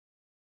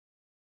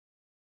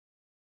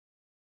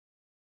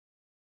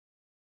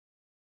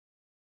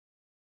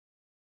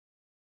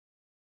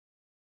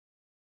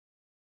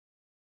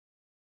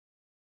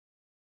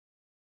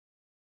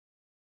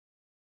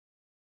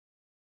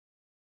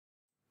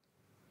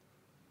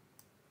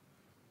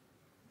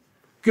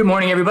Good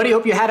morning, everybody.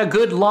 Hope you had a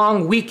good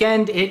long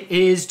weekend. It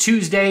is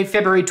Tuesday,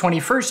 February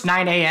 21st,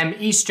 9 a.m.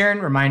 Eastern.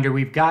 Reminder,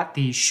 we've got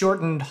the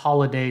shortened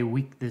holiday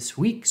week this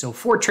week, so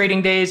 4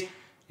 trading days,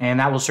 and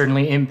that will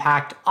certainly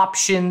impact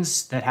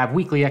options that have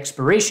weekly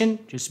expiration,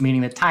 just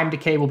meaning that time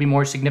decay will be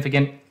more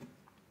significant.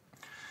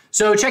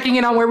 So checking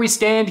in on where we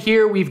stand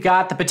here, we've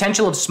got the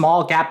potential of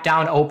small gap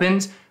down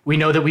opens. We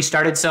know that we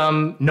started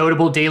some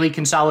notable daily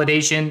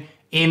consolidation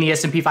in the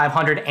S&P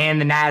 500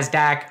 and the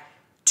NASDAQ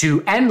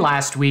to end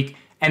last week.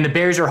 And the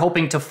bears are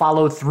hoping to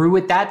follow through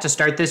with that to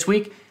start this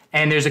week.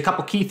 And there's a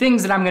couple key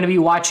things that I'm going to be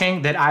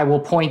watching that I will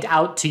point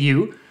out to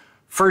you.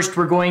 First,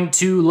 we're going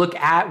to look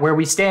at where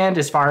we stand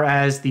as far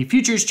as the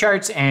futures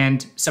charts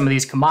and some of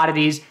these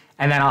commodities.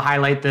 And then I'll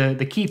highlight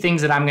the key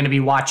things that I'm going to be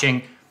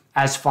watching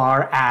as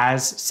far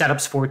as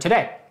setups for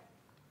today.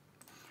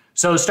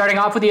 So starting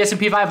off with the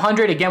S&P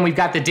 500, again, we've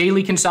got the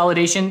daily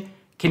consolidation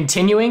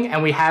continuing,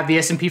 and we have the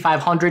S&P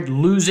 500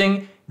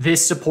 losing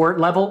this support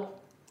level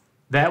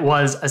that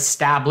was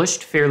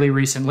established fairly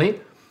recently.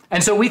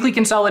 And so weekly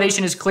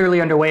consolidation is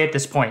clearly underway at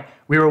this point.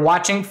 We were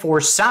watching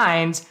for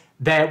signs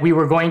that we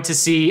were going to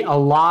see a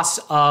loss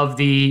of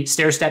the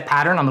stair-step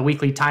pattern on the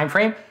weekly time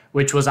frame,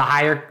 which was a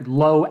higher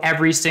low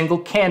every single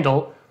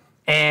candle,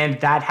 and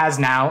that has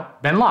now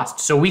been lost.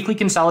 So weekly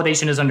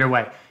consolidation is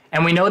underway.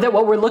 And we know that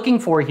what we're looking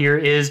for here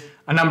is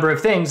a number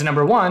of things.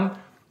 Number one,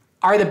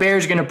 are the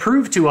bears going to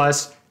prove to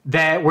us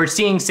that we're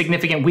seeing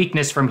significant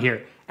weakness from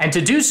here? And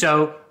to do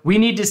so, we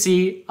need to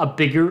see a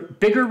bigger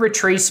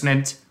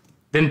retracement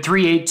than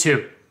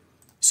 382.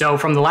 So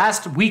from the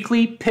last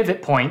weekly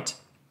pivot point,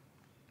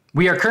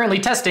 we are currently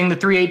testing the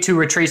 382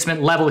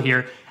 retracement level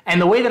here.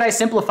 And the way that I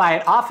simplify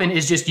it often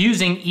is just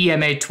using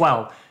EMA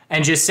 12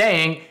 and just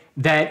saying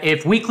that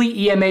if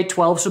weekly EMA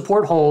 12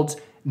 support holds,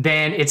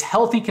 then it's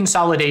healthy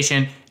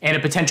consolidation and a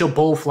potential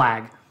bull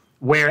flag.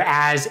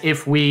 Whereas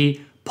if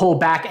we pull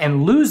back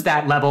and lose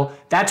that level,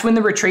 that's when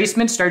the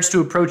retracement starts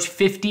to approach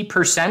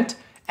 50%.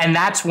 And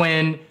that's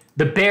when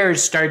the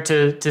bears start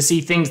to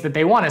see things that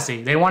they want to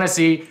see. They want to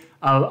see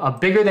a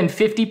bigger than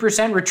 50%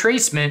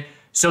 retracement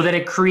so that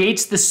it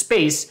creates the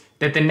space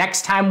that the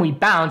next time we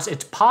bounce,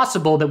 it's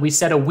possible that we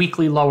set a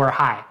weekly lower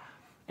high.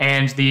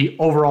 And the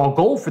overall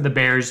goal for the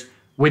bears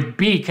would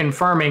be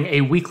confirming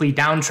a weekly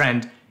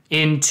downtrend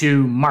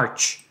into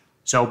March.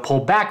 So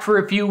pull back for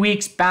a few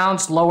weeks,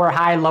 bounce, lower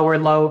high, lower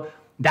low.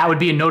 That would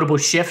be a notable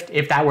shift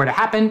if that were to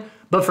happen.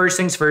 But first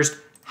things first,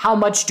 how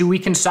much do we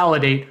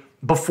consolidate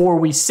before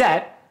we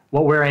set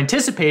what we're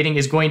anticipating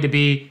is going to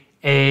be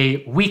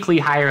a weekly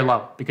higher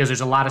low, because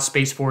there's a lot of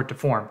space for it to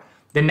form.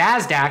 The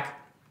NASDAQ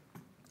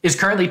is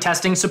currently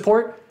testing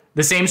support,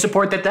 the same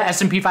support that the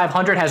S&P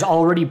 500 has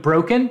already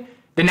broken.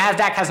 The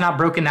NASDAQ has not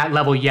broken that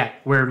level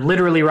yet. We're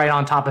literally right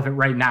on top of it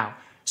right now.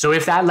 So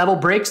if that level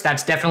breaks,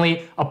 that's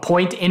definitely a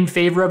point in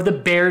favor of the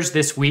bears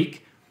this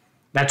week.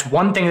 That's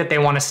one thing that they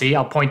want to see.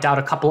 I'll point out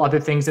a couple other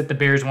things that the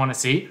bears want to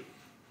see.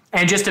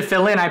 And just to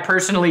fill in, I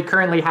personally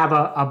currently have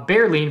a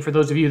bear lean. For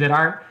those of you that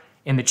aren't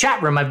in the chat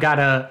room, I've got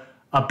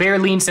a bear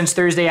lean since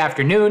Thursday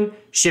afternoon,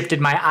 shifted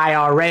my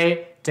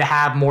IRA to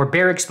have more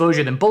bear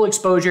exposure than bull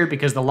exposure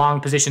because the long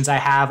positions I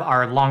have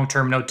are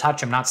long-term no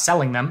touch. I'm not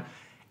selling them.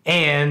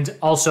 And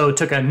also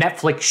took a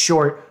Netflix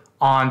short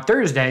on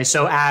Thursday.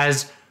 So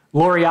as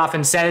Lori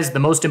often says, the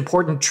most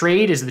important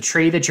trade is the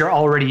trade that you're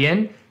already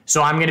in.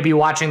 So I'm going to be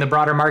watching the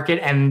broader market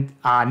and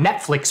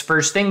Netflix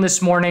first thing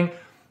this morning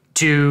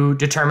to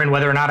determine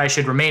whether or not I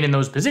should remain in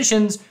those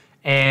positions,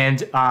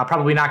 and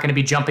probably not going to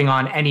be jumping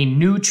on any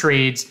new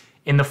trades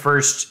in the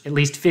first at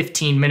least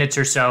 15 minutes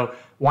or so.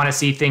 Want to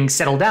see things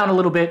settle down a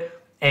little bit,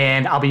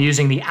 and I'll be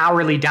using the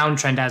hourly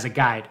downtrend as a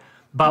guide.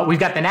 But we've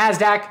got the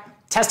NASDAQ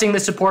testing the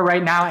support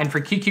right now, and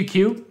for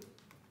QQQ,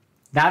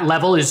 that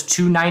level is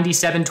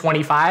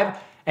 297.25,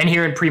 and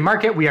here in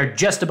pre-market, we are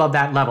just above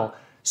that level.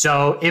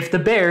 So if the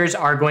bears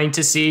are going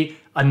to see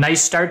a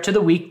nice start to the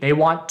week, they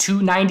want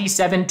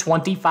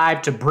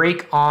 297.25 to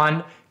break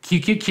on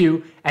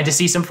QQQ and to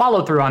see some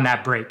follow through on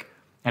that break.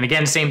 And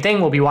again, same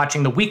thing, we'll be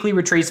watching the weekly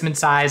retracement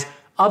size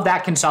of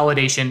that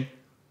consolidation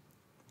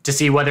to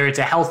see whether it's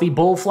a healthy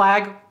bull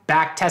flag,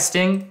 back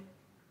testing,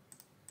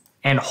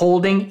 and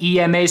holding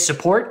EMA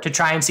support to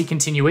try and see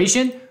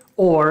continuation,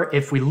 or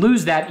if we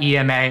lose that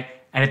EMA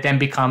and it then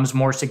becomes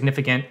more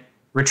significant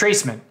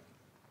retracement.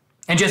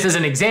 And just as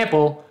an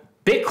example,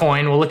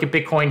 Bitcoin, we'll look at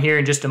Bitcoin here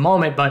in just a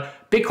moment,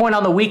 but Bitcoin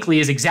on the weekly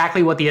is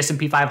exactly what the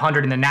S&P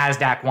 500 and the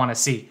NASDAQ want to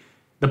see.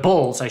 The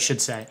bulls, I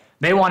should say.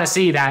 They want to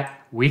see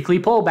that weekly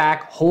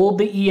pullback, hold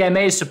the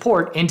EMA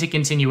support into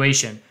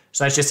continuation.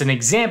 So that's just an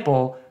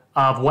example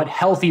of what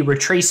healthy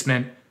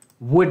retracement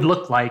would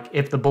look like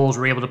if the bulls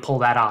were able to pull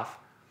that off.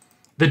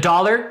 The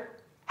dollar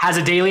has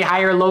a daily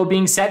higher low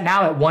being set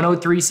now at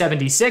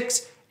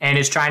 103.76 and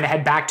is trying to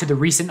head back to the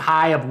recent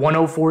high of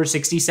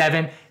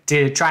 104.67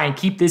 to try and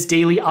keep this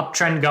daily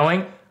uptrend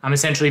going. I'm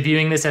essentially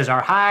viewing this as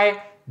our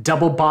high,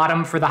 double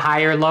bottom for the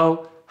higher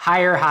low,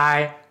 higher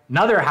high,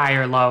 another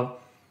higher low.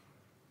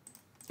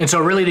 And so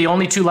really the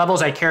only two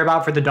levels I care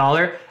about for the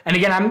dollar, and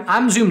again,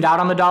 I'm zoomed out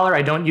on the dollar.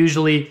 I don't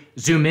usually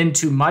zoom in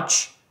too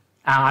much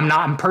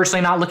I'm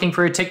personally not looking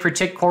for a tick for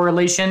tick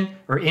correlation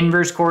or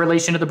inverse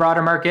correlation to the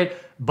broader market,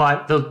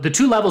 but the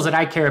two levels that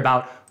I care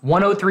about,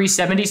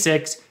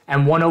 103.76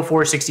 and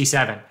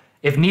 104.67.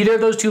 If neither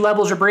of those two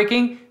levels are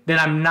breaking, then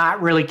I'm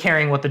not really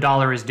caring what the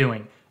dollar is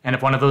doing. And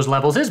if one of those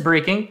levels is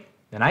breaking,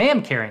 then I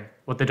am caring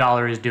what the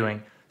dollar is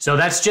doing. So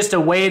that's just a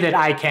way that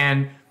I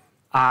can,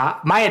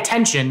 my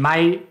attention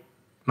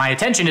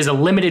is a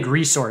limited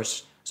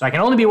resource. So I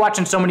can only be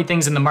watching so many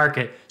things in the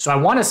market. So I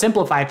want to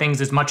simplify things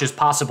as much as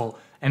possible.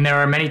 And there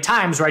are many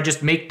times where I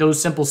just make those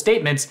simple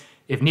statements.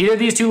 If neither of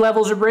these two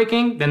levels are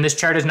breaking, then this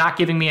chart is not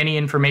giving me any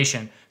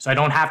information. So I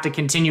don't have to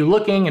continue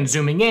looking and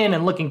zooming in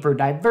and looking for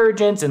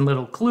divergence and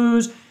little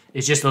clues.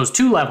 It's just those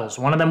two levels.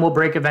 One of them will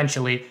break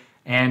eventually,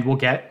 and we'll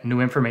get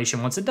new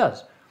information once it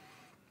does.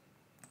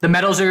 The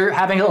metals are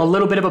having a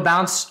little bit of a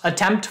bounce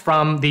attempt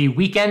from the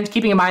weekend,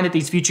 keeping in mind that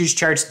these futures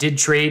charts did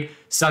trade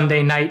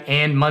Sunday night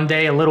and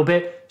Monday a little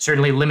bit,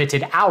 certainly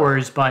limited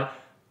hours, but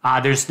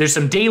there's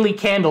some daily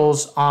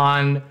candles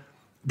on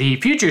the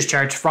futures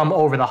charts from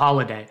over the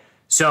holiday.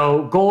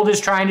 So gold is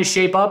trying to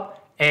shape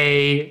up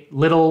a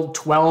little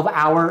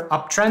 12-hour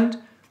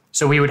uptrend.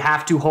 So we would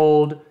have to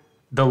hold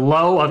the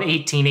low of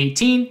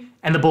 1818,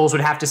 and the bulls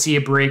would have to see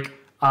a break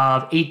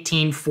of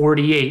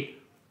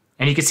 1848.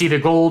 And you can see the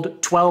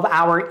gold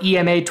 12-hour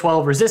EMA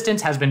 12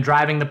 resistance has been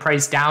driving the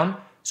price down.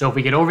 So if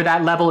we get over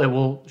that level, it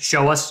will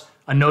show us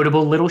a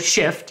notable little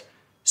shift.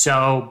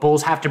 So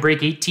bulls have to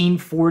break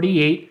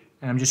 1848,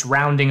 and I'm just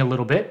rounding a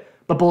little bit,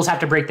 but bulls have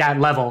to break that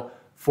level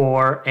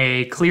for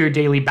a clear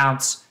daily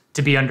bounce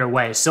to be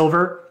underway.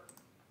 Silver,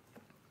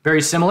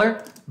 very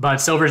similar, but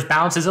silver's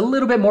bounce is a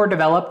little bit more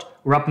developed.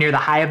 We're up near the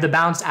high of the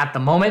bounce at the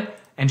moment,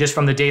 and just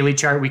from the daily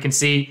chart, we can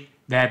see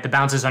that the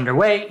bounce is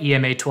underway.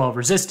 EMA 12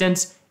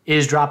 resistance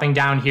is dropping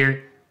down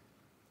here,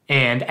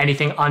 and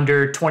anything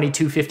under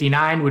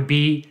 2259 would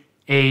be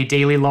a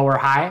daily lower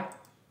high.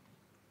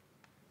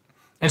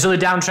 And so the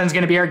downtrend is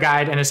going to be our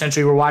guide, and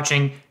essentially we're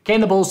watching,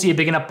 can the bulls see a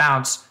big enough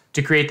bounce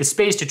to create the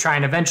space to try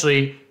and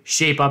eventually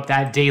shape up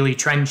that daily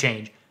trend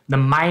change. The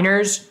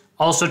miners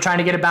also trying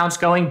to get a bounce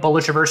going,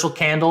 bullish reversal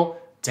candle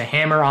to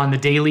hammer on the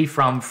daily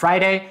from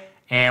Friday,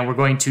 and we're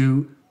going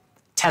to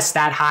test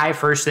that high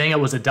first thing. It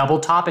was a double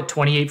top at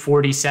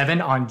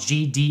 28.47 on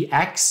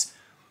GDX.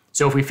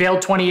 So if we fail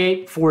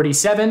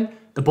 28.47,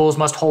 the bulls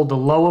must hold the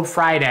low of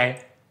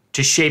Friday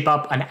to shape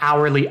up an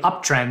hourly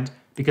uptrend,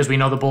 because we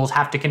know the bulls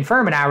have to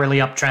confirm an hourly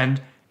uptrend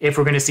if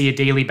we're going to see a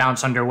daily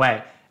bounce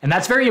underway. And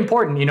that's very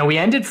important. You know, we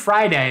ended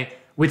Friday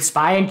with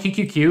SPY and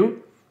QQQ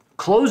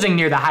closing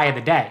near the high of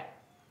the day.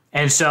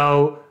 And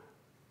so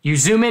you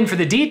zoom in for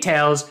the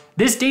details,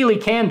 this daily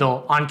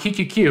candle on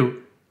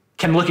QQQ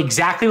can look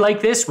exactly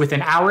like this with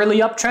an hourly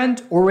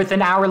uptrend or with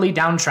an hourly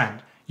downtrend.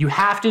 You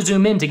have to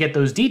zoom in to get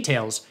those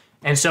details.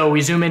 And so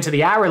we zoom into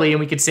the hourly and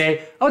we could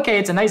say, okay,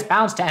 it's a nice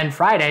bounce to end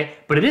Friday,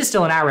 but it is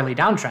still an hourly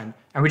downtrend.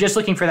 And we're just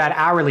looking for that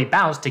hourly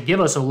bounce to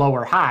give us a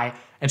lower high.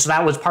 And so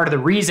that was part of the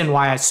reason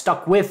why I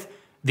stuck with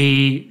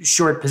the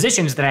short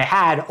positions that I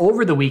had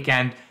over the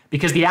weekend,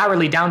 because the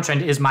hourly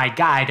downtrend is my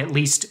guide, at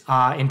least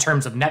in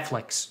terms of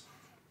Netflix.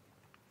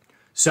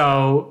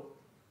 So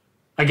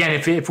again,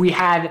 if we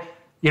had,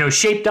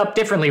 shaped up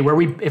differently,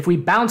 where if we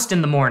bounced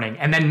in the morning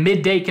and then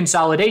midday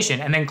consolidation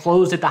and then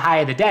closed at the high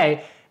of the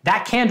day,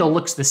 that candle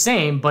looks the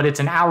same, but it's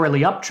an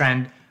hourly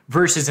uptrend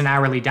versus an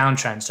hourly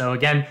downtrend. So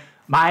again,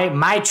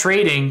 my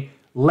trading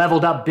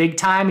leveled up big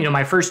time.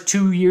 My first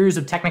 2 years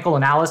of technical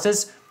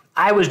analysis,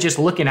 I was just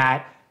looking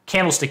at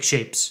candlestick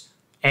shapes,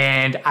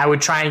 and I would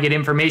try and get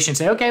information,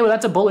 say, okay, well,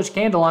 that's a bullish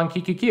candle on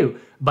QQQ.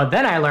 But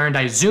then I learned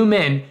I zoom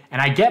in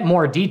and I get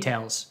more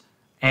details.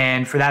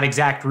 And for that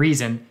exact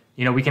reason,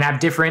 we can have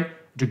different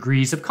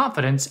degrees of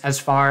confidence as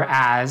far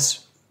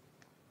as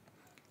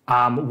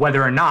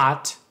whether or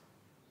not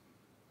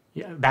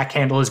that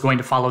candle is going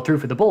to follow through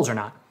for the bulls or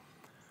not.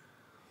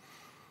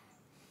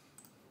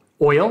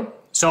 Oil.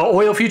 So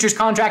oil futures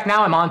contract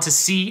now, I'm on to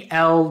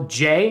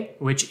CLJ,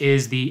 which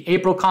is the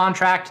April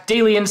contract,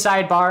 daily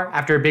inside bar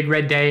after a big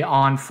red day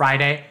on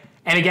Friday.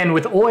 And again,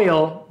 with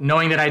oil,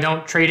 knowing that I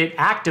don't trade it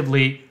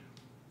actively,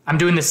 I'm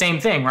doing the same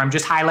thing where I'm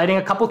just highlighting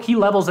a couple key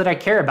levels that I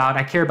care about.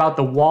 I care about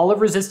the wall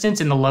of resistance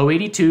in the low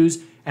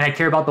 82s, and I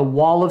care about the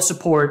wall of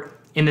support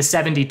in the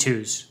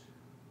 72s.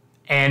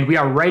 And we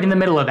are right in the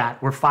middle of that.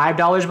 We're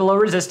 $5 below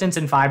resistance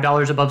and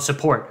 $5 above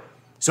support.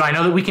 So I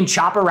know that we can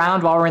chop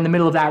around while we're in the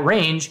middle of that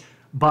range,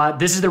 but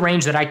this is the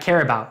range that I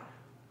care about.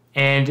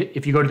 And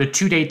if you go to the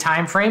 2-day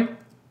time frame,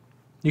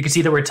 you can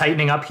see that we're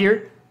tightening up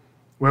here,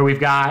 where we've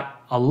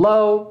got a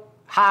low,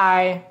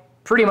 high,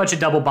 pretty much a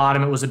double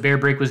bottom. It was a bear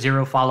break with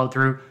zero follow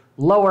through,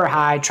 lower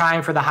high,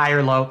 trying for the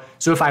higher low.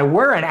 So if I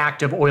were an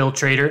active oil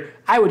trader,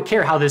 I would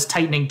care how this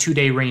tightening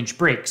 2-day range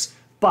breaks.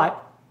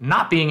 But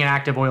not being an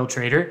active oil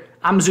trader,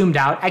 I'm zoomed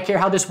out. I care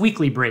how this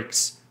weekly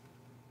breaks.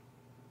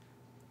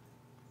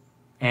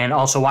 And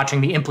also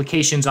watching the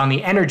implications on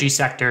the energy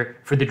sector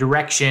for the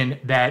direction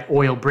that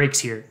oil breaks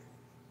here.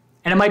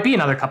 And it might be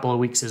another couple of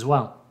weeks as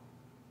well.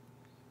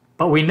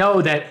 But we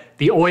know that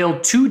the oil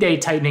 2-day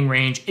tightening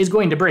range is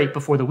going to break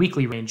before the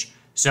weekly range.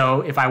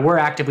 So if I were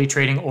actively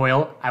trading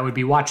oil, I would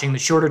be watching the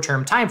shorter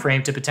term time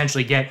frame to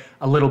potentially get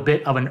a little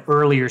bit of an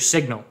earlier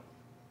signal.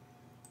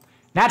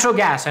 Natural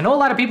gas. I know a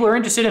lot of people are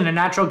interested in a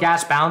natural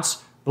gas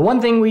bounce. The one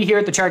thing we here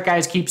at the Chart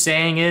Guys keep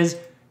saying is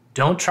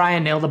don't try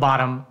and nail the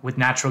bottom with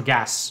natural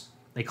gas.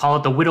 They call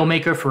it the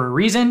widowmaker for a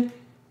reason.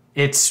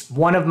 It's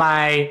one of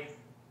my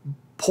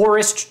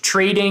poorest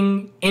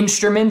trading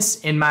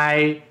instruments in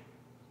my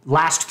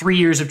last 3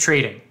 years of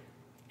trading.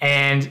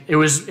 And it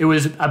was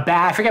a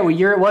bad, I forget what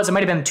year it was. It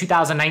might have been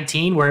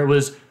 2019 where it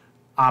was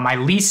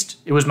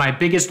my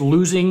biggest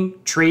losing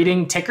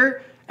trading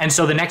ticker. And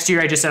so the next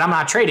year I just said, I'm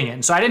not trading it.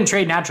 And so I didn't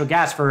trade natural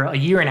gas for a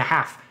year and a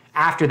half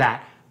after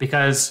that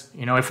because,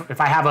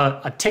 if I have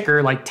a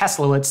ticker like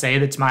Tesla, let's say,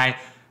 that's my,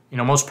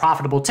 most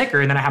profitable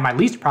ticker, and then I have my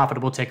least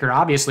profitable ticker,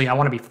 obviously I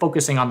want to be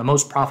focusing on the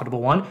most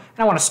profitable one, and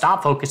I want to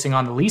stop focusing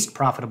on the least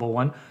profitable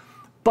one.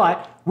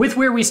 But with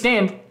where we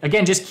stand,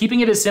 again, just keeping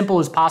it as simple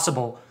as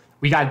possible.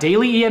 We got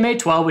daily EMA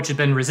 12, which has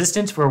been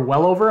resistance for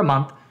well over a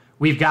month.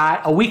 We've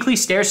got a weekly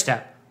stair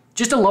step,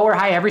 just a lower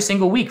high every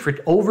single week for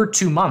over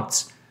 2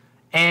 months.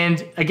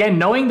 And again,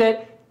 knowing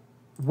that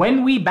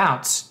when we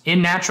bounce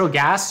in natural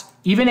gas,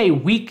 even a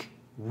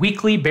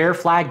weekly bear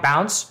flag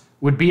bounce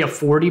would be a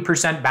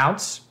 40%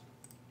 bounce.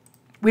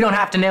 We don't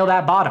have to nail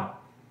that bottom.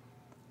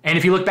 And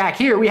if you look back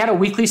here, we had a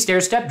weekly stair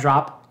step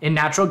drop in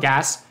natural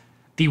gas.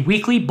 The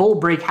weekly bull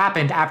break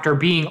happened after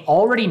being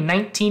already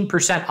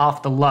 19%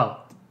 off the low.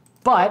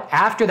 But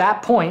after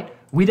that point,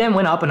 we then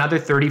went up another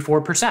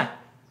 34%.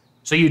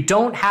 So you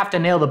don't have to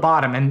nail the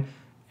bottom.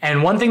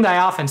 And one thing that I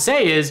often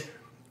say is,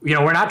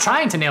 we're not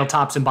trying to nail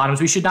tops and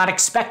bottoms. We should not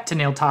expect to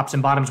nail tops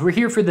and bottoms. We're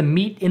here for the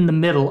meat in the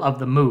middle of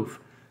the move.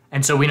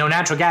 And so we know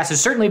natural gas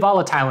is certainly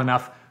volatile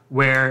enough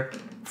where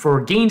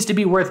for gains to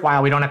be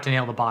worthwhile, we don't have to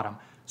nail the bottom.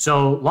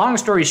 So long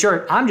story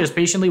short, I'm just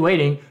patiently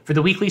waiting for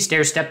the weekly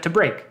stair step to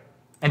break.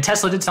 And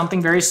Tesla did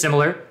something very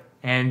similar.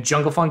 And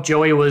Jungle Funk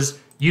Joey was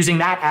using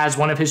that as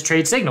one of his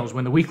trade signals.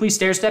 When the weekly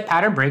stair step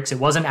pattern breaks, it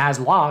wasn't as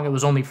long. It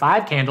was only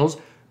 5 candles,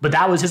 but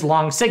that was his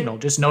long signal,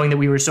 just knowing that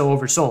we were so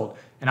oversold.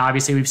 And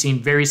obviously we've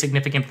seen very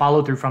significant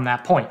follow through from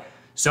that point.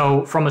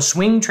 So from a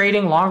swing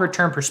trading longer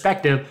term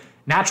perspective,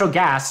 natural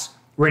gas,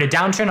 we're in a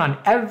downtrend on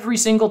every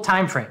single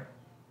time frame.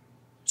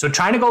 So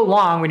trying to go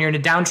long when you're in a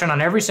downtrend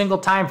on every single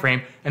time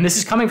frame, and this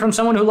is coming from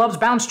someone who loves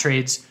bounce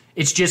trades,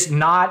 it's just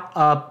not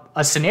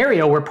a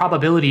scenario where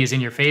probability is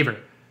in your favor.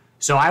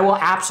 So I will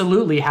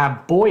absolutely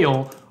have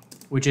BOIL,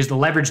 which is the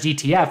leveraged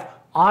ETF,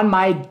 on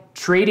my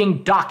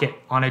trading docket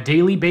on a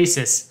daily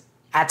basis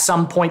at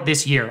some point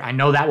this year. I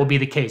know that will be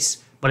the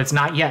case, but it's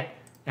not yet.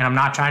 And I'm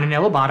not trying to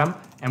nail a bottom.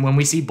 And when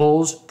we see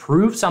bulls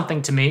prove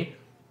something to me,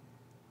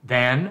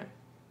 then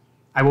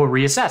I will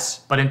reassess.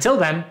 But until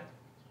then,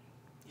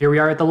 here we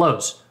are at the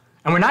lows.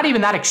 And we're not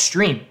even that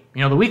extreme.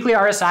 The weekly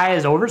RSI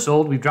is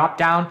oversold. We've dropped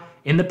down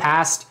in the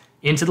past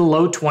into the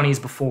low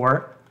 20s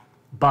before,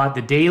 but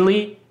the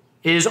daily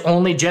is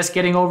only just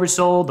getting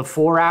oversold. The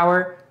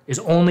 4-hour is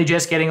only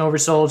just getting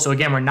oversold. So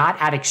again, we're not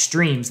at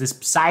extremes. This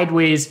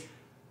sideways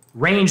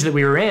range that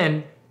we were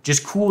in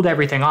just cooled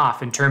everything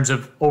off in terms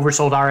of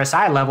oversold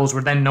RSI levels.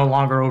 We're then no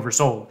longer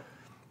oversold.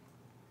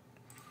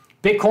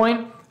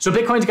 Bitcoin. So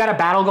Bitcoin's got a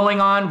battle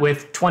going on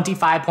with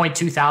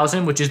 25.2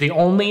 thousand, which is the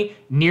only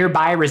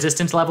nearby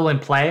resistance level in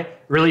play.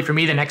 Really, for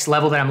me, the next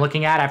level that I'm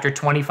looking at after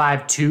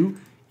 25.2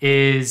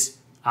 is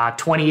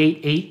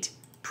 28.8,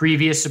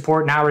 previous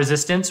support, now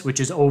resistance, which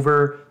is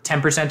over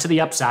 10% to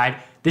the upside.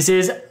 This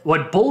is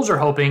what bulls are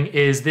hoping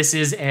is this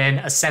is an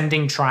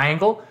ascending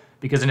triangle,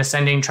 because an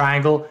ascending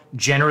triangle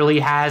generally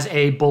has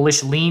a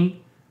bullish lean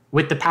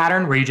with the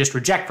pattern where you just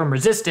reject from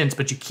resistance,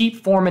 but you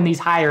keep forming these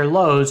higher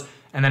lows,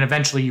 and then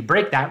eventually you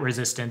break that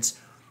resistance.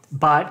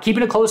 But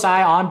keeping a close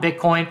eye on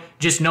Bitcoin,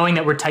 just knowing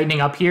that we're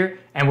tightening up here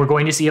and we're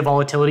going to see a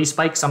volatility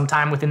spike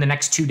sometime within the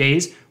next 2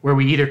 days where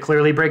we either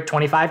clearly break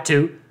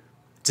 25.2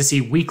 to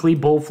see weekly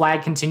bull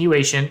flag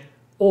continuation,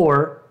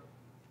 or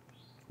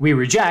we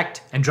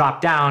reject and drop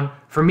down.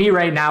 For me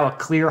right now, a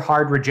clear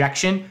hard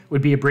rejection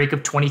would be a break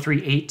of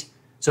 23.8.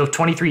 So if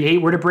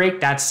 23.8 were to break,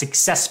 that's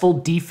successful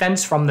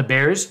defense from the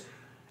bears.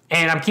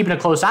 And I'm keeping a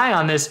close eye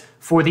on this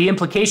for the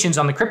implications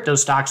on the crypto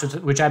stocks,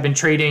 which I've been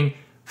trading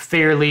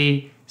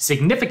fairly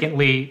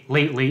significantly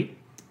lately.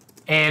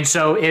 And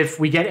so if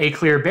we get a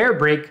clear bear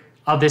break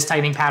of this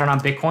tightening pattern on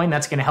Bitcoin,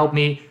 that's going to help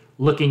me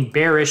looking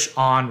bearish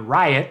on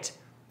Riot.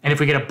 And if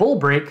we get a bull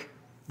break,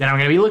 then I'm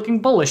going to be looking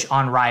bullish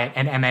on Riot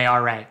and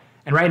MARA.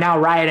 And right now,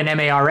 Riot and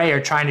MARA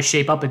are trying to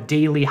shape up a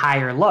daily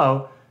higher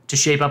low to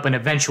shape up an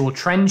eventual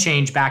trend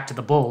change back to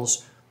the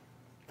bulls.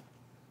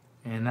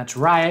 And that's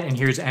Riot, and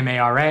here's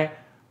MARA.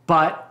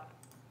 But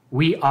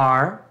we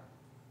are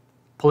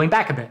pulling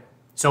back a bit.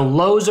 So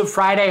lows of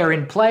Friday are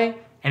in play.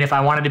 And if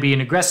I wanted to be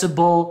an aggressive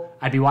bull,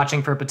 I'd be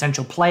watching for a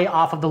potential play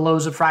off of the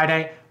lows of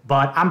Friday.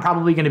 But I'm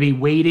probably going to be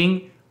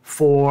waiting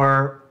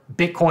for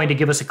Bitcoin to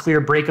give us a clear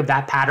break of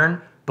that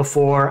pattern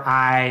before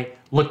I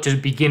look to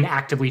begin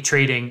actively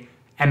trading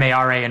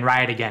MARA and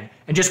Riot again.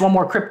 And just one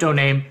more crypto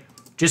name,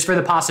 just for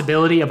the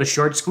possibility of a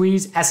short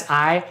squeeze.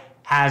 SI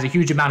has a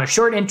huge amount of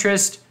short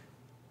interest.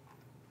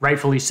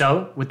 rightfully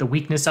so, with the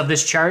weakness of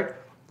this chart.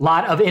 A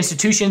lot of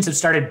institutions have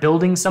started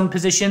building some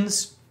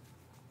positions,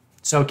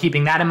 so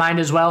keeping that in mind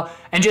as well.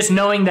 And just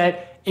knowing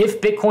that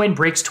if Bitcoin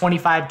breaks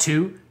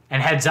 25.2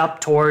 and heads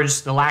up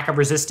towards the lack of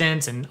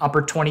resistance and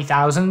upper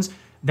 20,000s,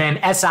 then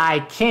SI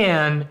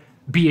can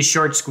be a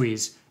short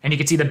squeeze. And you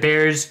can see the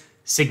bears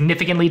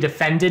significantly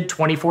defended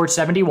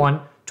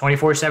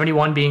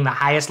 2471 being the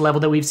highest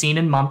level that we've seen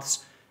in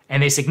months.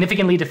 And they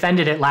significantly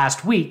defended it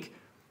last week.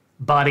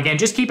 But again,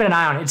 just keeping an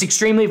eye on it. It's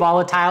extremely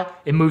volatile.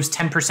 It moves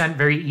 10%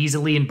 very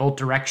easily in both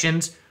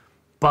directions.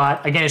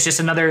 But again, it's just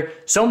another,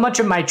 so much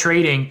of my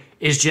trading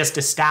is just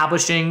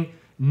establishing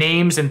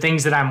names and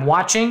things that I'm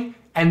watching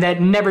and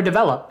that never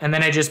develop. And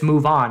then I just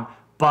move on.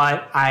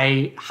 But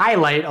I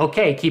highlight,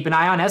 okay, keep an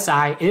eye on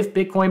SI. If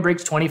Bitcoin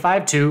breaks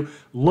 25.2,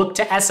 look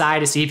to SI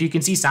to see if you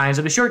can see signs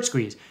of a short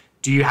squeeze.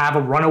 Do you have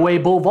a runaway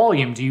bull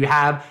volume? Do you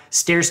have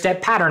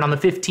stair-step pattern on the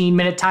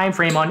 15-minute time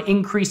frame on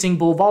increasing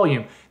bull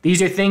volume?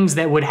 These are things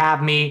that would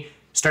have me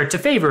start to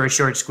favor a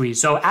short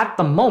squeeze. So at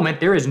the moment,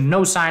 there is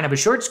no sign of a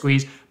short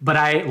squeeze, but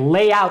I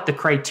lay out the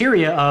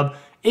criteria of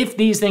if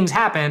these things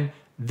happen,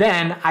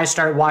 then I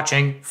start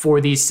watching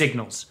for these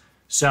signals.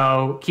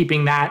 So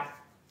keeping that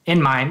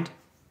in mind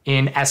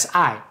in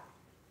SI.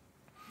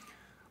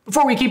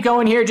 Before we keep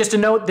going here, just a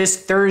note,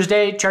 this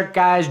Thursday, Chart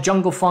Guys,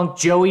 Jungle Funk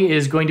Joey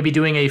is going to be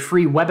doing a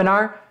free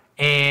webinar,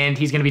 and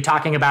he's going to be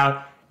talking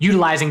about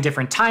utilizing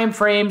different time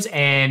frames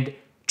and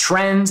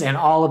trends and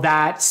all of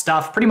that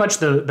stuff. Pretty much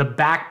the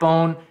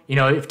backbone, you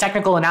know, if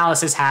technical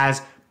analysis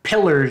has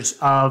pillars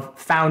of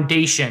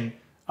foundation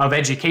of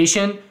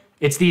education,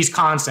 it's these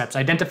concepts,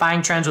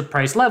 identifying trends with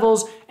price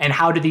levels and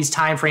how do these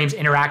time frames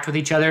interact with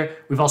each other.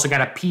 We've also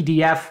got a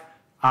PDF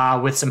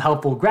with some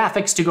helpful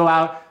graphics to go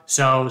out.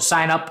 So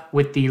sign up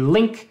with the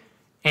link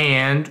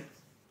and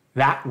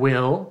that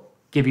will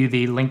give you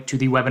the link to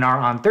the webinar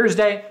on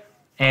Thursday.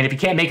 And if you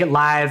can't make it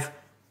live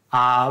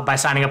by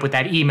signing up with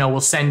that email,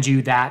 we'll send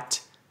you that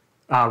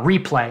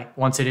replay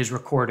once it is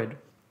recorded.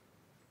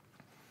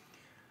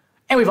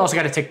 And we've also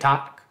got a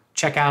TikTok.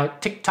 Check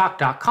out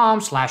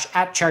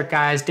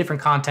tiktok.com/@chartguys,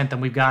 different content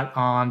than we've got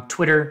on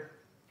Twitter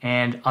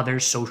and other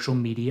social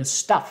media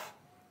stuff.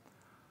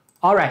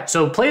 All right,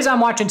 so plays I'm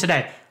watching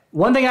today.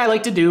 One thing I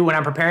like to do when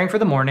I'm preparing for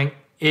the morning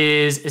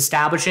is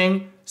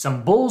establishing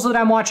some bulls that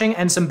I'm watching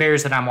and some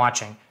bears that I'm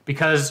watching,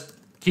 because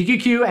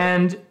QQQ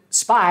and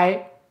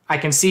SPY I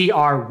can see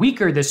are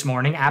weaker this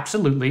morning,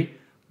 absolutely.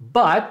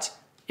 But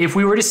if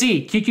we were to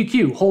see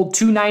QQQ hold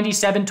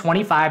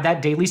 297.25,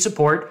 that daily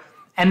support,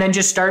 and then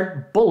just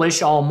start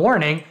bullish all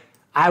morning,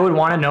 I would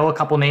want to know a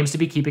couple names to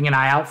be keeping an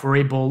eye out for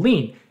a bull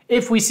lean.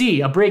 If we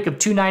see a break of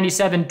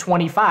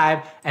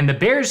 297.25 and the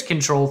bears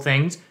control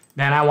things,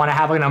 then I want to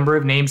have a number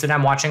of names that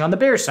I'm watching on the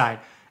bear side.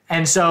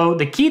 And so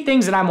the key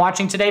things that I'm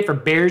watching today for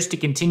bears to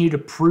continue to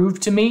prove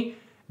to me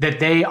that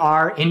they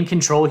are in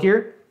control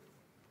here.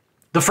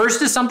 The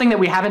first is something that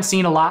we haven't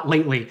seen a lot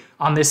lately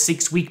on this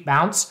 6-week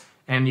bounce.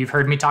 And you've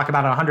heard me talk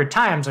about it 100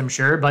 times, I'm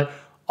sure, but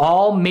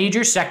all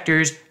major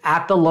sectors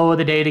at the low of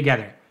the day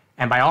together.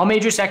 And by all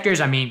major sectors,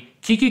 I mean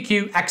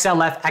QQQ,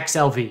 XLF,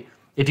 XLV.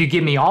 If you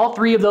give me all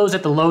three of those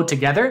at the low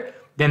together,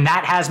 then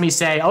that has me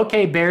say,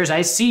 okay, bears,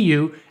 I see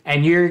you,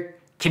 and you're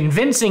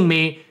convincing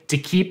me to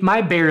keep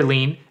my bear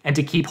lean and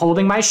to keep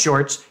holding my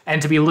shorts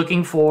and to be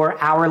looking for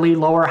hourly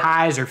lower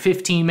highs or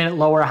 15-minute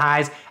lower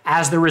highs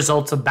as the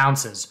results of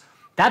bounces.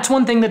 That's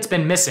one thing that's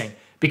been missing,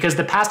 because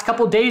the past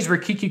couple days where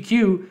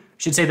QQQ,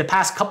 should say the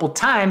past couple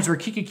times where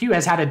QQQ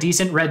has had a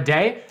decent red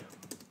day,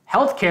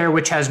 healthcare,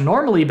 which has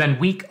normally been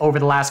weak over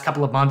the last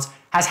couple of months,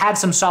 has had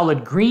some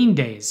solid green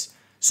days.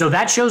 So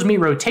that shows me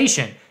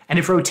rotation. And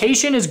if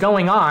rotation is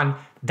going on,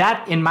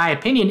 that, in my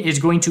opinion, is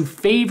going to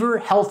favor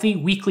healthy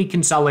weekly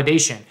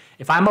consolidation.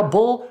 If I'm a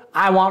bull,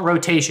 I want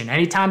rotation.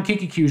 Anytime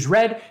QQQ is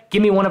red,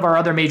 give me one of our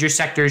other major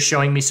sectors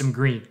showing me some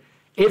green.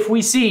 If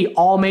we see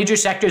all major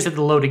sectors at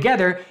the low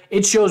together,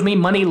 it shows me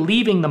money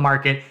leaving the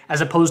market as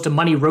opposed to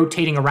money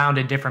rotating around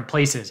in different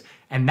places.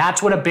 And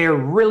that's what a bear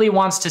really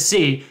wants to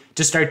see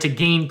to start to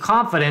gain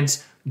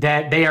confidence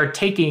that they are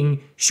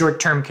taking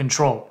short-term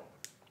control.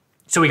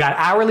 So we got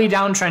hourly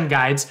downtrend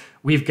guides.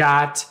 We've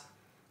got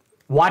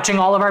watching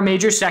all of our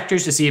major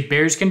sectors to see if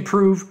bears can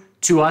prove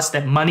to us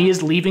that money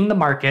is leaving the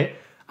market.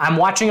 I'm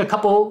watching a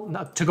couple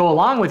to go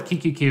along with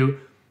QQQ,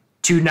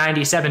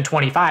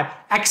 297.25.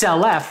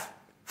 XLF,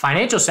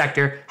 financial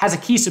sector, has a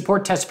key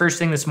support test first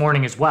thing this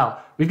morning as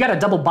well. We've got a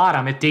double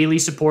bottom at daily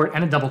support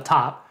and a double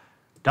top.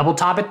 Double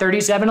top at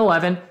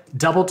 37.11,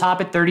 double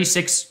top at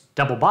 36,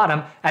 double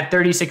bottom at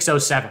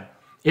 36.07.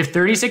 If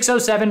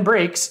 36.07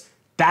 breaks,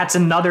 that's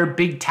another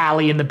big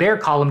tally in the bear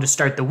column to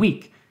start the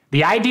week.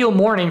 The ideal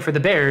morning for the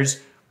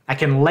bears, I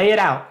can lay it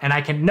out and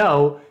I can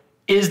know,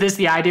 is this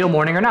the ideal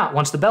morning or not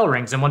once the bell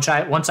rings and once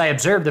I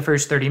observe the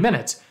first 30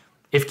 minutes.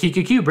 If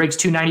QQQ breaks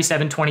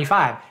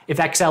 297.25, if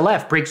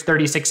XLF breaks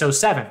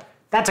 36.07,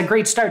 that's a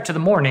great start to the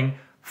morning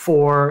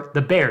for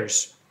the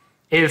bears.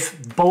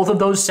 If both of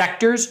those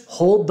sectors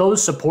hold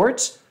those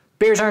supports,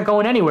 bears aren't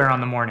going anywhere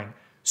on the morning.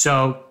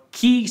 So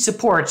key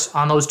supports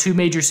on those two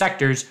major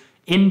sectors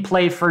in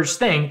play first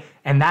thing,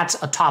 and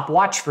that's a top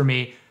watch for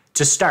me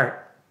to start.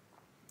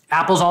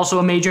 Apple's also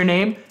a major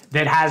name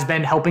that has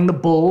been helping the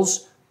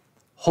bulls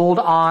hold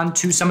on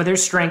to some of their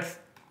strength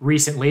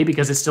recently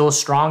because it's still a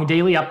strong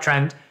daily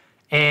uptrend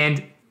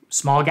and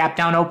small gap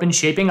down open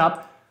shaping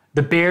up.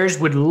 The bears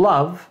would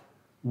love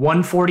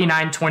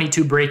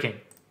 149.22 breaking.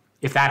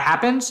 If that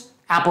happens,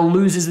 Apple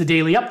loses the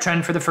daily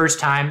uptrend for the first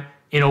time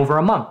in over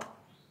a month.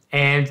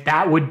 And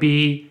that would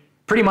be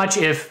pretty much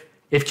if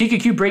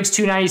QQQ breaks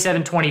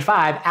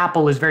 297.25,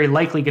 Apple is very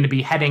likely going to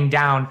be heading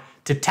down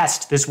to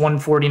test this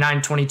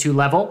 149.22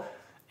 level.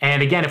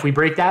 And again, if we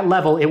break that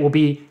level, it will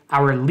be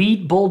our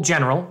lead bull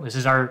general. This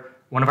is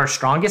one of our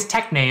strongest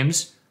tech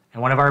names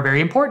and one of our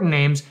very important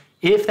names.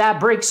 If that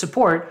breaks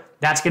support,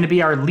 that's going to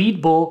be our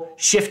lead bull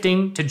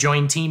shifting to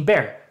join Team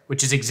Bear,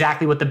 which is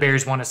exactly what the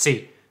bears want to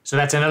see. So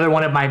that's another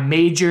one of my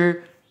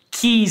major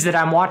keys that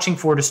I'm watching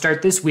for to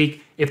start this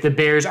week if the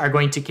bears are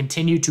going to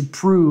continue to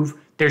prove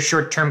their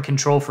short-term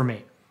control for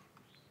me.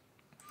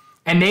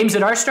 And names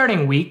that are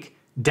starting weak,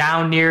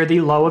 down near the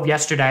low of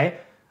yesterday,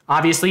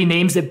 obviously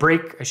names that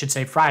break, I should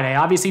say Friday,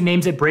 obviously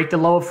names that break the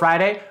low of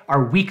Friday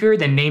are weaker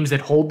than names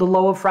that hold the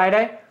low of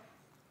Friday.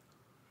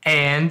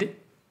 And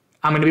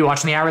I'm going to be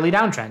watching the hourly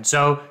downtrend.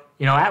 So,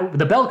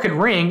 the bell could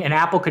ring and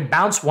Apple could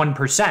bounce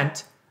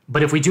 1%,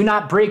 but if we do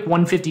not break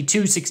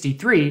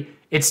 152.63,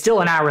 it's still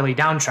an hourly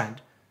downtrend.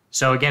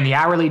 So again, the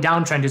hourly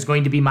downtrend is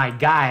going to be my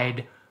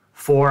guide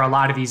for a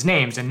lot of these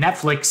names. And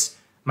Netflix,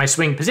 my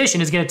swing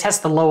position, is going to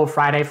test the low of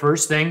Friday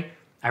first thing.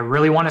 I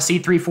really want to see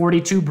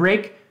 342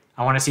 break.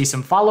 I want to see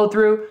some follow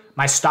through.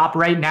 My stop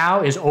right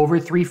now is over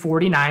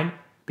 349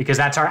 because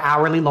that's our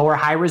hourly lower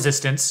high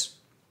resistance.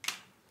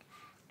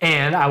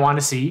 And I want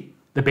to see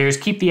the bears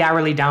keep the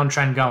hourly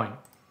downtrend going. A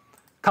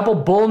couple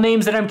bull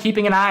names that I'm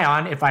keeping an eye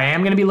on if I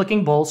am going to be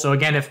looking bull. So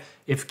again,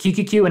 if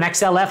QQQ and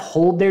XLF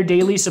hold their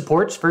daily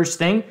supports first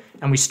thing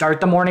and we start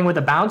the morning with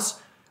a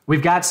bounce,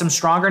 we've got some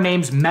stronger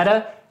names.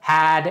 Meta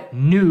had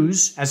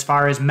news as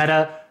far as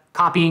Meta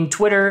copying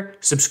Twitter,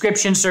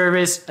 subscription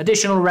service,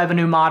 additional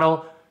revenue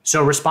model.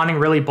 So responding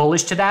really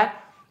bullish to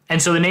that. And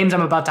so the names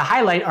I'm about to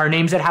highlight are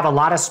names that have a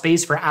lot of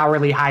space for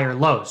hourly higher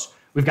lows.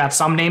 We've got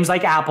some names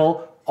like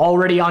Apple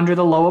already under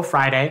the low of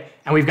Friday,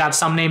 and we've got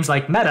some names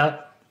like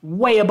Meta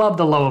way above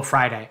the low of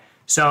Friday.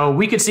 So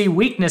we could see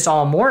weakness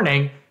all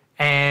morning,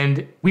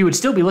 and we would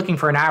still be looking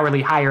for an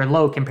hourly higher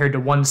low compared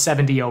to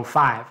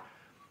 170.05.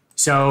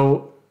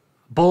 So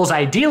bulls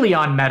ideally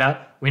on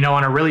Meta, we know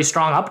on a really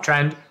strong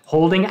uptrend,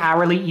 holding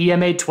hourly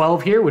EMA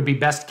 12 here would be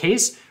best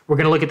case. We're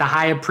going to look at the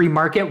high of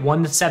pre-market,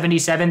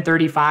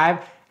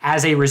 177.35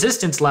 as a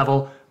resistance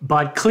level,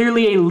 but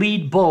clearly a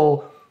lead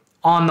bull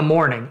on the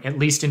morning, at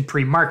least in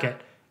pre-market.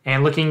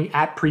 And looking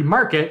at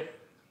pre-market,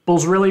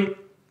 bulls really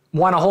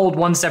want to hold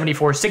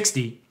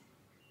 174.60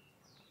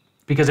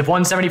 because if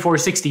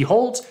 174.60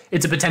 holds,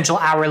 it's a potential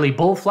hourly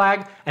bull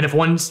flag. And if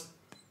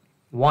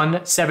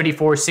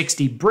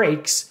 174.60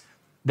 breaks,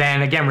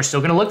 then again, we're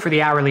still going to look for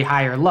the hourly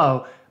higher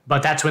low,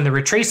 but that's when the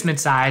retracement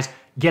size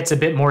gets a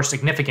bit more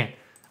significant.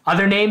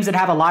 Other names that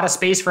have a lot of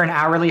space for an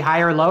hourly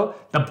higher low,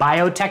 the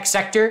biotech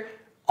sector,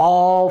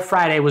 all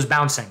Friday was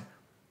bouncing.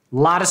 A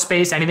lot of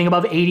space, anything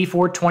above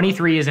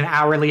 84.23 is an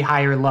hourly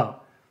higher low.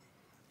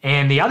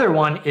 And the other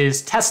one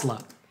is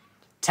Tesla.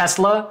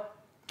 Tesla,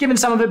 giving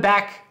some of it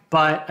back,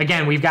 but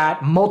again, we've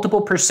got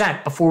multiple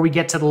percent before we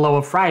get to the low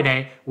of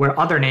Friday, where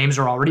other names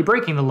are already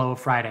breaking the low of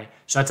Friday.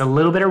 So that's a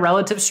little bit of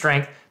relative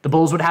strength. The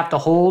bulls would have to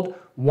hold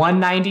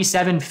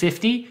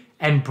 197.50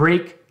 and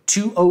break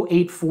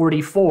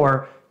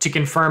 208.44 to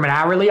confirm an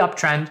hourly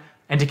uptrend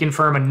and to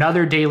confirm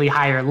another daily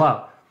higher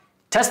low.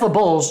 Tesla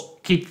bulls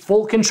keep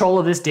full control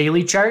of this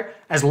daily chart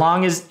as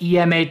long as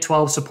EMA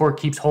 12 support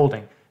keeps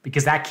holding,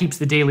 because that keeps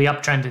the daily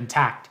uptrend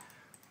intact.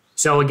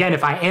 So again,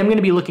 if I am going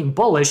to be looking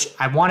bullish,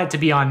 I want it to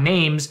be on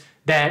names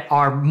that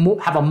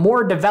have a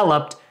more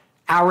developed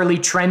hourly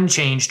trend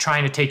change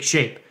trying to take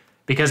shape.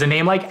 Because a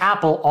name like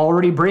Apple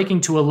already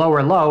breaking to a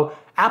lower low,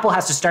 Apple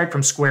has to start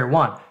from square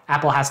one.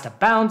 Apple has to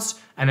bounce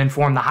and then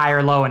form the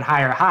higher low and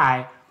higher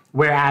high,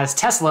 whereas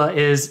Tesla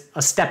is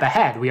a step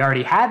ahead. We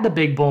already had the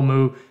big bull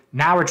move.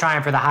 Now we're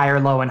trying for the higher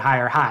low and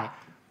higher high.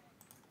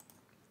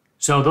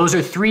 So those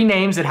are three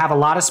names that have a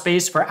lot of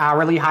space for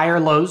hourly higher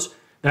lows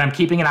that I'm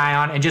keeping an eye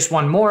on. And just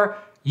one more,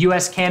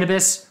 US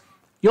cannabis.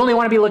 You only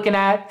want to be looking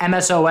at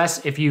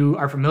MSOS if you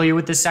are familiar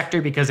with this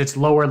sector because it's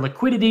lower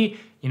liquidity.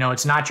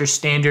 It's not your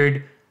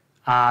standard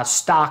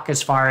stock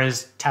as far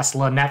as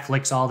Tesla,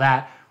 Netflix, all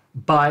that.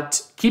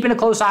 But keeping a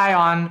close eye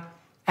on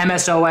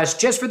MSOS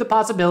just for the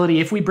possibility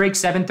if we break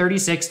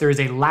 736, there is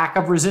a lack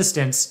of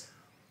resistance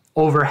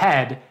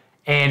overhead.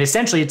 And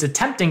essentially it's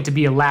attempting to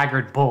be a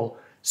laggard bull.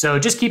 So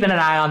just keeping an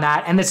eye on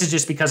that. And this is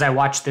just because I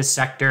watch this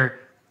sector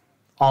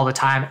all the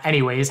time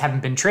anyways,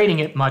 haven't been trading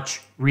it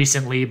much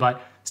recently,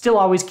 but still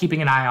always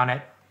keeping an eye on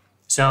it.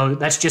 So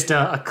that's just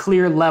a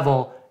clear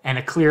level and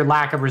a clear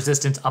lack of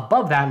resistance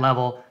above that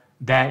level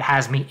that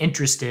has me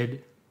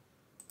interested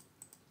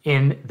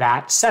in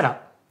that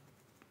setup.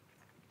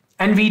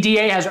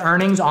 NVDA has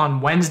earnings on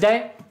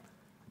Wednesday,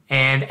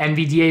 and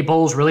NVDA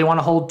bulls really want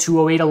to hold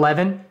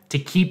 208.11 to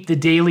keep the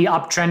daily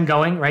uptrend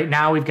going. Right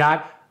now we've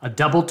got a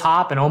double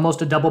top and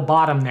almost a double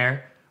bottom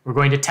there. We're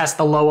going to test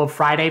the low of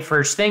Friday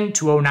first thing,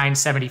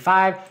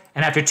 209.75,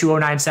 and after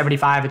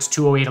 209.75, it's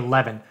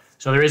 208.11.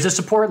 So there is a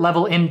support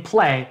level in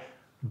play,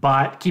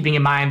 but keeping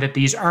in mind that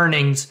these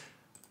earnings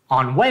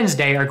on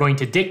Wednesday are going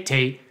to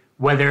dictate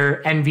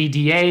whether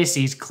NVDA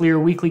sees clear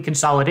weekly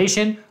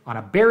consolidation on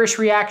a bearish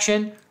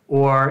reaction,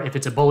 or if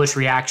it's a bullish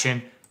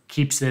reaction,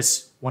 keeps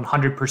this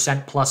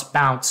 100% plus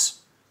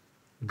bounce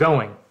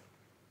going.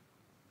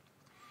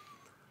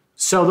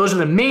 So those are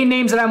the main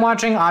names that I'm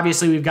watching.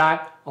 Obviously, we've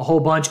got a whole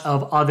bunch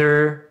of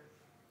other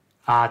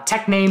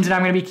tech names that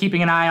I'm going to be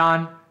keeping an eye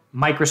on.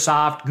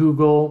 Microsoft,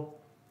 Google,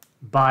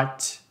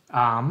 but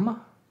a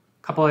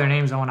couple other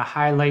names I want to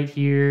highlight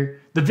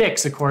here. The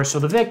VIX, of course. So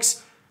the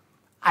VIX,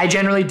 I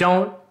generally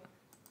don't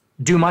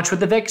do much with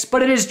the VIX,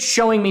 but it is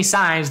showing me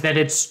signs that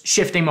it's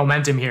shifting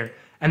momentum here.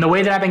 And the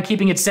way that I've been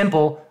keeping it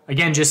simple,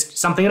 again, just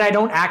something that I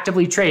don't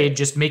actively trade,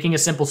 just making a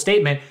simple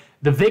statement,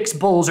 the VIX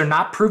bulls are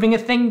not proving a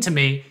thing to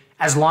me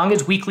as long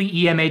as weekly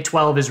EMA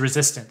 12 is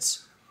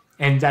resistance.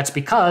 And that's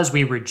because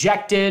we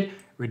rejected,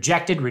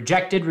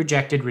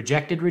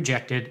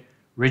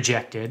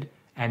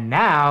 and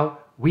now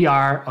we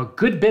are a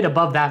good bit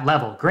above that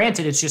level.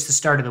 Granted, it's just the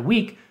start of the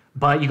week,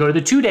 but you go to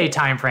the 2-day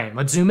time frame.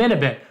 Let's zoom in a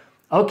bit.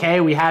 Okay,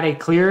 we had a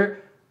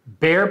clear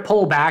bear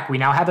pullback. We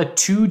now have a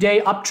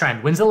 2-day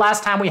uptrend. When's the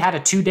last time we had a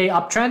 2-day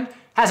uptrend?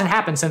 Hasn't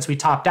happened since we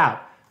topped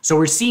out. So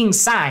we're seeing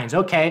signs.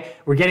 Okay,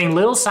 we're getting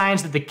little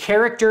signs that the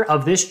character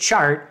of this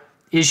chart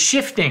is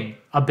shifting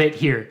a bit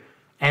here.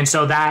 And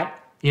so that,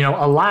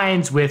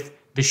 aligns with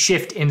the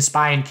shift in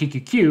SPY and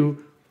QQQ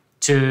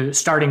to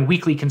starting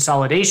weekly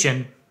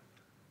consolidation.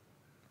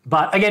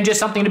 But again, just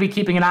something to be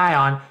keeping an eye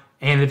on.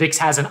 And the VIX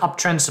has an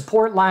uptrend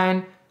support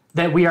line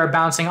that we are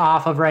bouncing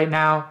off of right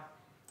now.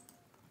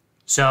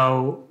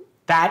 So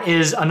that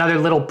is another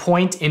little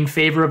point in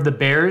favor of the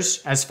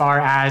bears as far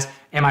as,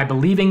 am I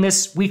believing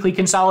this weekly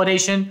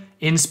consolidation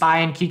in SPY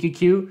and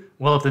QQQ?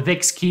 Well, if the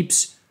VIX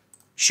keeps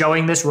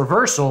showing this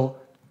reversal,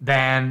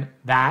 then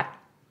that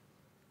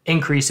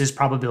increases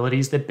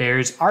probabilities that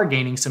bears are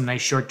gaining some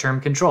nice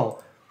short-term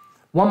control.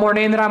 One more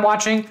name that I'm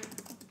watching,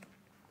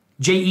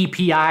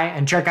 JEPI,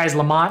 and TheChartGuys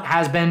Lamont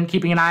has been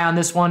keeping an eye on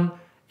this one.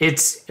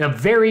 It's a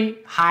very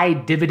high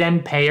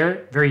dividend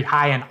payer, very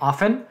high and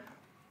often.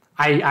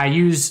 I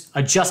use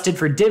adjusted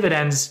for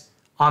dividends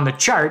on the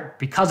chart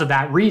because of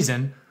that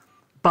reason,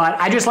 but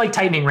I just like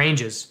tightening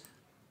ranges.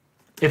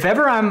 If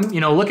ever I'm,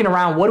 looking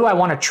around, what do I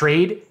want to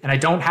trade, and I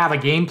don't have a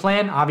game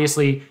plan,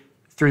 obviously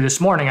through this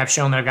morning I've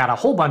shown that I've got a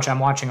whole bunch I'm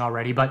watching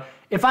already, but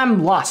if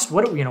I'm lost,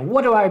 what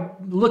am I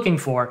looking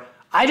for?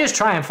 I just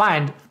try and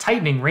find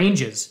tightening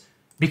ranges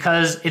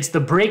because it's the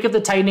break of the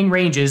tightening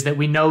ranges that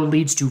we know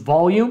leads to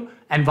volume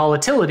and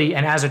volatility,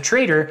 and as a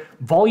trader,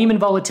 volume and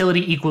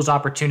volatility equals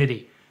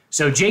opportunity.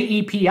 So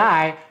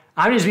JEPI,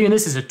 I'm just viewing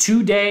this as a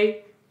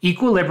 2-day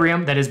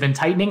equilibrium that has been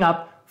tightening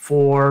up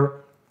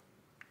for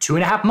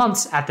 2.5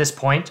 months at this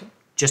point,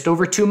 just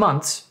over 2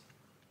 months.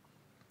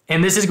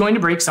 And this is going to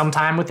break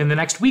sometime within the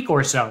next week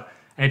or so.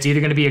 And it's either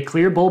going to be a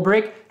clear bull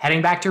break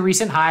heading back to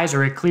recent highs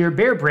or a clear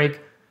bear break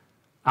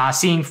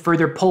seeing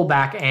further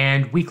pullback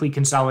and weekly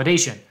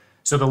consolidation.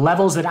 So the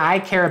levels that I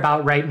care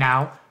about right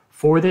now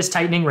for this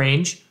tightening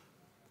range,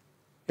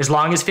 as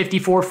long as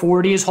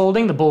 54.40 is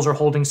holding, the bulls are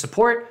holding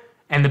support,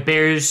 and the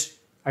bears,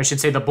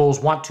 the bulls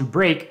want to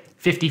break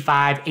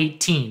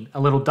 55.18, a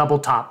little double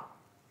top.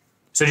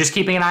 So just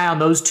keeping an eye on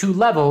those two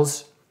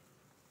levels.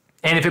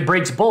 And if it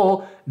breaks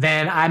bull,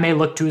 then I may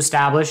look to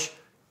establish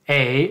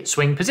a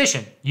swing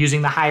position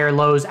using the higher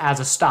lows as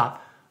a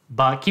stop.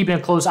 But keeping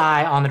a close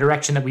eye on the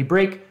direction that we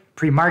break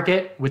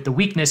pre-market. With the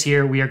weakness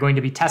here, we are going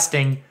to be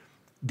testing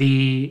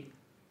the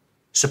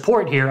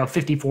support here of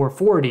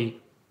 54.40,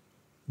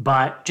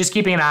 but just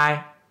keeping an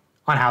eye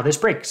on how this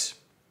breaks.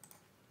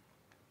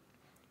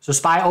 So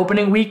SPY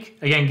opening week,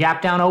 again,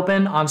 gap down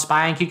open on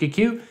SPY and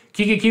QQQ.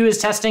 QQQ is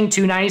testing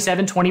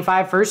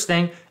 297.25 first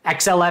thing.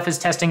 XLF is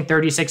testing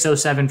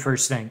 36.07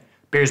 first thing.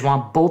 Bears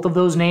want both of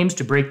those names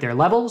to break their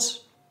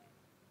levels.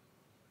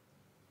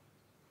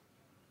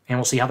 And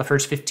we'll see how the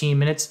first 15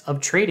 minutes of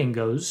trading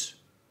goes.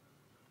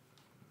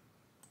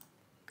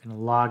 Gonna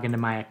log into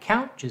my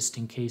account just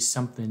in case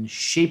something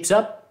shapes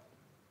up.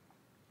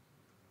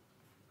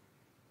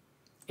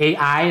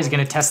 AI is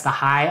gonna test the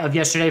high of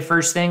yesterday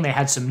first thing. They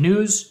had some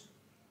news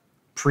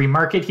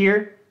pre-market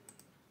here.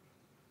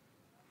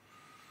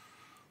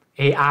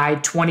 AI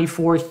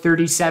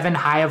 24.37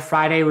 high of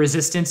Friday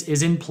resistance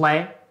is in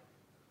play.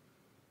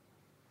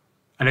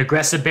 An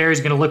aggressive bear is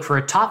going to look for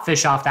a top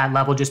fish off that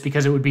level just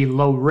because it would be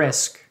low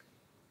risk.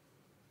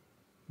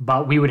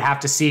 But we would have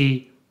to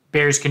see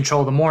bears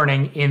control the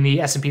morning in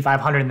the S&P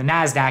 500 and the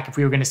NASDAQ if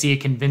we were going to see a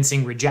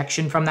convincing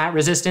rejection from that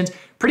resistance.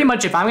 Pretty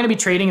much if I'm going to be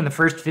trading in the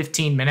first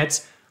 15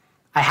 minutes,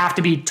 I have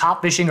to be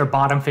top fishing or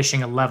bottom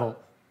fishing a level.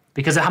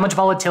 Because of how much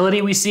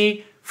volatility we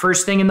see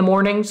first thing in the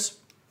mornings,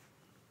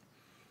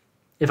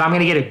 if I'm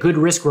going to get a good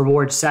risk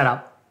reward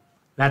setup,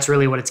 that's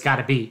really what it's got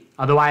to be.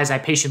 Otherwise, I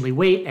patiently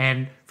wait.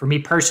 And for me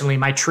personally,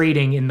 my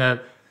trading in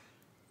the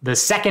the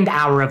second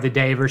hour of the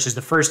day versus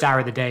the first hour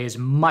of the day is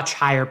much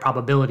higher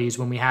probabilities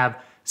when we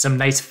have some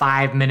nice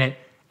 5-minute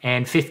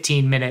and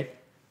 15-minute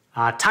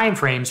time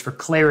frames for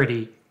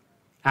clarity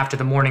after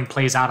the morning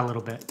plays out a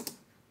little bit.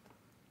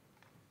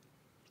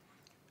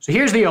 So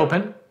here's the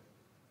open.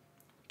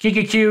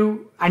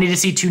 QQQ, I need to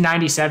see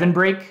 297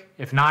 break.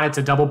 If not, it's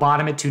a double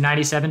bottom at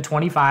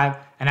 297.25.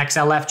 And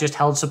XLF just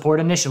held support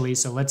initially,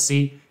 so let's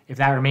see if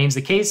that remains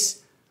the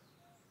case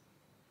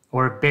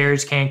or if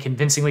bears can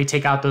convincingly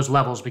take out those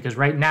levels, because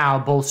right now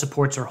both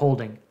supports are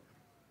holding.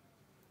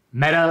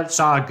 Meta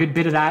saw a good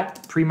bit of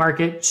that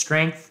pre-market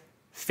strength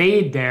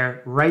fade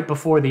there right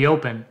before the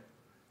open.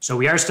 So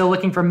we are still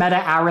looking for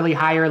Meta hourly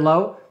high or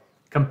low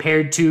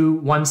compared to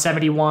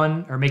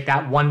 171, or make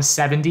that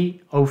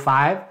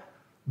 170.05,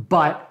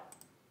 but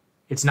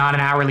it's not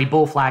an hourly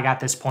bull flag at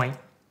this point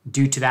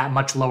due to that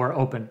much lower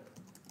open.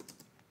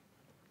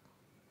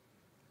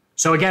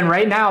 So again,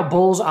 right now,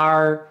 bulls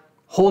are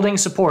holding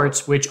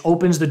supports, which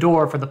opens the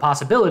door for the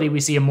possibility we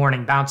see a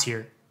morning bounce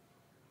here.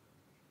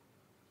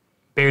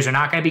 Bears are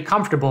not going to be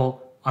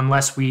comfortable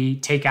unless we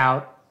take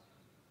out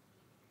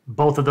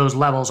both of those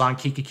levels on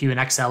QQQ and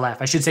XLF.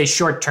 I should say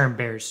short-term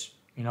bears.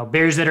 You know,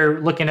 bears that are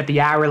looking at the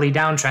hourly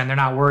downtrend, they're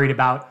not worried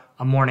about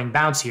a morning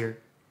bounce here.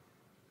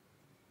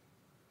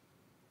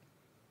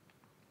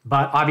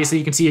 But obviously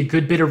you can see a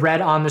good bit of red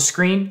on the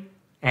screen,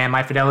 and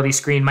my Fidelity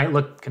screen might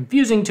look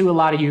confusing to a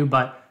lot of you,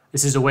 but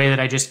this is a way that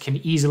I just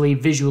can easily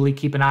visually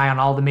keep an eye on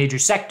all the major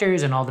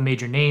sectors and all the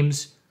major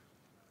names.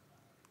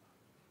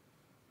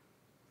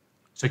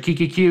 So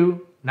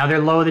QQQ, another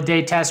low of the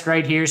day test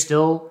right here,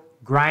 still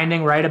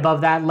grinding right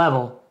above that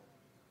level.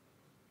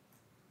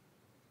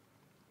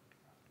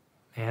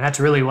 And that's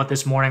really what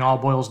this morning all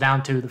boils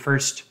down to. The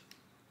first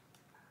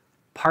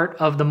part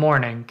of the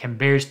morning, can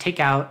bears take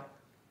out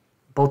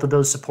both of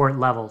those support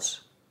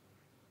levels?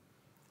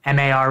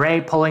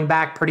 MARA pulling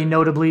back pretty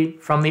notably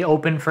from the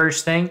open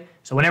first thing.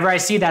 So whenever I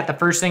see that, the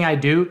first thing I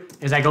do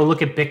is I go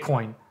look at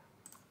Bitcoin.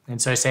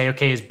 And so I say,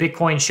 okay, is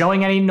Bitcoin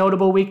showing any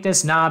notable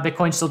weakness? Nah,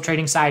 Bitcoin's still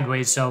trading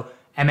sideways. So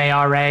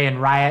MARA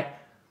and Riot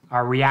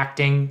are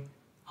reacting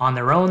on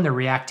their own. They're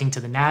reacting to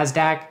the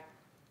NASDAQ.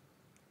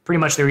 Pretty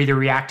much they're either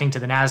reacting to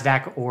the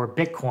NASDAQ or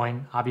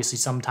Bitcoin, obviously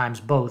sometimes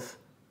both.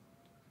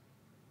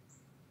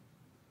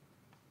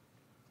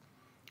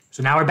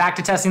 So now we're back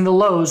to testing the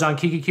lows on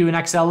QQQ and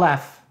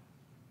XLF.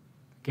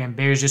 Again,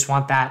 bears just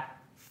want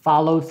that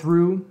follow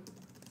through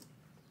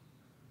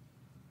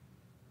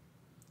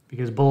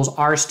because bulls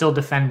are still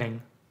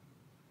defending.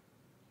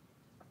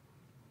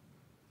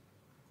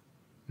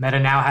 Meta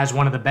now has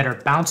one of the better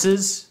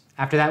bounces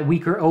after that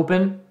weaker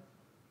open.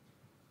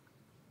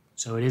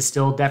 So it is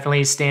still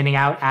definitely standing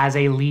out as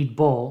a lead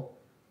bull.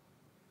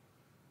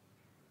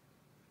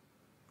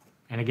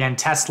 And again,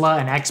 Tesla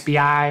and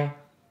XBI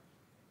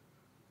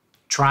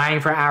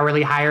trying for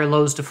hourly higher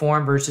lows to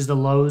form versus the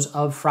lows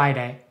of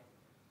Friday.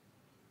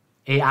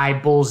 AI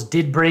bulls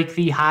did break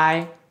the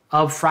high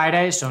of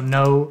Friday, so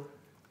no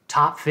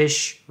top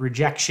fish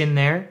rejection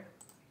there.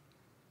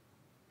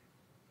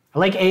 I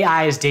like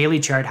AI's daily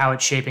chart, how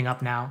it's shaping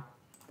up now.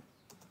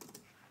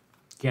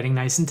 Getting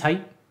nice and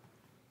tight.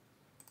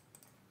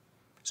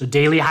 So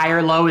daily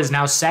higher low is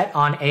now set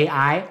on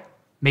AI,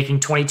 making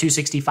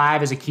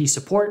 2265 as a key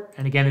support.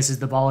 And again, this is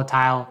the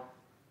volatile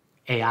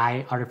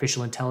AI,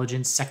 artificial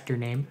intelligence sector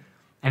name.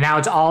 And now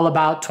it's all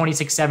about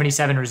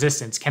 2677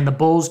 resistance. Can the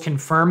bulls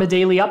confirm a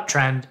daily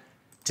uptrend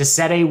to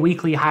set a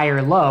weekly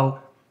higher low,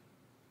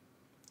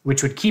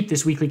 which would keep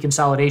this weekly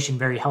consolidation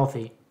very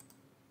healthy?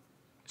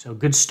 So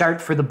good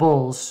start for the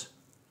bulls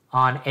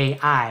on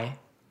AI.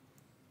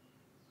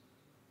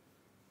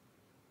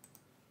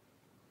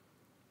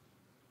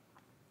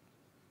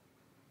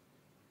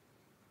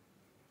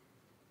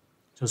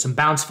 So some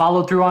bounce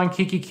follow through on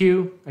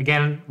QQQ.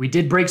 Again, we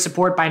did break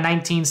support by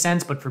 19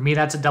 cents, but for me,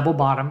 that's a double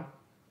bottom.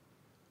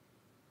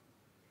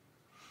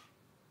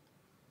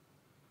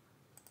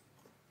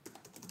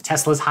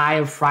 Tesla's high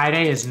of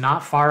Friday is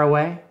not far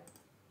away.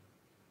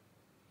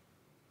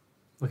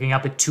 Looking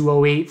up at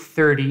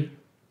 208.30.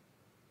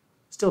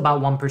 Still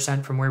about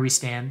 1% from where we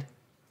stand.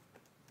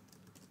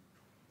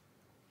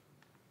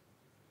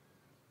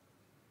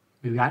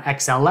 We've got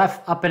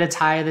XLF up at its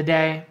high of the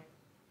day.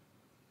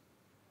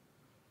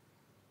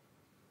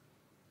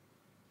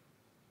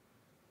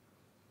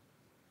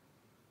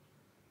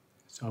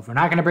 So if we're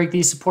not going to break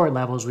these support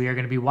levels, we are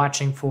going to be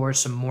watching for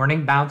some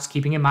morning bounce,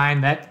 keeping in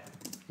mind that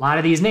a lot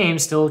of these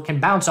names still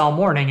can bounce all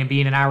morning and be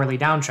in an hourly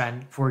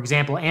downtrend. For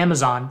example,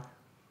 Amazon.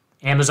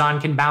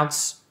 Amazon can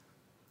bounce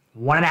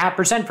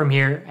 1.5% from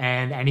here,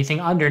 and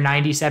anything under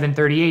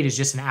 97.38 is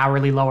just an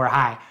hourly lower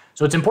high.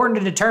 So it's important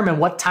to determine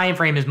what time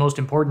frame is most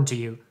important to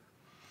you.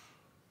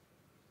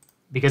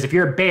 Because if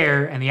you're a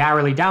bear and the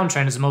hourly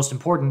downtrend is the most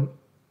important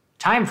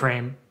time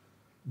frame,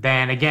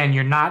 then again,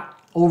 you're not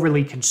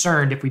overly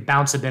concerned if we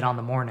bounce a bit on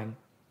the morning.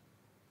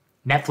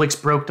 Netflix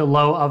broke the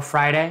low of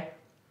Friday.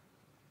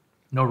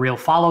 No real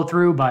follow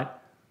through,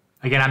 but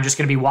again, I'm just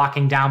going to be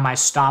walking down my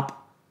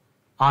stop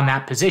on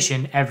that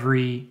position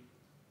every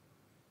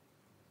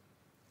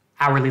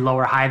hourly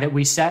lower high that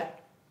we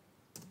set.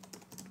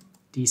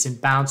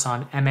 Decent bounce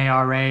on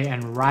MARA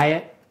and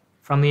Riot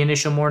from the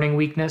initial morning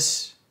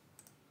weakness.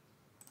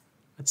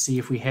 Let's see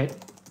if we hit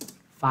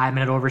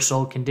 5-minute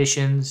oversold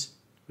conditions.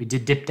 We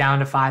did dip down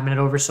to 5-minute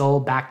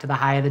oversold, back to the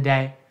high of the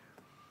day.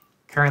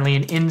 Currently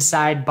an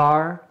inside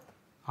bar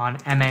on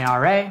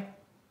MARA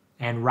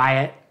and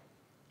Riot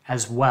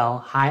as well.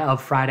 High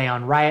of Friday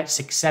on Riot,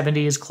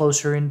 670 is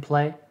closer in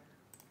play.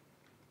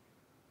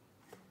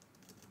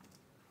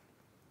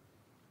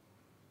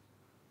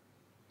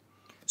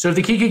 So if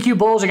the QQQ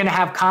bulls are going to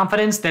have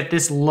confidence that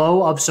this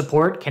low of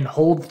support can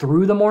hold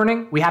through the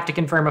morning, we have to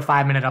confirm a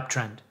 5-minute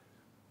uptrend.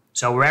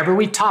 So wherever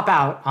we top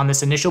out on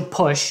this initial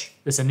push,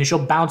 this initial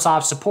bounce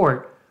off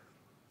support,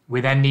 we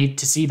then need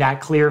to see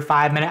that clear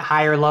 5-minute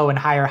higher low and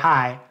higher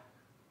high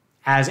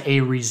as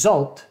a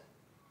result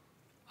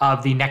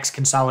of the next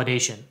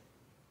consolidation.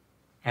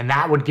 And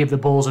that would give the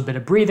bulls a bit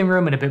of breathing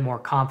room and a bit more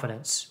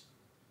confidence.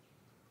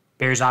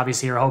 Bears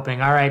obviously are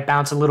hoping, all right,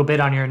 bounce a little bit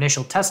on your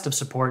initial test of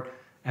support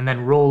and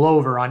then roll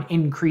over on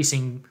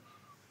increasing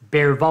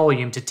bear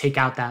volume to take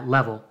out that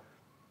level.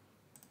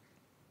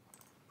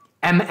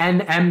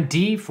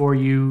 MNMD for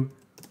you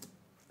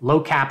low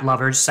cap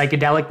lovers.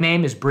 Psychedelic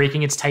name is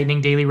breaking its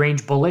tightening daily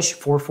range bullish.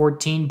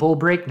 414 bull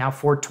break, now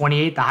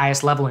 428, the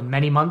highest level in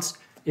many months,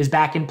 is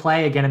back in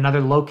play. Again,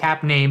 another low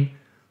cap name.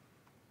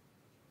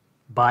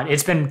 But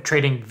it's been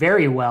trading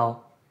very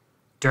well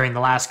during the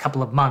last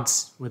couple of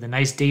months with a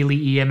nice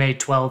daily EMA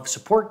 12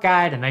 support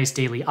guide, a nice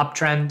daily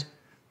uptrend.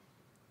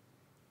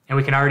 And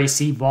we can already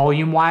see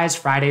volume-wise,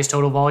 Friday's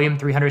total volume,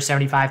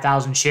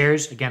 375,000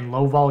 shares. Again,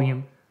 low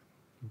volume.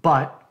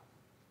 But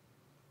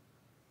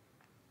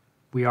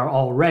we are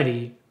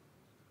already,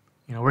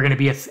 we're going to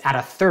be at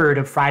a third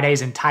of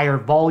Friday's entire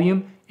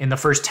volume in the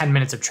first 10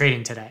 minutes of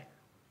trading today.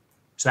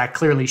 So that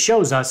clearly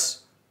shows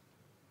us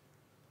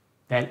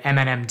that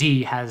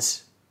MNMD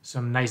has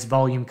some nice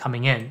volume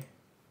coming in.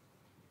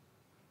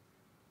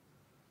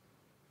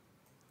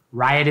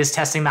 Riot is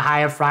testing the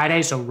high of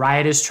Friday, so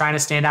Riot is trying to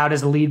stand out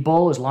as a lead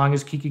bull as long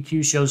as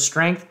QQQ shows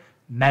strength.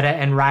 Meta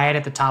and Riot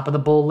at the top of the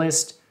bull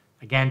list.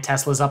 Again,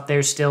 Tesla's up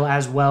there still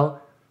as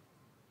well.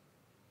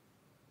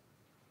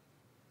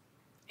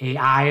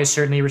 AI is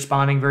certainly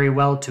responding very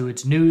well to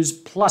its news,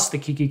 plus the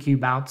QQQ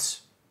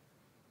bounce.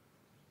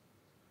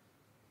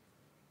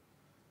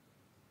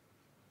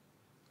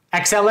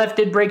 XLF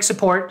did break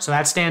support, so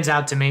that stands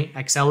out to me.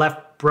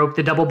 XLF broke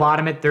the double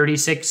bottom at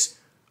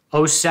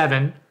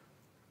 36.07.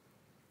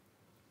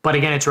 But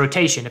again, it's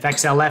rotation. If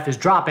XLF is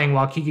dropping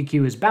while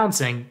QQQ is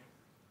bouncing,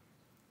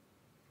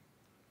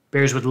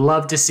 bears would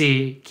love to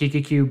see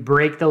QQQ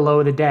break the low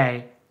of the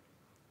day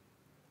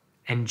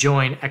and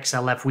join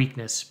XLF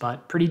weakness.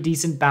 But pretty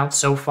decent bounce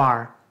so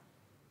far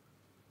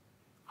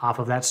off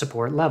of that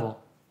support level.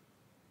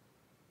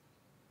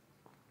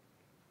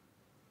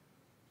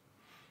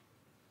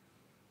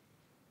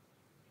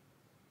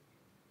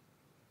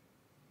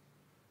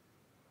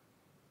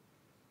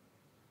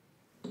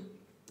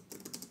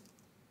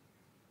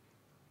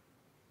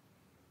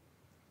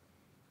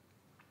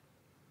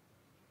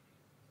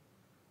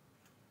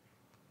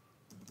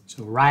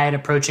 So Riot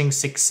approaching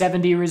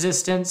 670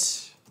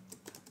 resistance.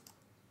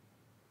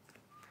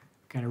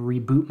 Gotta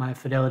reboot my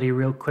Fidelity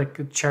real quick.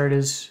 The chart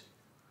is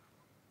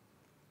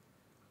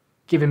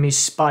giving me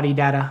spotty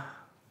data.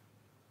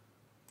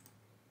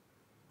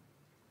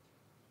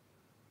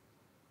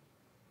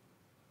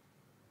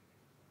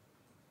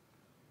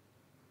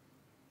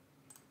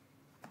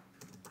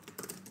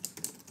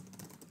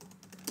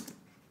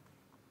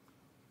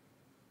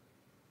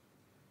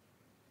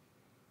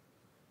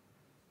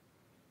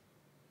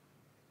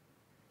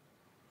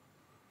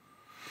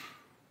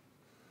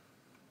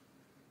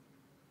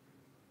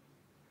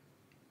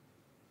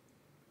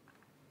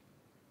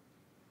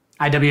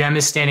 IWM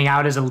is standing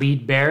out as a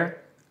lead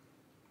bear.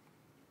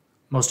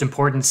 Most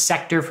important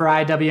sector for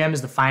IWM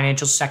is the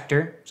financial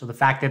sector. So the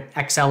fact that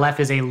XLF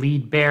is a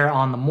lead bear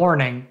on the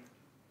morning,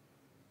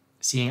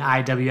 seeing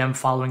IWM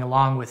following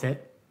along with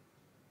it.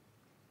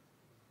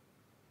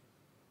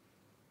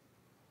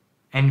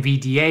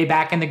 NVDA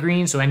back in the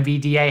green, so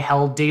NVDA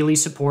held daily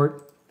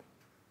support.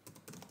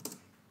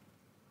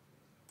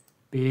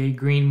 Big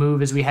green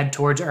move as we head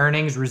towards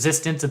earnings.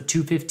 Resistance of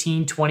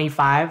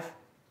 215.25.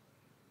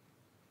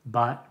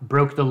 But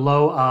broke the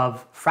low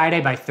of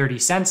Friday by 30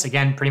 cents.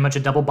 Again, pretty much a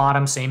double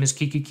bottom, same as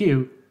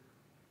QQQ.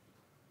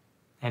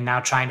 And now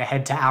trying to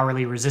head to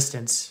hourly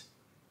resistance.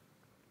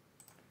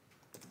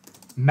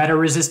 Meta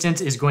resistance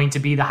is going to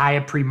be the high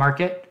of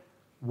pre-market,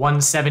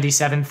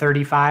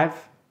 177.35. A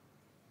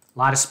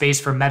lot of space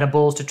for meta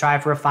bulls to try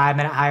for a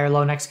 5-minute higher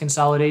low next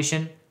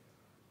consolidation.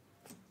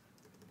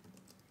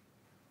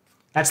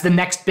 That's the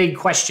next big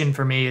question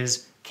for me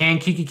is, can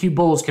QQQ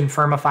bulls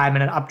confirm a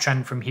 5-minute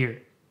uptrend from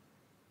here?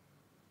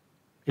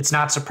 It's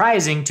not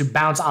surprising to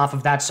bounce off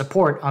of that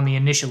support on the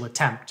initial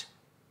attempt.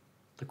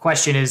 The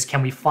question is,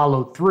 can we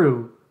follow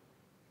through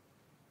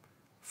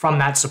from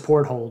that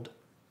support hold?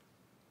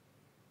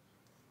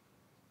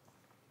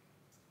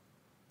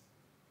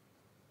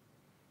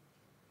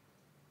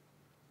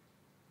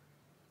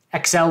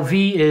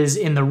 XLV is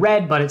in the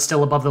red, but it's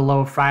still above the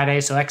low of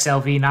Friday, so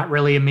XLV not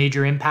really a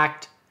major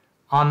impact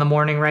on the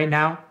morning right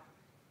now.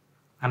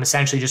 I'm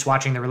essentially just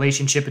watching the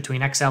relationship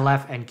between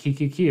XLF and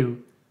QQQ,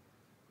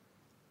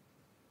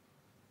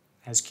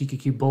 as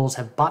QQQ bulls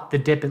have bought the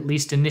dip at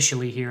least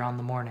initially here on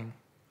the morning.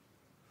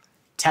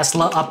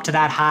 Tesla up to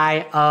that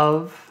high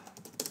of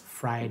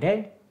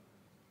Friday.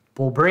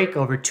 Bull break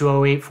over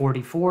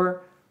 208.44.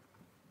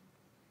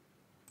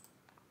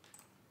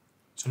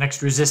 So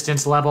next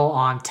resistance level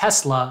on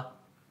Tesla,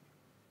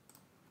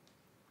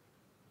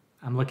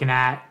 I'm looking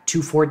at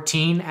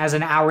 214 as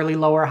an hourly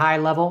lower high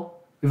level.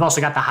 We've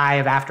also got the high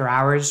of after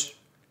hours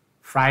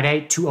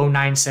Friday,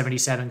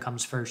 209.77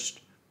 comes first.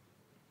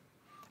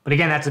 But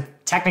again, that's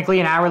technically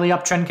an hourly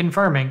uptrend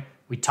confirming.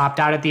 We topped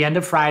out at the end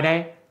of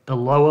Friday. The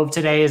low of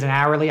today is an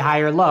hourly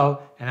higher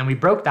low, and then we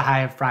broke the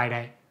high of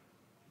Friday.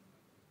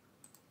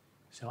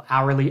 So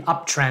hourly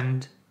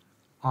uptrend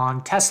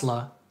on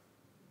Tesla.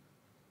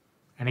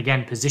 And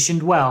again,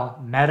 positioned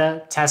well.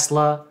 Meta,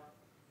 Tesla,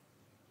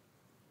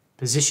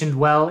 positioned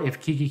well if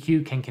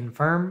QQQ can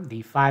confirm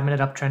the 5-minute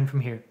uptrend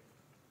from here.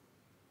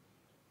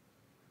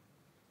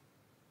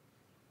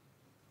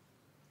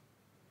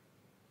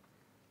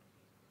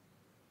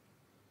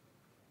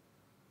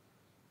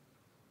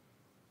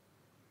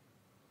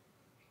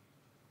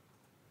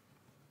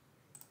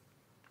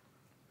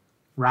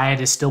 Riot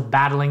is still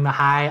battling the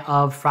high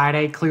of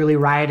Friday. Clearly,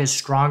 Riot is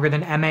stronger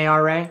than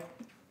MARA.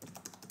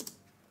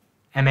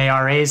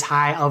 MARA's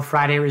high of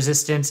Friday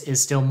resistance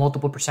is still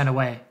multiple percent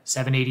away,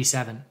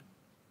 787.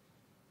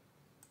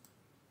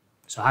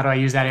 So how do I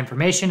use that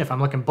information? If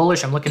I'm looking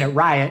bullish, I'm looking at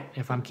Riot.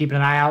 If I'm keeping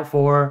an eye out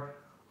for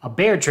a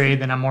bear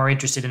trade, then I'm more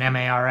interested in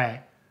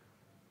MARA.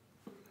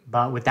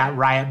 But with that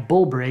Riot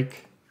bull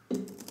break,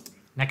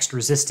 next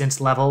resistance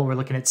level, we're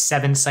looking at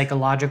 7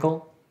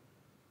 psychological.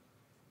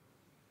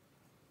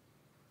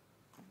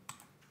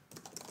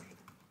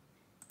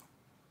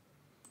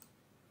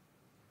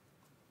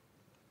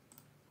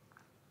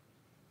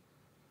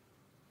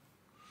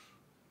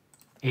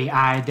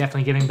 AI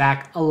definitely giving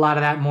back a lot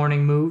of that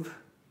morning move.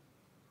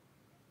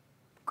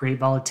 Great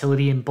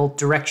volatility in both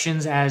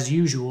directions as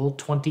usual.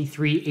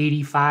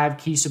 23.85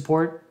 key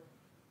support.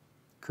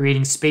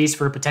 Creating space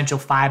for a potential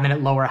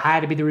 5-minute lower high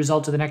to be the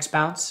result of the next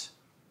bounce.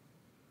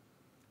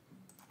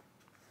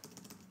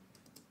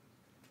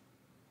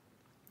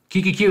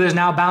 QQQ has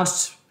now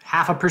bounced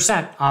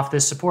 0.5% off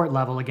this support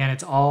level. Again,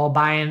 it's all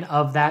buying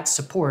of that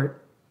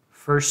support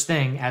first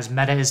thing as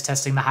Meta is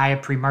testing the high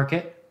of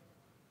pre-market.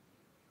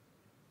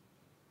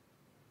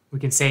 We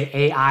can say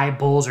AI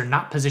bulls are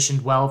not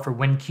positioned well for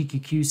when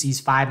QQQ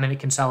sees 5-minute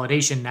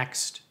consolidation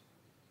next.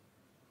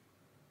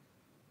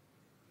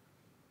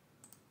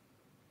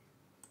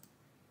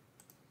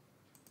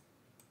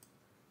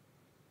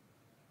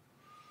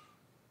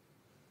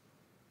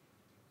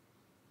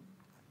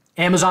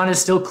 Amazon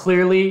is still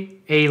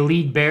clearly a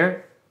lead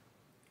bear,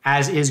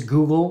 as is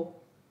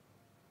Google.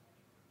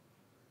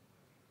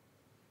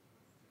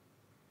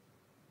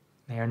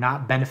 They are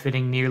not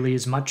benefiting nearly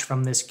as much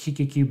from this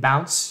QQQ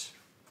bounce.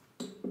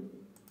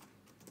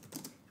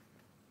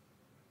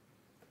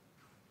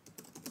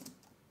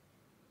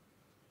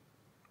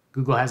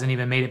 Google hasn't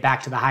even made it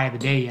back to the high of the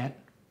day yet.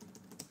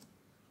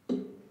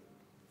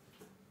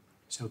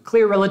 So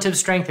clear relative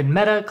strength in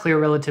Meta, clear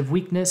relative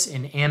weakness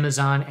in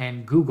Amazon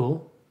and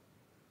Google.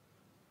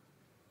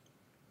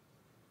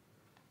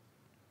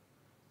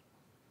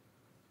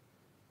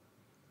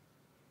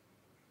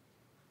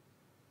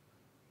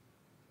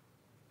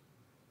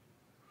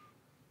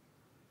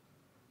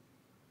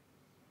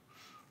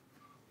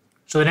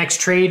 So the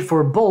next trade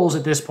for bulls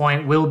at this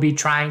point will be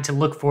trying to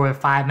look for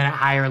 5-minute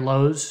higher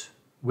lows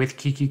with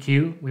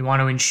QQQ. We want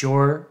to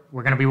ensure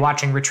we're going to be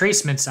watching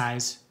retracement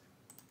size.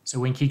 So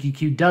when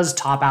QQQ does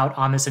top out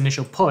on this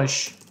initial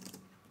push,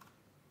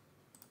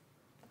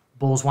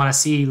 bulls want to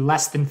see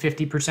less than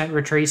 50%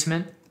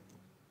 retracement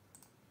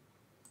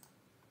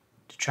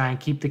to try and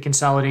keep the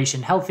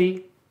consolidation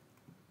healthy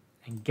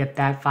and get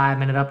that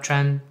 5-minute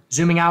uptrend.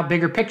 Zooming out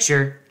bigger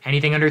picture,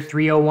 anything under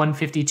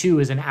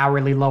 301.52 is an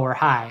hourly lower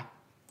high.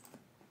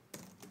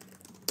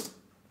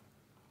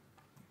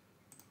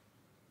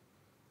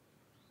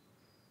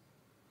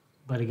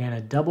 But again,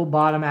 a double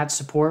bottom at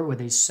support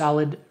with a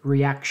solid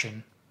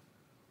reaction.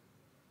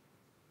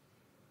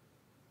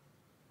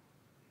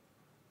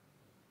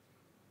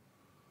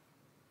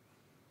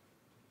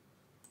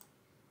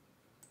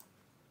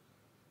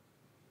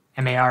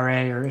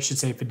 MARA, or I should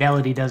say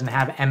Fidelity, doesn't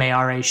have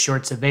MARA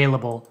shorts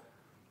available.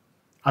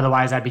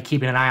 Otherwise, I'd be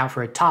keeping an eye out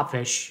for a top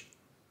fish.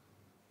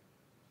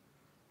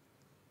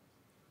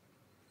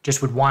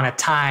 Just would want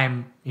to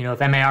time, if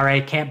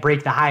MARA can't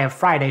break the high of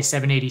Friday,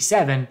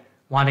 787,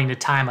 wanting to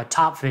time a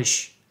top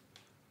fish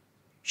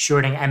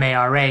shorting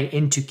MARA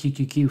into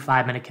QQQ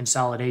 5-minute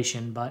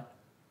consolidation, but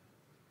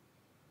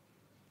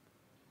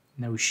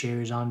no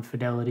shares on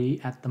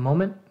Fidelity at the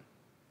moment.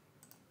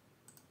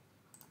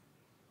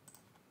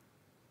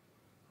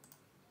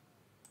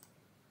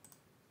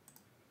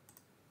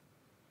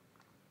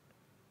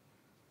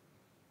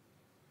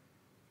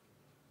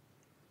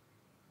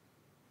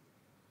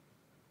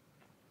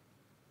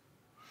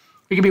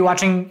 We could be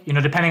watching,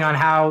 depending on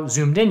how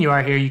zoomed in you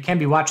are here, you can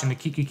be watching the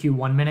QQQ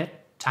 1 minute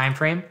time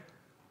frame,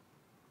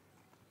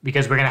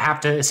 because we're going to have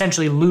to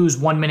essentially lose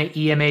 1 minute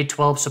EMA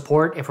 12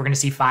 support if we're going to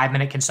see 5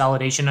 minute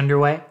consolidation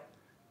underway.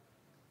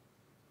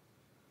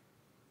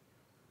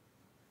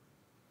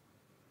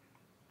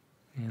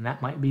 And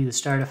that might be the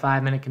start of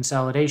 5 minute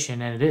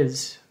consolidation, and it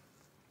is.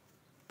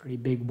 Pretty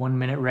big 1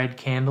 minute red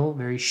candle,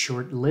 very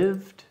short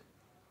lived.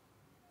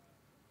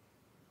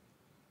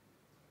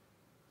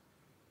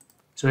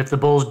 So if the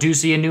bulls do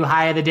see a new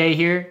high of the day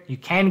here, you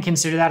can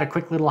consider that a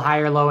quick little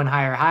higher low and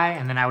higher high,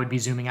 and then I would be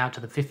zooming out to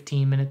the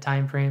 15-minute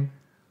time frame.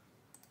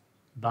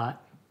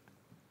 But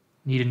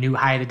need a new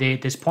high of the day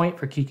at this point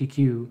for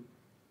QQQ.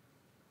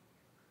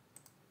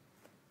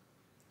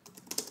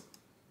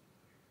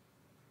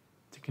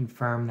 To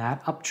confirm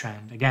that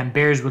uptrend. Again,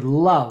 bears would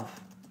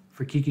love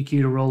for QQQ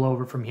to roll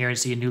over from here and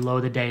see a new low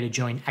of the day to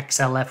join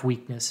XLF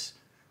weakness.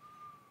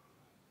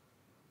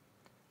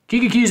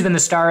 QQQ's been the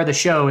star of the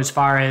show as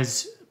far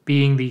as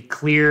being the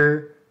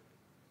clear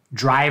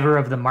driver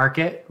of the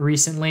market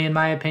recently, in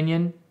my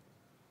opinion.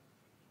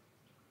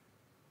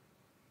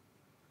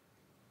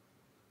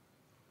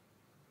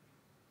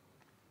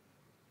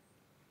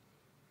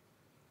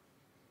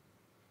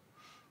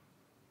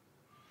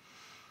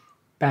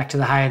 Back to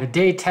the high of the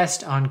day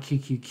test on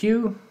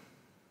QQQ.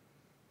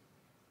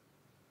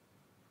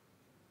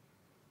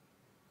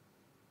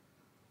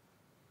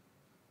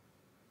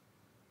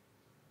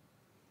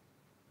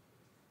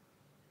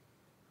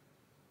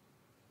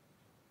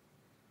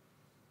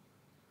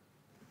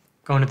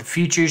 Going to the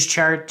futures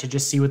chart to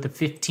just see what the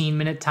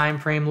 15-minute time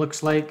frame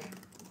looks like.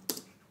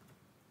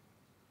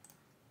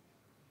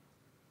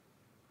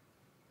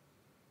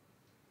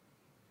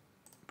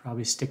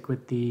 Probably stick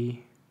with the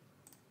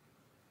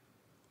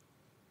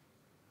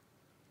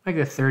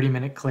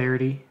 30-minute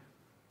clarity.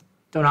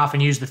 Don't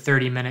often use the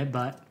 30-minute,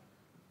 but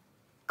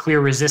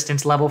clear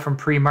resistance level from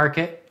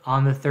pre-market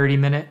on the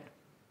 30-minute.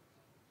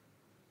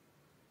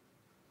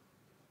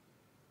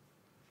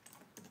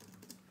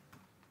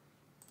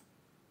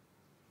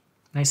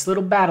 Nice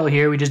little battle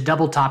here. We just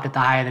double topped at the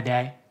high of the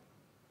day.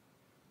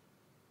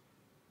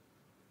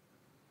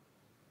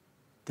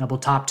 Double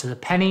top to the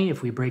penny.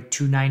 If we break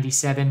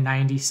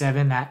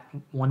 297.97, that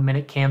 1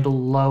 minute candle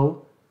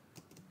low,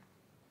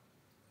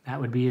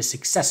 that would be a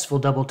successful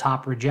double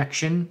top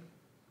rejection.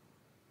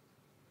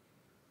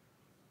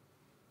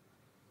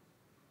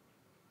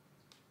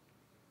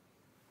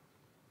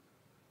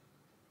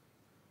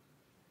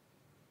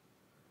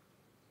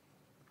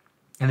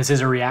 And this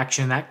is a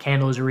reaction. That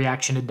candle is a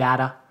reaction to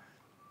data.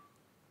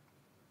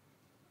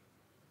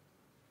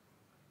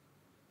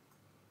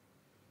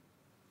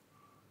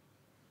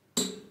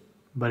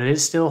 But it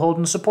is still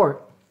holding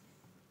support.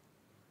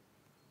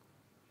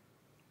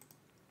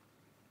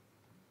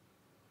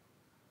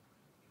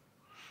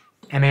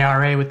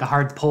 MARA with the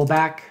hard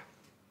pullback.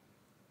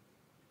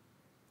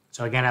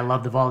 So again, I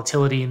love the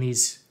volatility in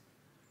these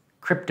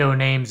crypto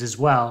names as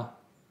well.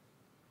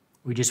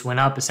 We just went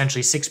up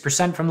essentially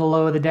 6% from the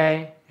low of the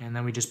day, and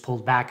then we just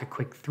pulled back a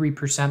quick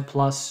 3%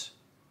 plus.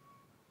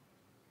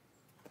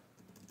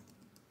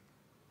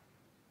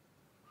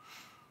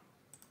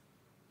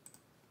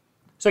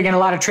 So again, a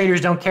lot of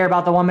traders don't care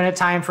about the 1 minute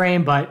time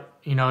frame, but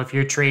if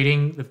you're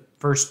trading the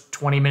first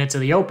 20 minutes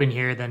of the open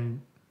here,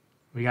 then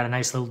we got a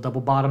nice little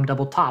double bottom,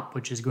 double top,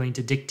 which is going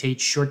to dictate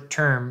short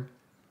term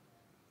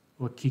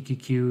what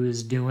QQQ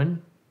is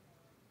doing.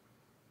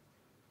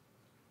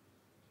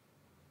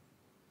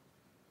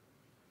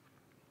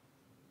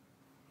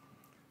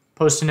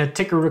 Posting a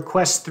ticker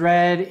request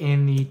thread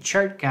in the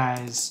Chart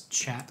Guys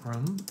chat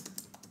room.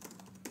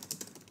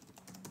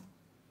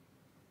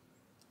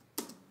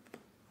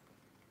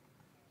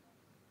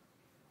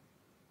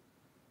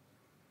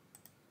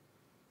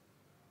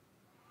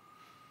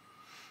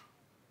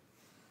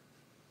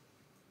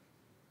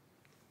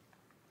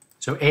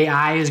 So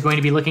AI is going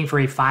to be looking for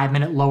a 5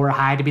 minute lower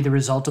high to be the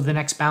result of the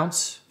next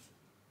bounce.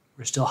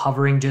 We're still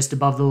hovering just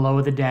above the low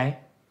of the day.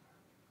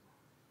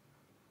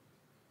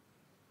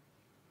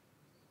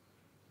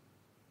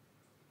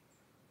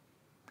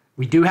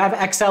 We do have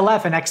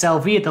XLF and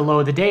XLV at the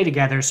low of the day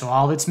together, so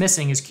all that's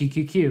missing is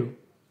QQQ.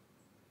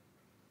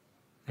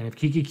 And if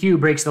QQQ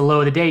breaks the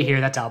low of the day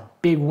here, that's a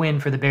big win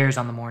for the bears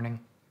on the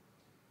morning.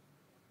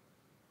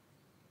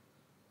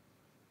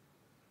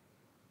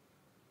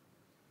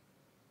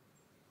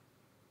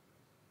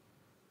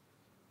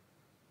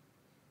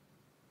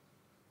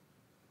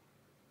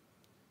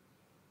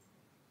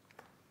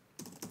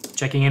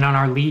 Checking in on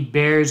our lead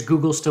bears,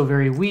 Google still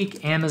very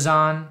weak,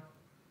 Amazon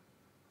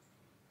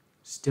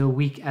still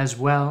weak as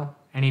well.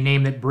 Any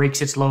name that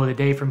breaks its low of the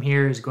day from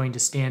here is going to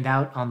stand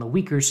out on the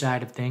weaker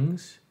side of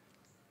things.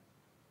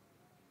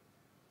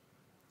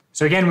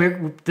 So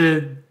again,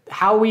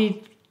 how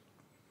we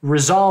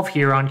resolve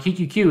here on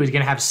QQQ is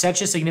going to have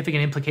such a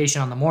significant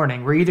implication on the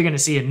morning. We're either going to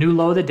see a new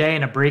low of the day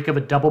and a break of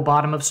a double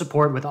bottom of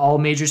support with all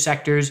major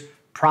sectors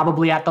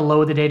probably at the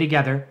low of the day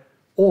together,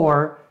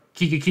 or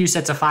QQQ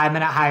sets a 5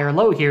 minute high or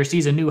low here,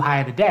 sees a new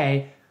high of the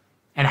day,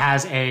 and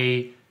has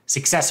a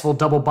successful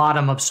double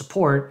bottom of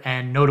support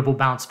and notable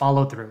bounce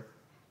follow through.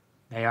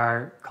 They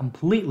are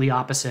completely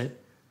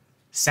opposite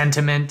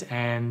sentiment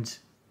and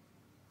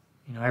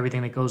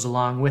everything that goes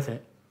along with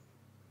it.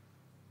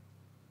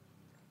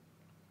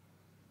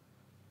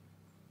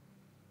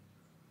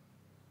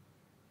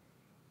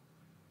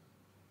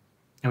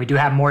 And we do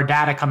have more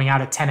data coming out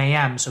at 10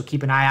 a.m., so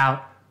keep an eye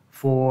out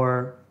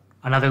for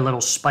another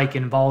little spike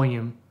in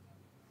volume.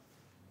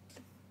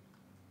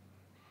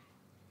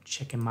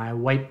 Checking my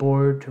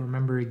whiteboard to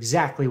remember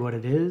exactly what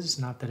it is,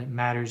 not that it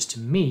matters to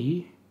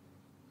me.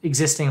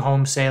 Existing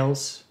home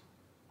sales.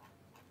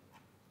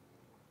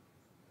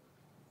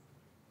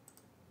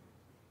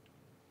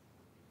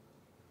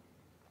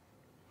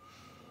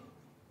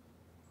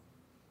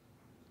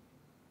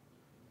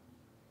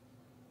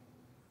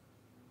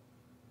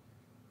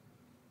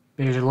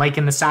 Bears are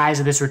liking the size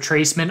of this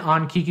retracement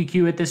on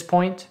QQQ at this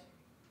point.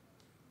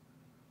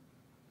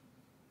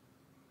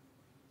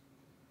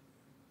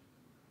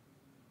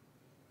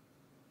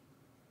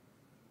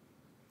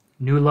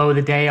 New low of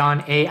the day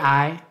on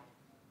AI.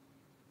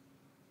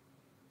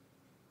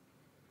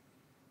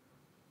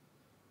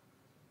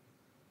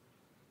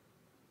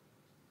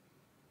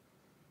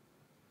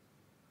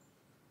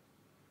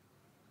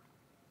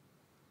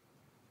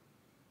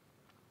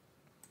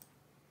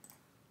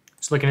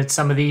 Just looking at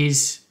some of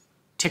these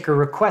ticker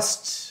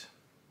requests.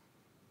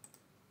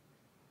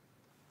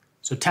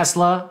 So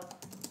Tesla,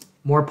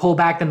 more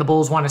pullback than the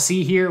bulls want to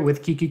see here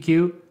with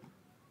QQQ.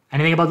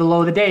 Anything above the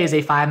low of the day is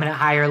a 5-minute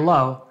high or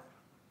low,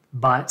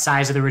 but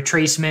size of the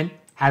retracement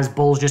has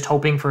bulls just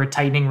hoping for a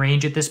tightening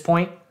range at this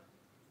point.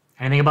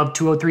 Anything above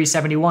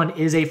 203.71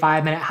 is a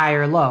 5-minute high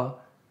or low,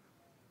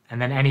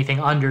 and then anything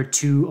under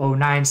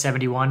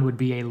 209.71 would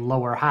be a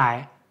lower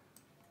high.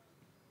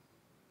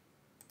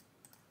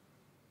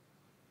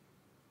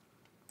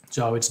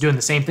 So it's doing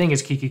the same thing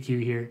as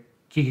QQQ here.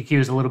 QQQ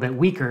is a little bit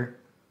weaker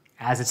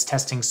as it's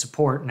testing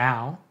support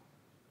now.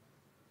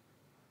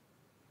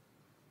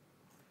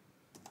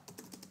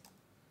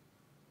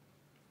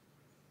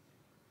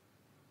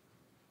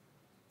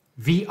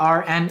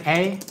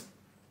 VRNA,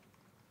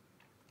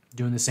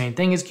 doing the same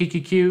thing as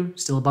QQQ,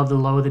 still above the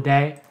low of the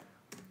day.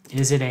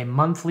 Is it a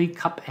monthly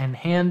cup and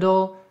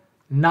handle?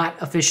 Not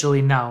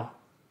officially, no.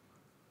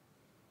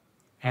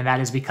 And that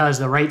is because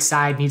the right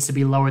side needs to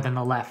be lower than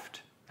the left.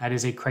 That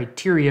is a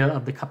criteria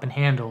of the cup and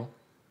handle.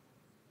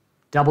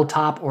 Double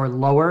top or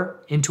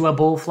lower into a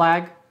bull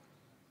flag.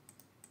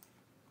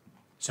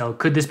 So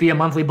could this be a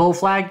monthly bull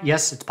flag?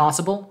 Yes, it's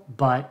possible,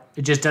 but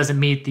it just doesn't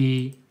meet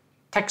the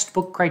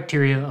textbook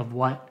criteria of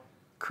what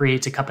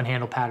creates a cup and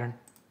handle pattern.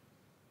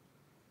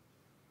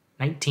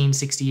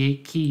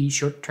 1968 key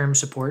short-term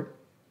support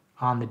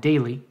on the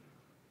daily.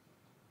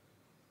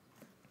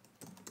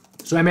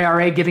 So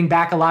MARA giving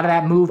back a lot of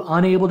that move,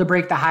 unable to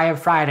break the high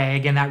of Friday.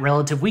 Again, that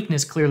relative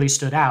weakness clearly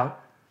stood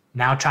out.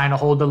 Now trying to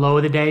hold the low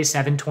of the day,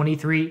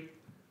 723.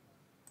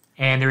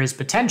 And there is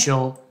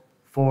potential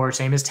for,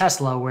 same as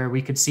Tesla, where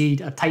we could see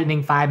a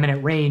tightening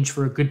 5-minute range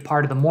for a good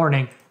part of the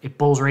morning if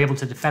bulls are able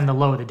to defend the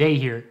low of the day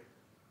here.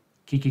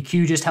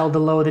 QQQ just held the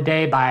low of the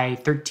day by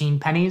 13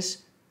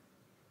 pennies.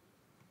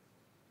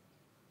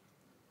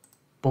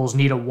 Bulls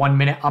need a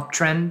 1-minute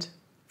uptrend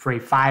for a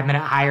 5-minute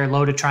higher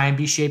low to try and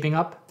be shaping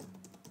up.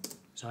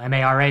 So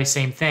MARA,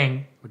 same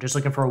thing. We're just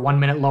looking for a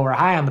 1-minute lower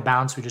high on the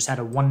bounce. We just had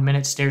a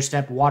 1-minute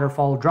stair-step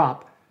waterfall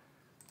drop.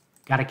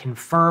 Got to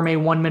confirm a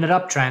 1-minute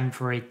uptrend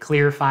for a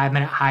clear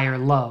 5-minute higher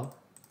low.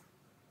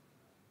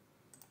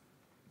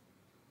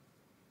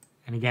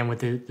 And again, with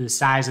the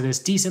size of this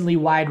decently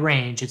wide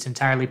range, it's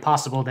entirely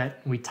possible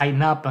that we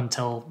tighten up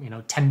until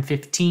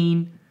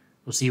 10:15.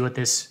 We'll see what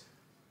this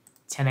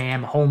 10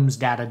 a.m. Holmes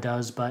data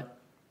does, but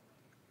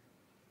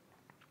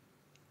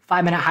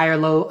 5-minute higher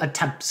low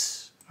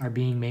attempts are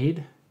being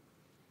made.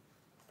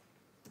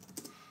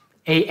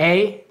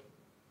 AA,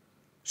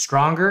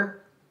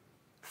 stronger.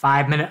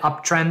 5-minute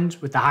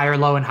uptrend with the higher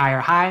low and higher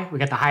high. We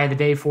got the high of the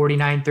day,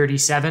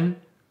 49.37.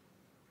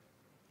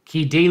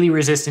 Key daily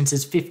resistance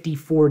is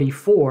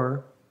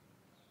 50.44.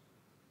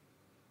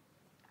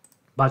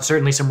 But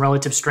certainly some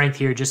relative strength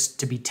here just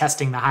to be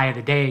testing the high of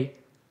the day.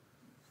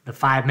 The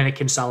 5-minute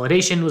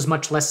consolidation was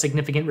much less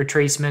significant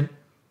retracement.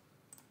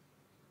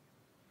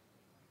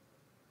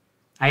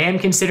 I am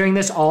considering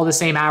this all the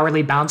same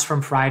hourly bounce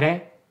from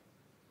Friday.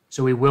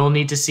 So we will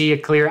need to see a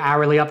clear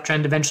hourly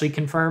uptrend eventually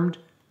confirmed.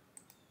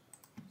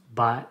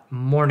 But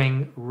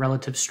morning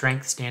relative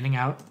strength standing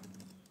out.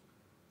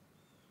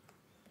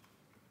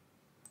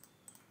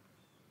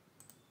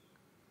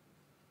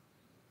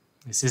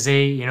 This is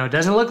it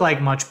doesn't look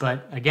like much,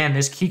 but again,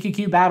 this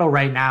QQQ battle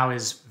right now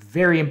is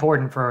very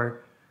important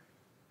for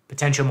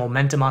potential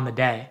momentum on the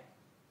day.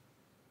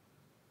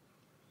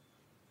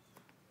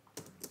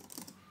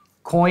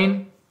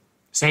 Coin,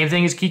 same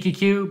thing as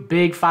QQQ,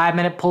 big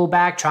 5-minute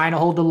pullback, trying to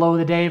hold the low of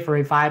the day for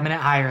a 5-minute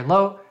higher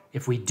low.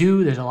 If we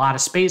do, there's a lot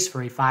of space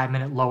for a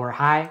 5-minute lower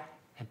high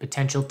and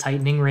potential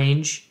tightening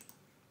range.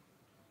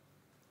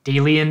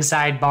 Daily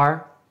inside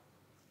bar.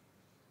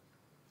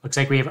 Looks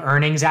like we have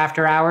earnings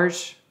after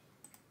hours,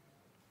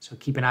 so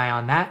keep an eye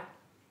on that.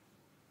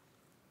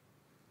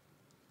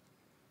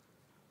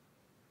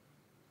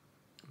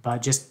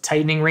 But just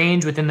tightening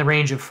range within the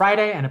range of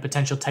Friday and a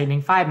potential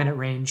tightening 5-minute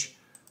range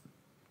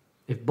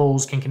if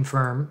bulls can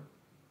confirm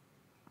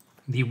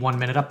the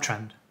 1-minute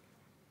uptrend.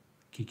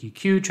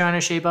 QQQ trying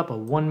to shape up a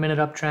 1-minute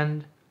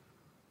uptrend.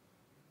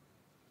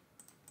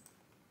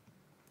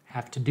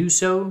 Have to do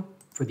so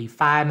for the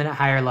 5-minute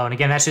higher low. And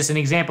again, that's just an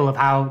example of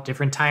how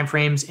different time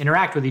frames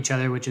interact with each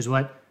other, which is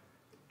what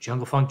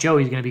Jungle Funk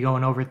Joey is going to be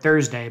going over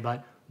Thursday.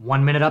 But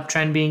 1-minute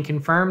uptrend being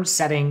confirmed,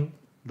 setting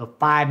the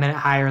 5-minute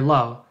higher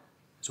low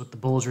is what the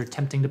bulls are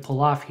attempting to pull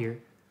off here.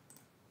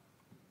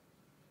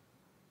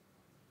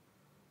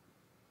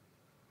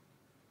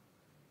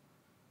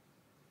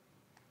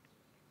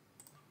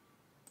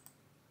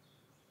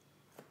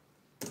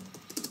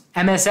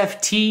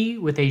 MSFT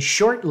with a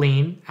short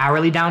lean.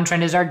 Hourly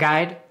downtrend is our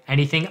guide.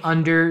 Anything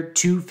under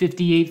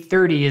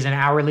 258.30 is an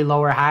hourly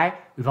lower high.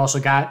 We've also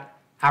got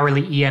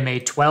hourly EMA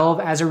 12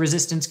 as a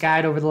resistance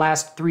guide over the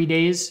last 3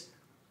 days.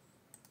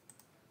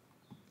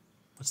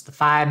 What's the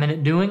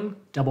 5-minute doing?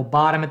 Double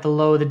bottom at the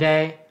low of the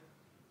day.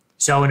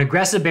 So an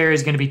aggressive bear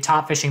is going to be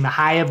top fishing the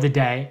high of the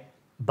day,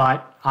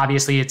 but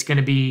obviously it's going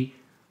to be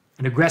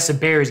an aggressive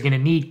bear is going to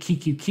need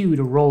QQQ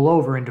to roll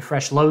over into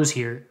fresh lows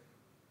here.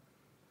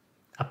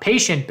 A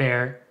patient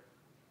bear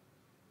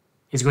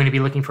is going to be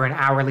looking for an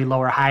hourly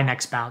lower high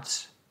next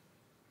bounce.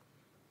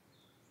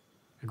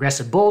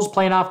 Aggressive bulls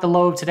playing off the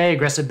low of today,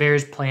 aggressive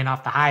bears playing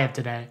off the high of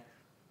today.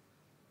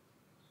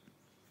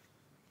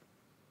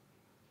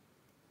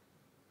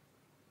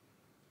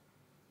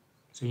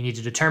 So you need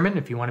to determine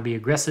if you want to be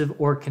aggressive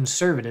or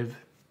conservative.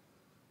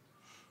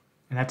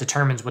 And that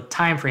determines what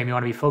time frame you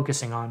want to be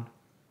focusing on.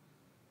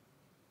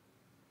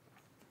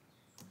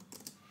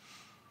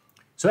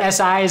 So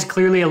SI is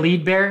clearly a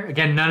lead bear.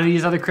 Again, none of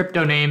these other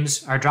crypto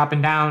names are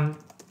dropping down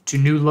to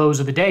new lows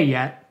of the day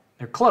yet.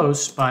 They're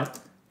close, but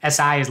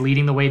SI is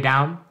leading the way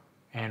down,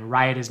 and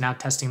Riot is now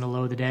testing the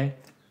low of the day.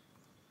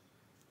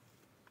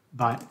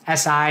 But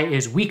SI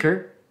is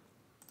weaker.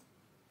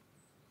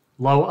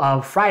 Low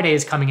of Friday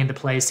is coming into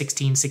play,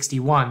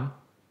 1661.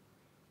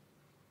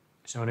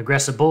 So an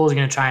aggressive bull is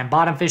going to try and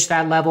bottom fish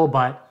that level,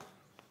 but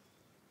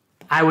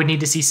I would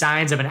need to see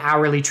signs of an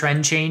hourly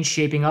trend change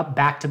shaping up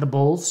back to the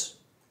bulls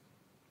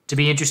to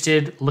be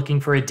interested,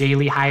 looking for a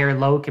daily higher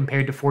low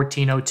compared to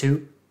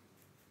 1402.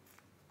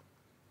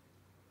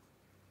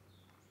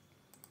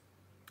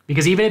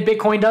 Because even if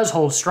Bitcoin does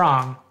hold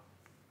strong,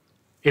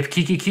 if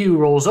QQQ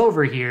rolls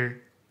over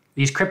here,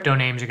 these crypto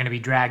names are going to be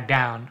dragged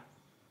down.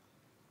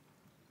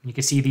 You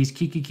can see these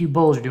QQQ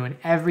bulls are doing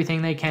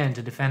everything they can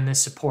to defend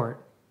this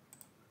support.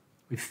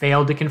 We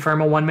failed to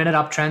confirm a 1-minute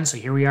uptrend, so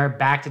here we are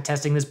back to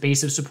testing this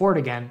base of support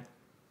again.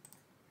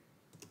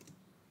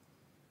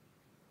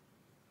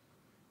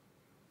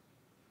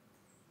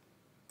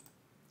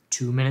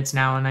 Two minutes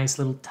now, a nice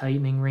little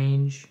tightening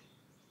range.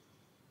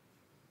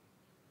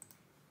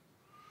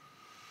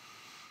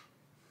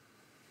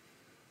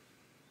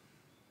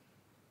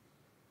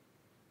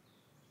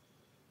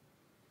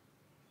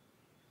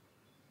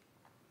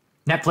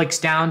 Netflix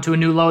down to a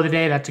new low of the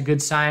day. That's a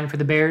good sign for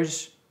the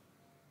bears.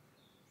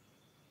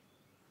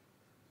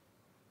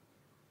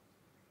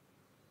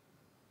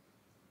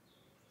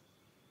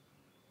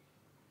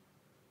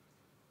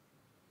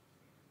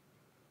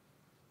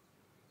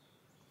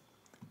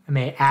 I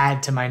may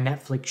add to my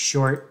Netflix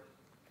short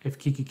if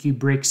QQQ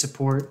breaks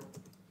support,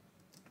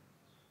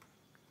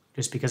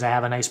 just because I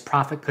have a nice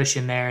profit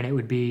cushion there, and it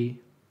would be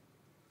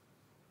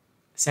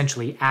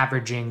essentially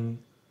averaging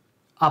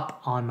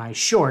up on my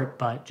short,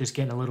 but just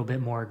getting a little bit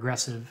more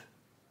aggressive.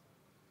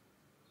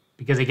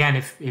 Because again,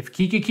 if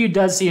QQQ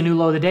does see a new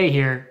low of the day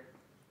here,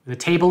 the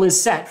table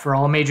is set for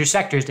all major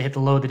sectors to hit the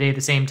low of the day at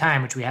the same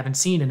time, which we haven't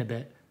seen in a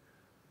bit.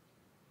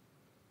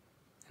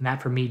 And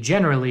that for me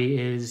generally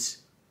is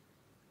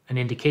an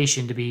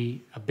indication to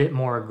be a bit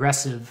more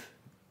aggressive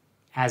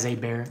as a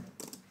bear.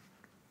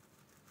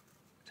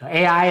 So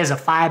AI is a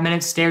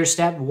 5-minute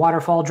stair-step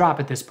waterfall drop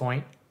at this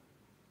point.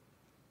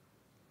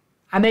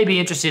 I may be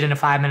interested in a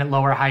 5-minute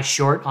lower high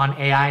short on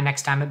AI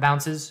next time it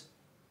bounces.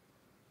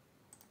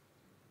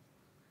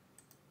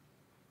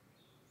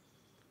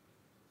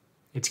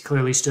 It's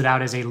clearly stood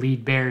out as a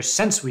lead bear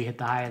since we hit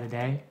the high of the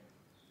day.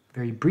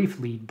 Very brief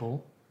lead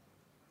bull.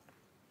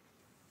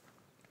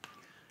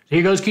 So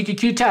here goes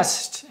QQQ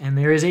test, and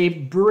there is a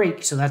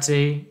break, so that's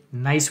a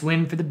nice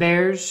win for the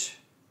bears.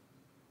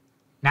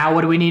 Now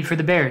what do we need for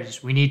the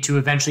bears? We need to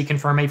eventually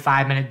confirm a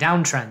 5-minute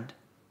downtrend.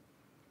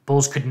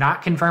 Bulls could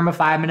not confirm a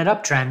 5-minute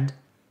uptrend.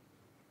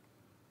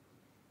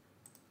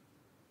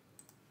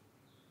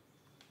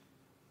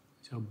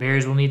 So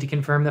bears will need to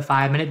confirm the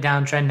 5-minute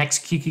downtrend.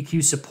 Next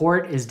QQQ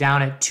support is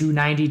down at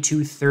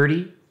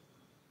 292.30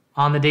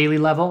 on the daily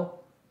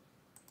level.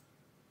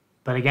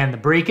 But again, the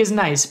break is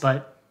nice,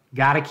 but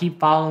got to keep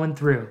following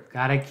through.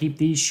 Got to keep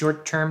these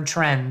short-term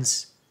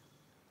trends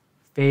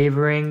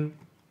favoring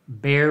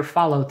bear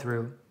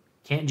follow-through.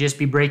 Can't just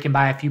be breaking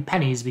by a few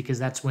pennies, because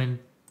that's when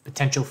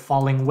potential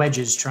falling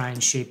wedges try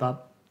and shape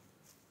up.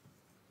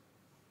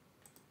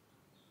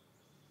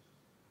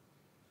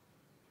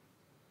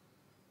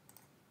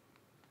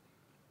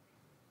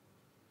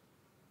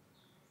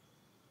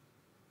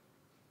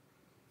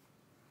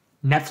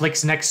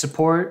 Netflix next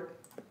support.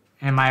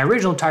 And my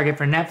original target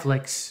for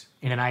Netflix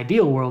in an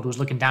ideal world was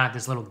looking down at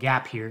this little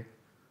gap here.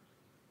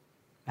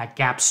 That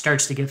gap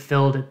starts to get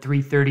filled at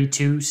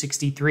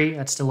 332.63.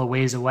 That's still a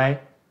ways away.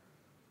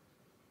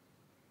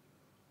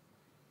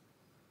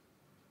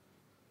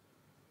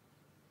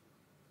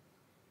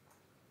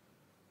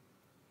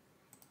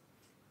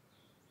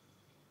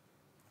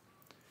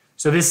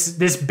 So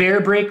this bear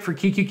break for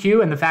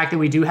QQQ and the fact that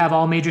we do have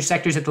all major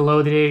sectors at the low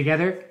of the day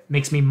together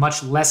makes me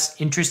much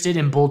less interested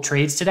in bull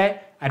trades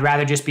today. I'd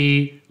rather just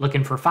be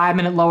looking for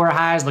 5-minute lower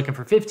highs, looking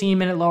for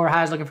 15-minute lower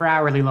highs, looking for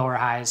hourly lower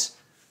highs.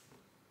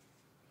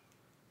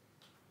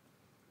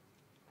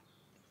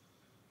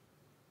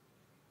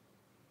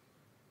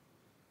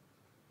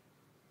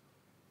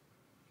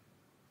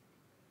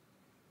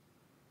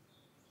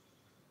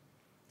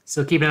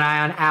 Still keeping an eye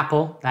on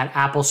Apple, that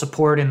Apple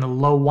support in the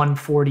low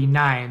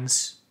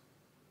 149s.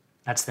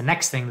 That's the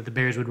next thing that the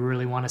bears would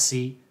really want to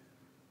see.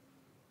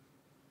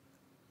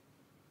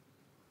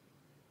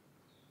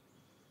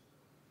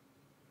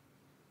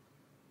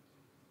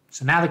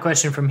 So now the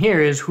question from here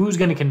is, who's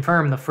going to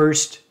confirm the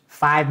first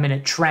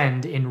 5-minute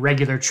trend in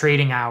regular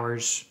trading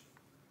hours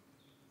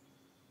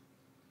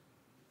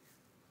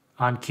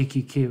on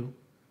QQQ?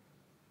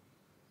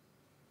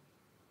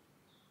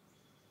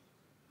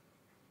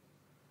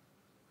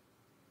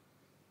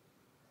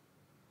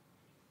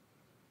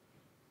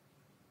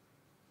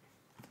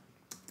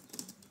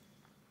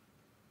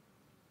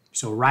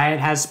 So Riot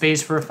has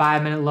space for a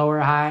 5-minute lower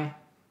high.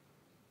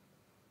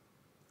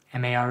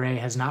 MARA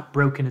has not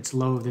broken its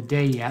low of the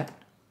day yet.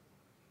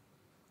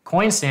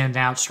 Coin stands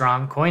out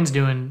strong. Coin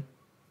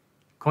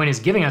is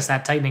giving us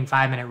that tightening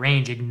 5-minute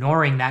range,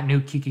 ignoring that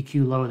new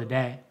QQQ low of the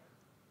day.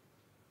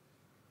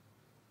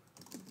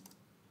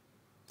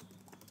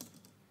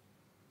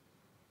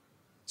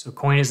 So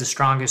Coin is the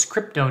strongest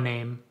crypto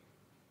name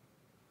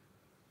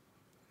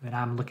that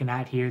I'm looking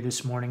at here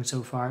this morning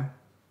so far.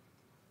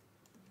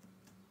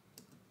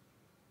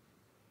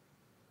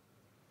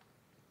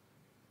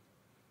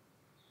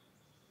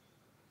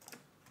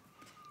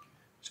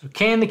 So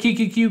can the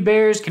QQQ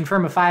bears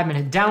confirm a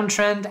 5-minute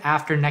downtrend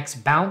after next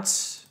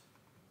bounce?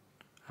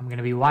 I'm going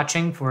to be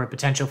watching for a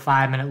potential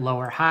 5-minute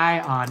lower high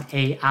on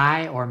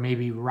AI or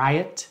maybe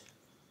Riot.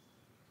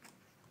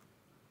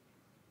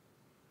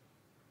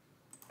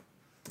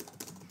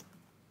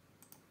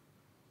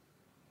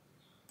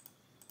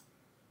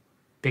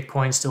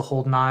 Bitcoin still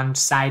holding on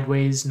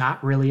sideways,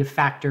 not really a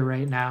factor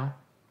right now.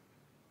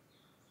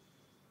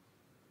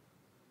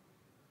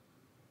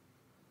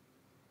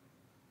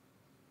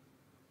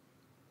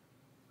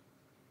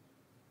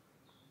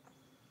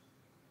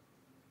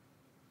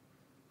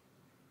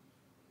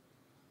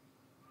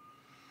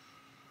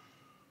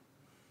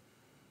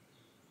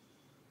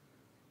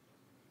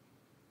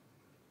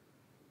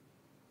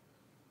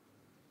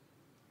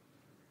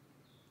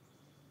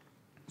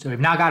 So we've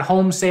now got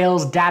home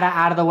sales data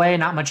out of the way,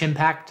 not much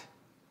impact.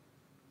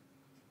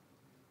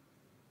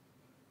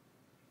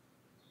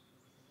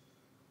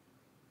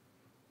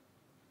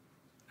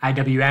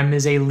 IWM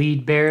is a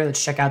lead bear.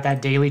 Let's check out that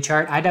daily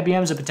chart.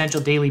 IWM is a potential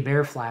daily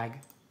bear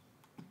flag.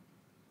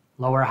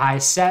 Lower high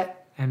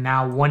set, and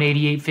now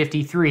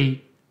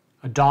 188.53,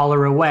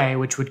 $1 away,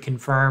 which would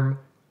confirm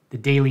the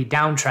daily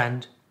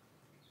downtrend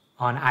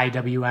on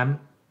IWM.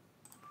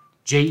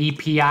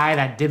 JEPI,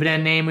 that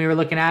dividend name we were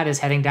looking at, is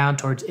heading down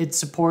towards its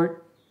support.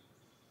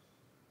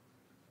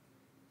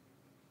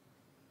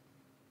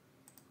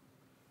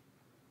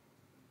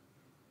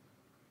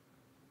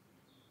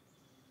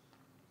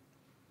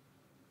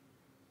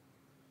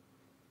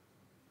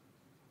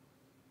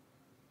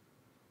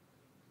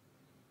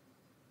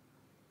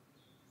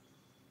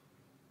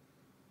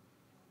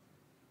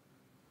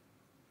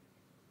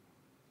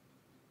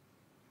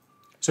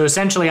 So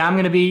essentially, I'm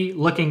going to be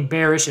looking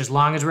bearish as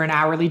long as we're in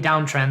hourly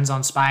downtrends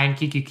on SPY and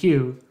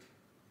QQQ.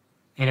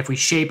 And if we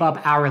shape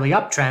up hourly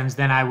uptrends,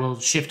 then I will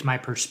shift my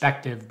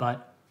perspective.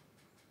 But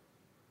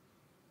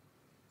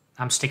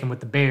I'm sticking with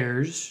the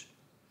bears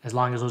as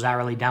long as those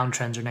hourly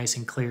downtrends are nice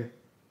and clear.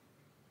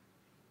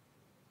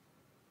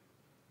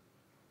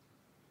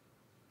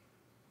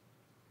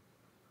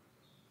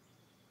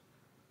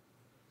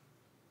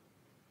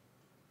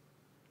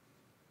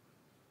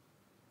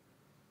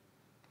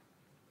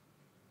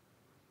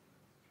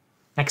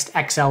 Next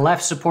XLF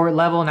support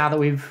level, now that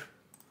we've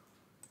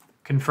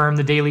confirmed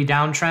the daily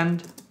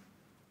downtrend.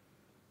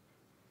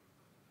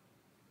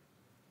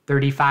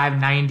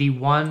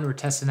 35.91, we're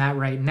testing that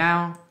right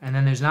now. And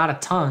then there's not a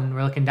ton.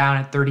 We're looking down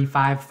at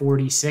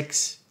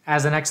 35.46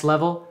 as the next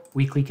level.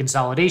 Weekly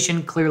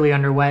consolidation clearly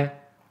underway.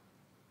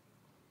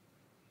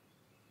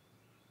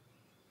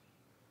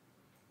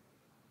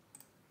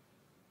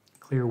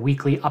 Clear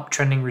weekly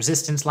uptrending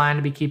resistance line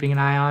to be keeping an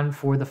eye on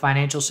for the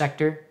financial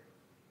sector.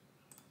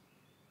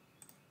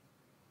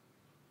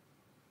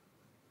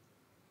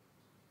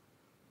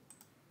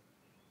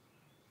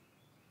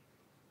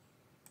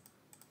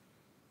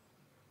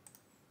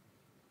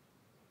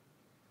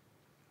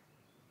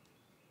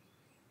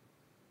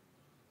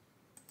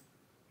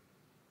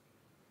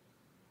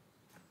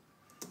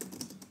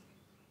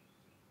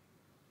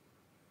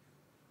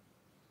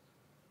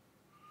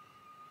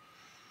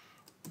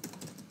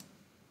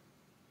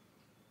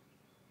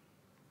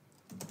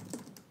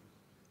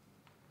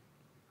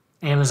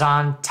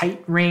 Amazon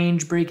tight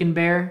range breaking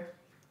bear.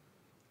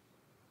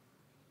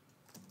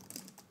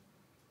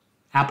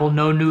 Apple,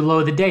 no new low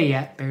of the day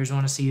yet. Bears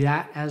want to see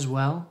that as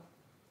well.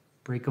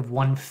 Break of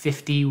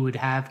 150 would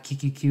have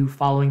QQQ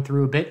following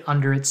through a bit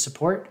under its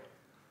support.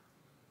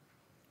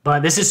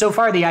 But this is so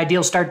far the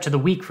ideal start to the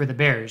week for the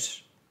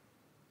bears.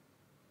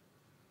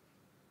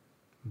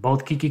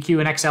 Both QQQ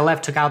and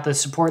XLF took out the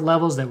support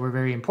levels that were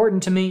very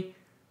important to me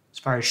as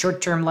far as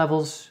short-term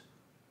levels.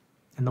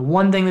 And the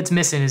one thing that's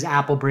missing is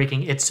Apple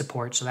breaking its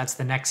support. So that's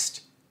the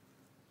next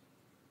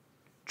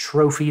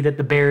trophy that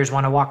the bears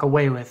want to walk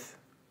away with.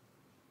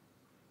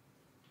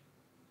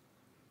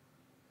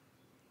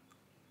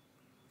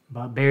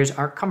 But bears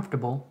are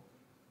comfortable.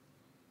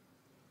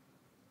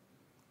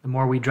 The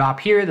more we drop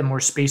here, the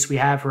more space we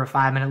have for a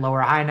 5-minute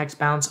lower high next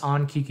bounce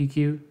on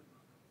QQQ.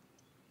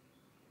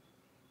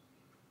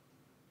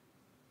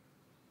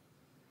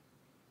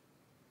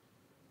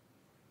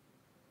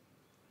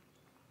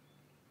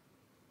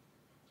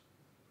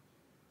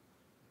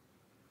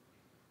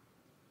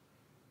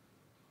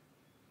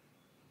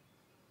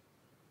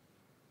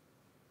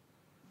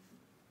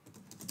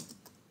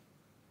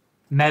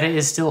 Meta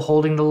is still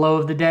holding the low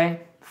of the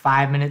day.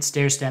 5-minute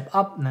stair step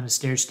up and then a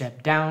stair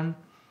step down.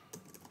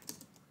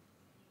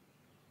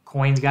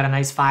 Coin's got a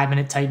nice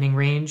 5-minute tightening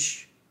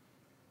range.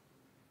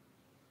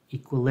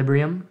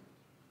 Equilibrium.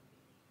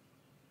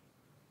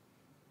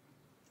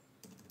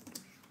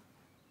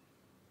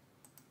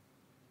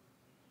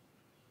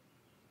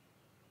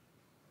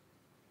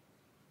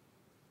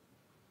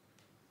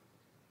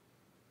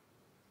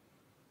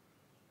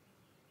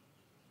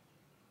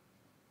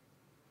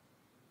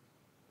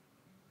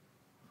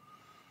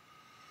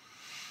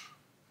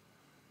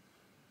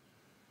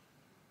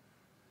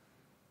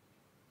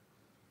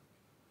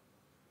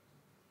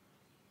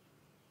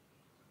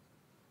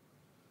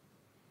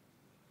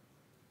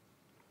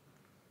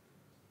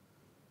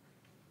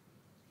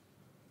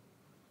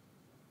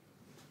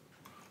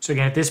 So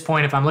again, at this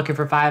point, if I'm looking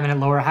for 5-minute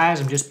lower highs,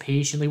 I'm just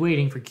patiently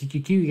waiting for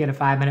QQQ to get a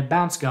 5-minute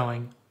bounce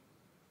going.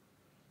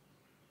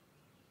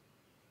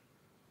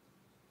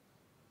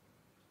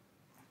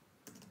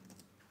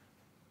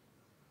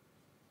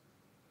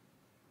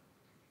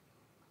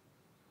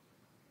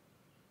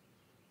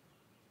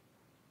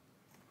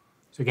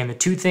 So again, the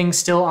two things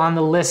still on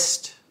the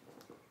list.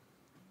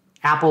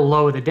 Apple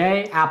low of the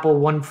day, Apple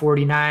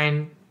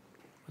 149.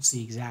 What's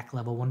the exact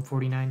level?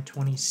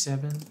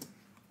 149.27.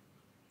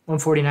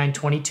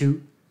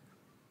 149.22,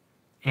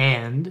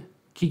 and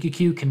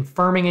QQQ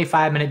confirming a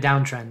 5-minute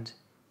downtrend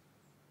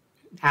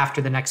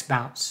after the next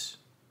bounce.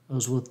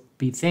 Those will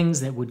be things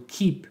that would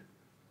keep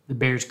the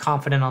bears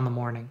confident on the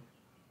morning.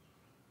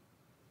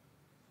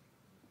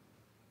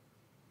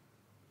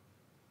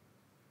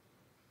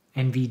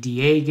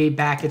 NVDA gave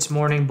back its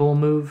morning bull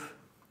move.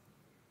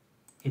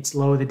 Its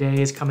low of the day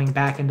is coming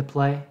back into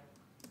play.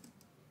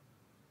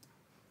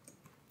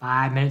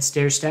 5-minute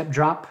stair step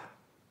drop.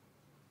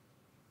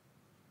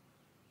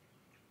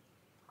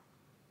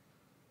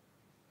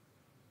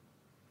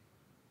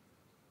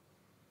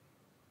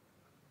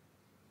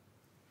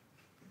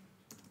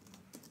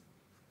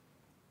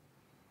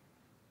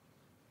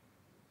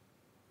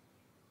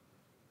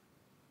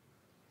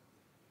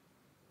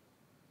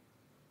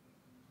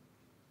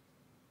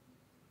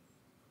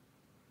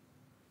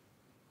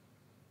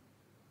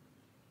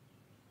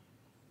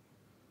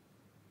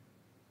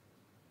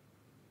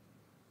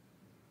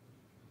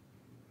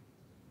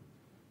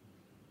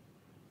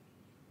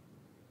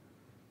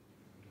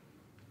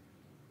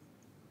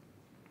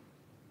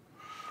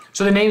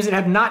 So the names that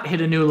have not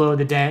hit a new low of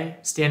the day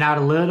stand out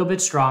a little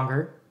bit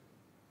stronger.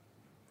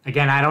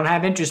 Again, I don't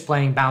have interest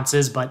playing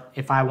bounces, but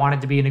if I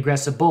wanted to be an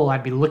aggressive bull,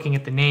 I'd be looking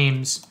at the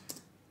names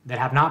that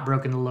have not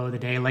broken the low of the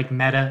day, like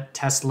Meta,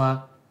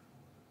 Tesla,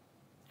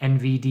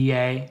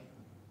 NVDA.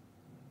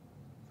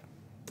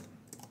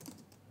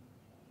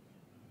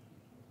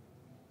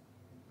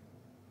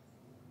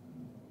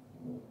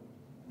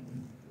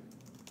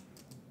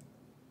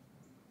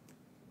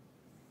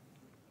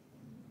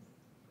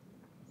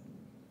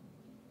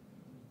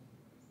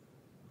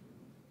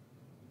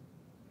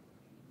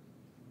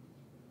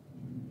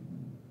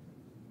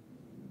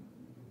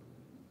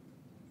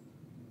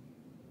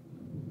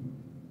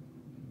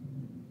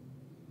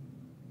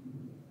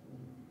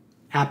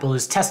 Apple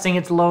is testing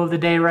its low of the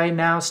day right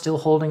now, still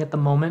holding at the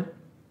moment.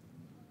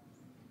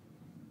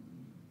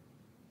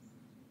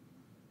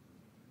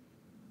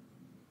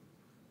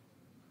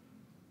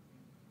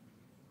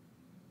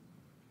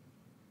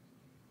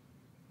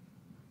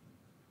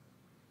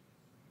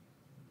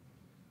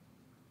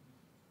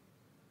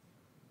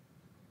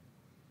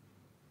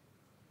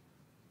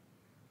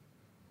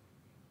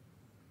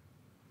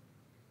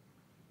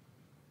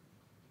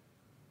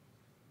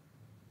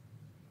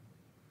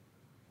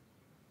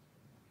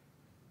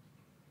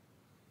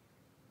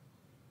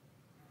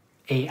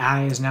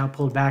 AI is now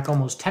pulled back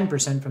almost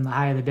 10% from the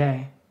high of the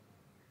day.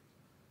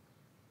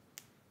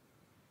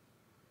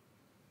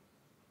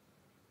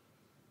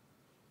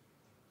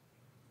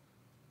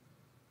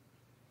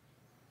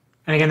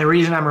 And again, the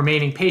reason I'm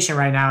remaining patient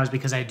right now is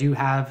because I do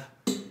have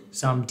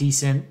some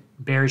decent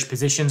bearish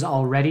positions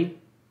already.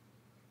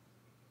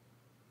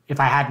 If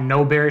I had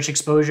no bearish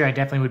exposure, I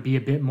definitely would be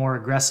a bit more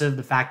aggressive.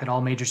 The fact that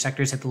all major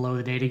sectors hit the low of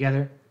the day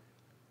together.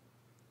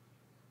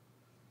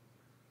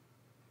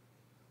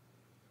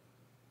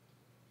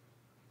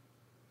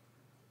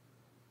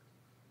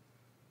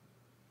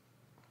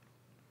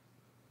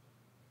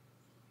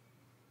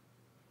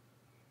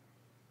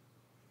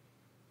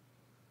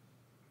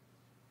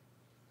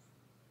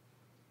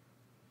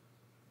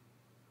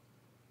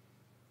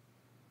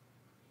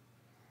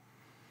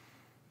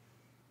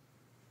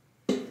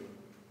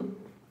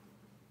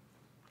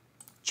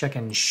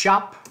 Checking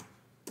shop.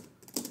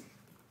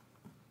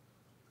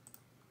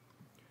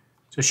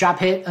 So shop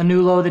hit a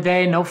new low of the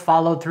day, no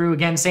follow through.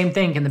 Again, same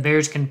thing. Can the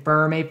bears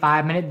confirm a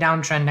 5-minute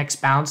downtrend next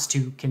bounce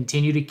to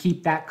continue to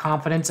keep that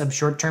confidence of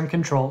short-term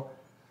control?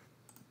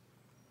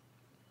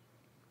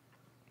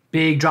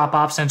 Big drop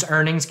off since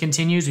earnings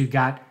continues. We've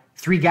got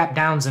 3 gap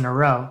downs in a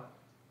row.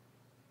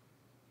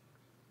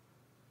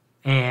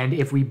 And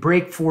if we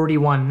break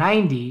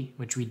 41.90,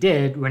 which we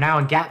did, we're now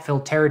in gap fill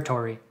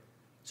territory.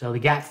 So the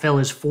gap fill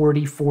is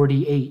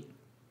 40.48.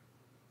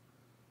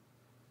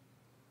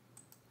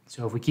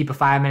 So if we keep a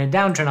 5-minute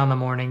downtrend on the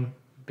morning,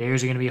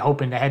 bears are going to be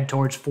hoping to head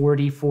towards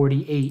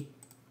 40.48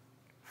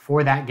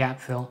 for that gap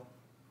fill.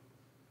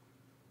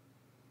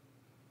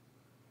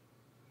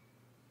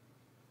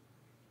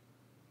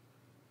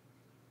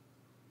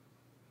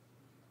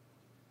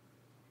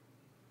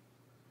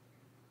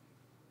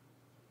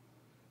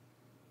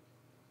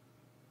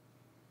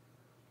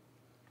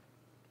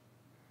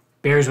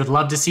 Bears would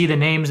love to see the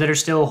names that are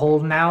still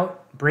holding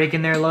out,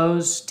 breaking their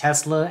lows.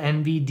 Tesla,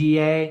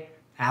 NVDA,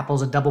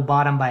 Apple's a double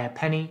bottom by a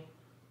penny.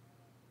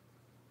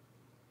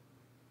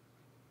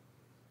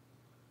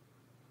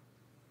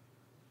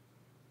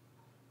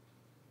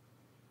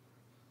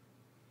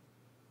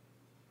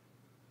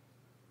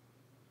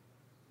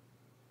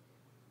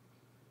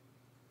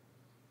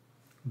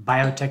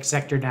 Biotech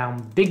sector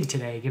down big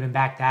today, giving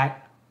back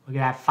that. Look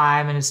at that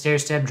 5-minute stair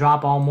step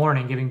drop all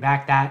morning, giving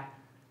back that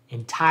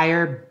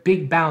entire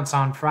big bounce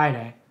on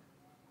Friday.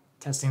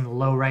 Testing the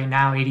low right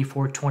now,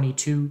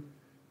 84.22.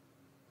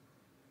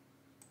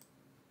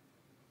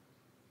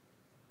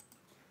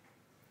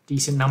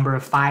 Decent number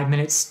of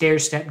 5-minute stair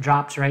step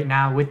drops right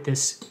now with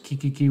this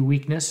QQQ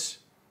weakness.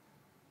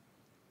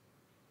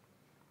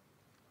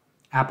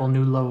 Apple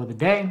new low of the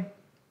day,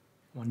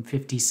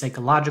 150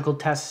 psychological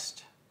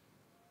test.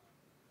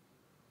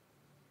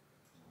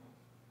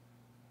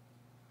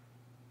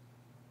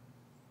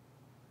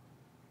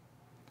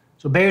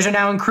 So bears are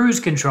now in cruise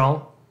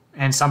control,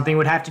 and something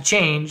would have to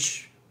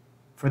change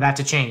for that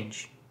to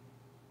change.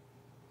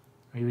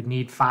 We would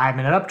need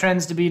 5-minute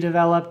uptrends to be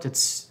developed.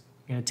 It's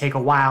going to take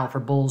a while for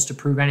bulls to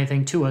prove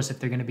anything to us if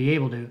they're going to be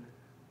able to.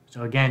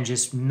 So again,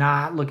 just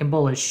not looking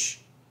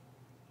bullish.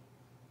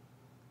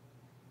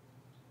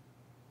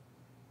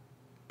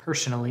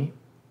 Personally.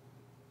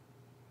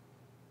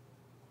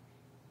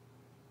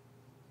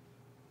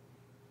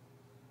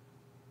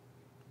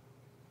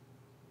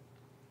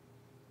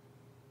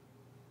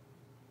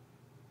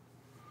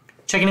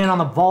 Checking in on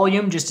the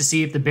volume just to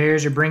see if the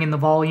bears are bringing the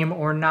volume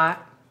or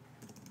not.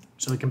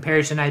 So the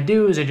comparison I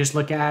do is I just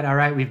look at, all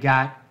right, we've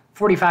got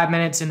 45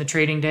 minutes in the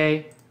trading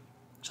day.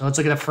 So let's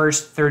look at the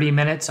first 30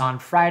 minutes on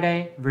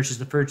Friday versus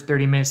the first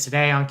 30 minutes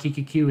today on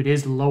QQQ. It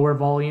is lower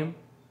volume.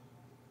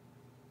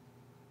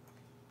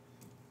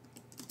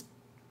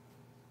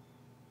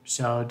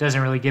 So it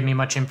doesn't really give me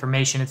much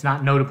information. It's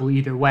not notable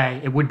either way.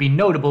 It would be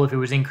notable if it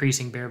was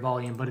increasing bear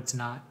volume, but it's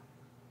not.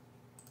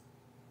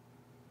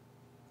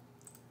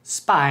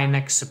 SPY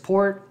next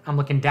support. I'm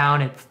looking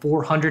down at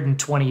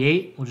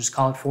 428. We'll just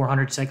call it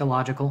 400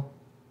 psychological.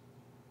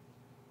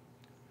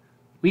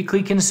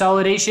 Weekly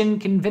consolidation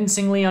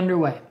convincingly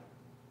underway.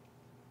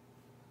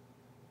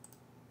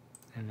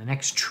 And the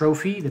next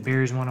trophy the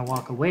bears want to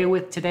walk away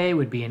with today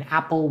would be an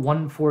Apple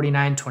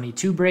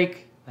 149.22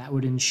 break. That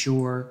would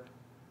ensure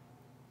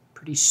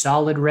pretty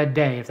solid red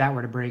day if that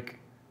were to break.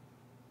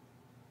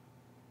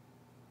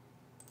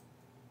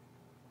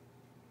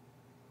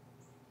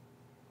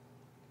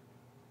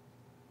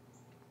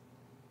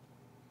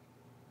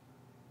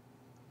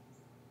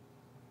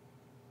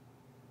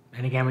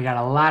 And again, we got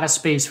a lot of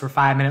space for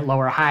 5-minute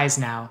lower highs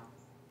now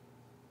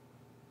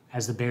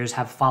as the bears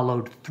have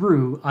followed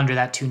through under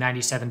that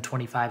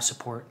 297.25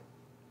 support.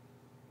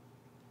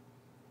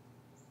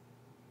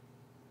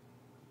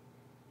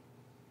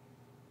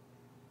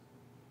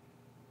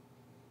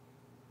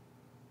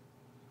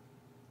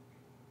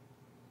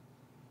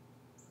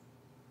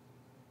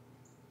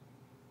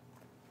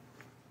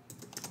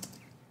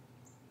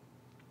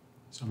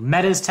 So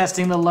Meta's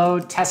testing the low,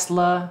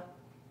 Tesla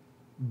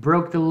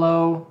broke the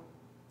low,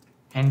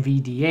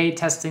 NVDA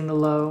testing the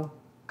low.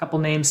 A couple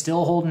names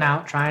still holding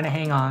out, trying to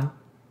hang on.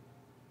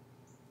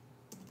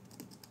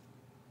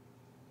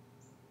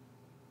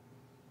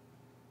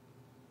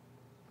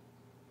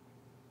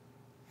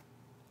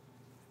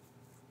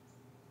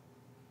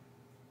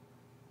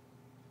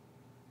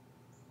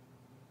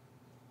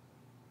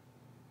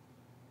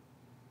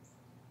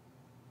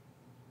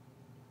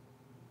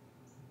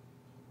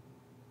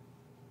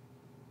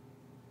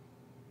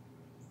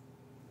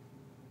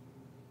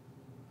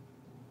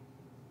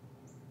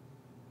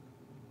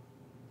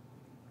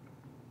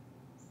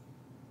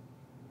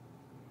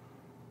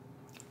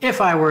 If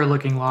I were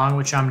looking long,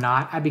 which I'm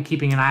not, I'd be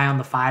keeping an eye on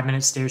the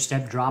 5-minute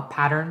stair-step drop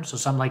pattern. So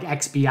something like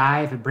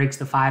XBI, if it breaks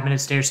the 5-minute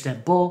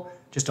stair-step bull,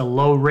 just a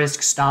low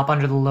risk stop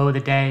under the low of the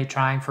day,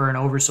 trying for an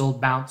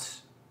oversold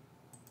bounce.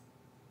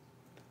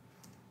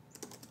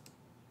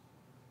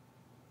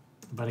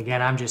 But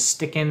again, I'm just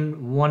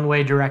sticking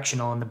one-way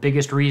directional, and the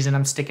biggest reason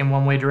I'm sticking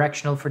one-way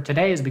directional for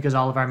today is because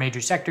all of our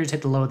major sectors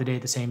hit the low of the day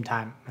at the same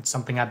time. That's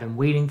something I've been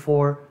waiting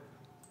for.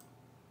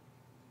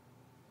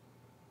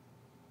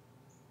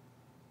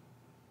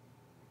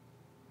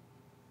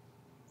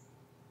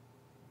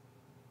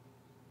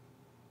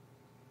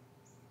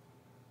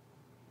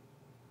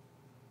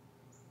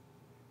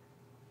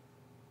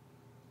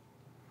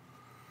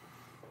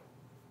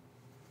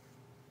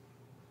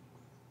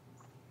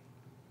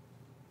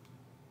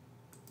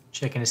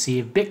 Checking to see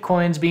if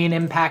Bitcoin's being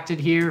impacted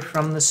here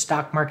from the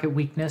stock market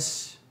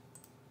weakness.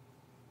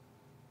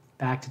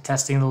 Back to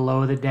testing the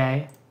low of the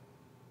day.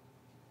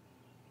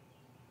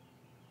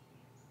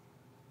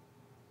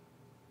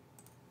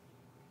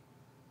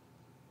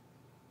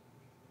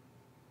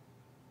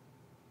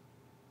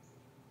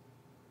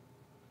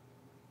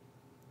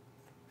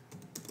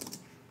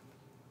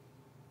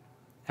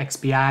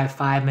 XBI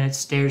 5-minute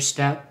stair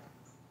step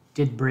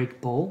did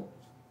break bull.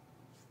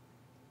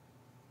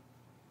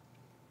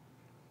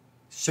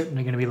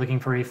 Certainly going to be looking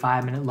for a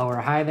 5-minute lower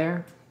high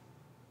there.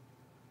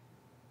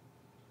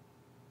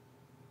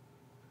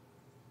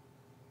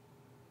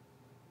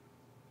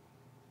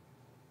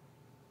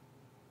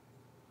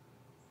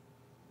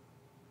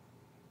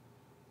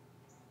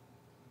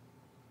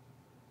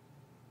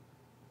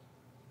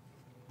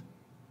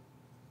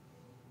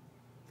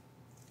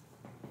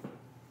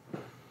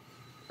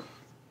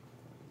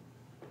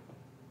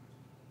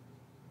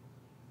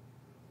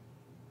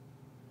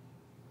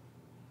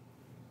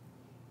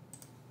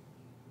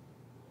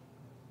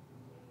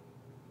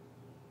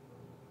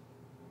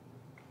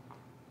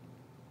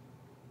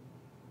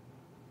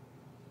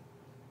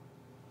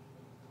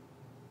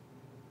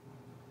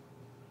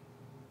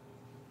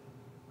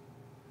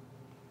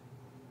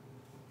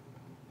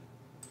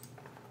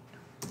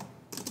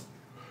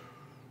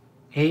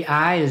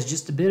 AI is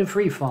just a bit of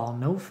free fall,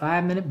 no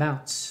 5-minute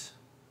bounce.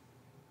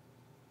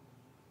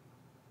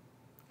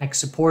 Next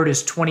support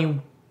is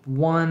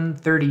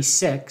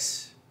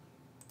 2136.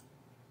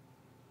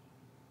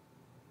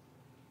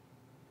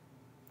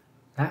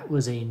 That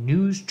was a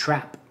news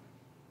trap.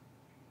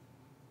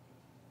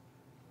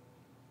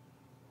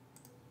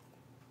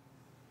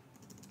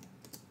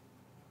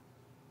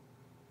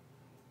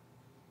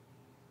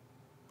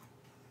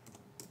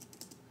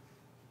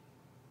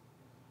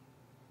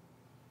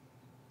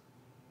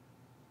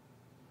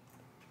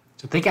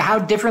 So think of how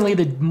differently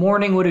the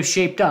morning would have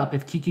shaped up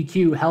if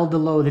QQQ held the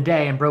low of the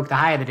day and broke the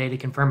high of the day to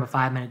confirm a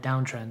 5-minute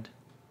downtrend.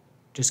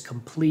 Just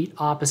complete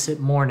opposite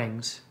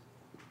mornings.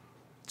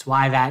 That's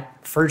why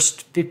that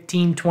first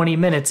 15, 20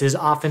 minutes is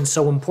often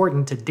so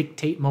important to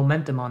dictate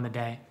momentum on the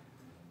day.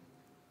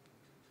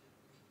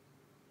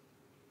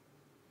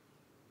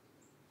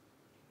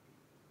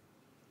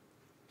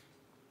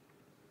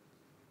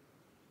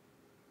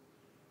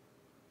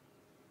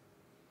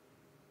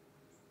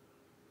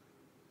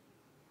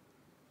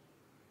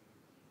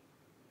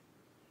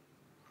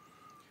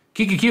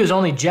 QQQ is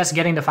only just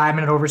getting to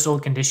 5-minute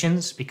oversold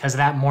conditions because of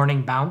that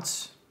morning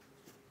bounce.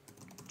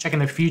 Checking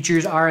the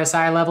futures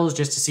RSI levels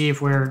just to see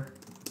if we're,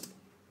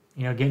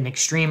 getting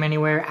extreme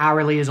anywhere.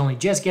 Hourly is only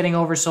just getting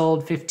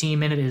oversold.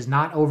 15-minute is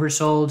not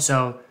oversold.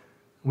 So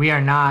we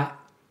are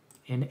not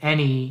in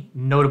any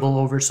notable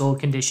oversold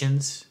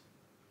conditions.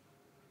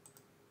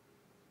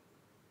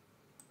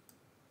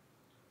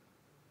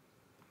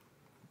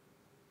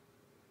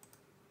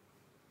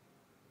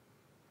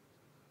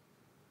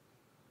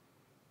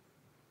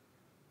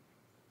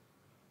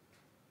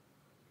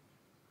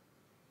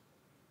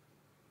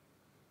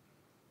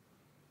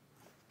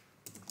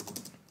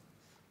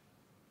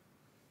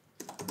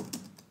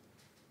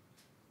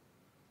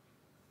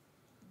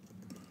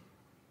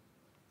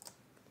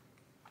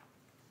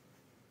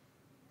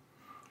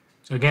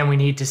 So again, we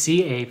need to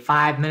see a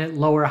 5-minute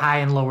lower high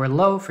and lower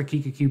low for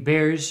QQQ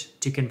bears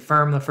to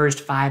confirm the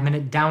first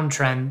 5-minute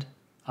downtrend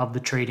of the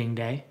trading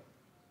day.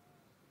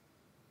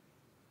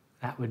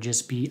 That would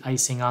just be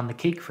icing on the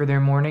cake for their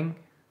morning.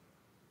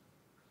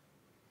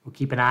 We'll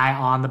keep an eye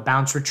on the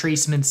bounce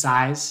retracement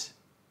size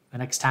the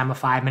next time a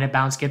 5-minute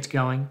bounce gets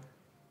going.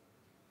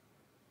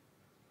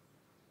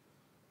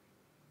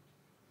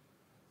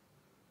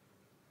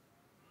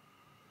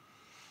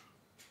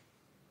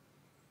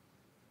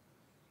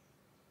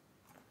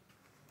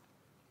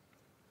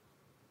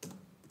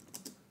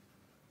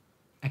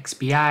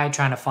 XBI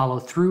trying to follow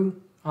through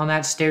on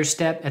that stair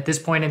step. At this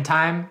point in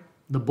time,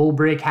 the bull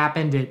break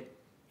happened at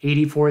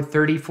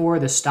 84.34.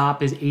 The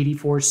stop is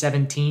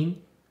 84.17.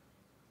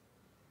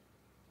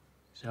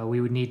 So we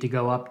would need to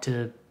go up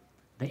to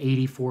the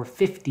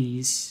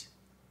 84.50s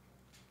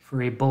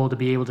for a bull to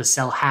be able to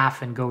sell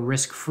half and go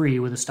risk-free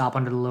with a stop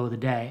under the low of the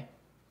day,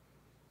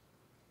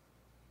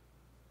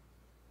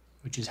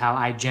 which is how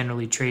I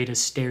generally trade a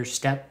stair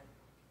step.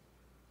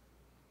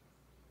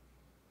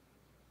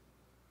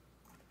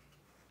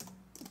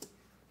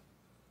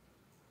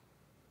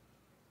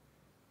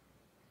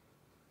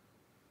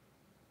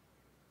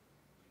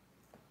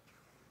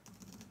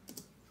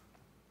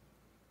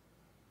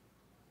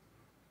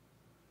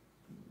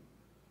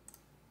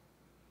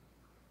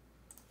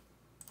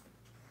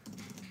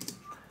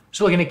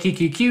 So looking at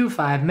QQQ,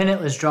 5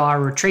 minute, let's draw our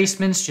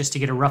retracements just to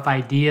get a rough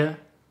idea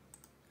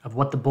of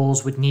what the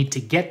bulls would need to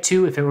get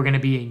to if it were going to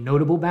be a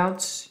notable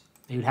bounce.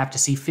 They would have to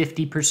see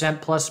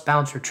 50% plus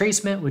bounce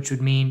retracement, which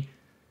would mean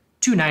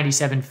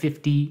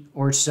 297.50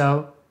 or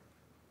so.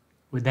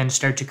 Would then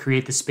start to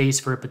create the space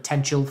for a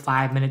potential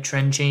 5 minute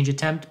trend change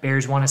attempt.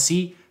 Bears want to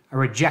see a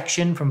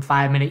rejection from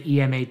 5 minute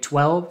EMA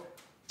 12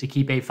 to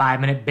keep a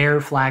 5 minute bear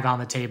flag on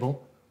the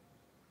table.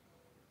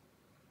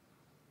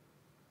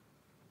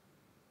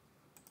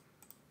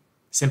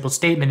 Simple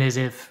statement is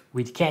if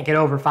we can't get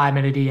over 5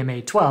 minute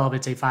EMA 12,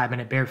 it's a 5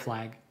 minute bear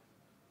flag.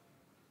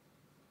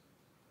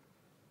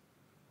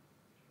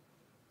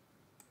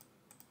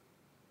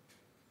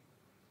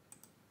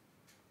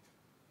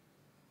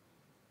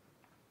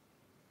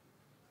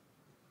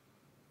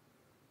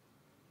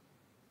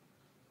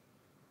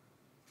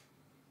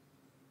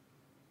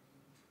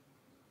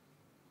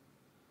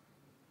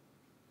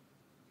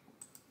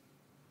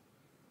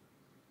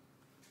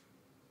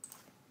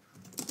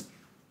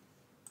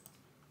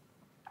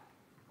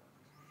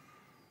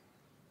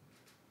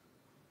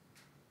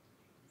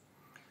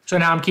 So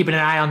now I'm keeping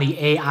an eye on the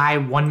AI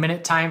 1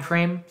 minute time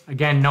frame.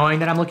 Again, knowing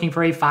that I'm looking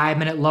for a 5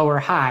 minute lower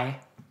high.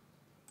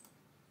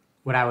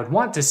 What I would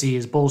want to see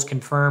is bulls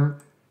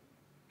confirm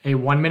a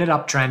 1 minute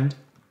uptrend.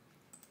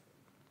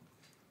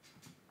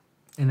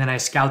 And then I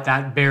scout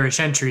that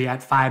bearish entry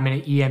at 5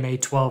 minute EMA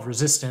 12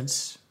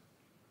 resistance.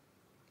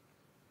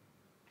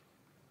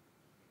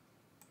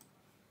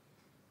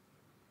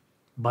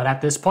 But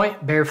at this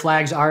point, bear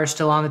flags are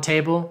still on the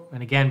table.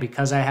 And again,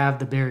 because I have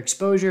the bear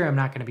exposure, I'm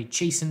not going to be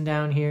chasing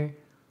down here.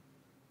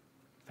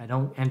 If I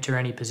don't enter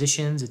any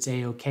positions, it's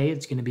A-okay.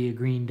 It's going to be a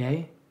green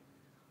day.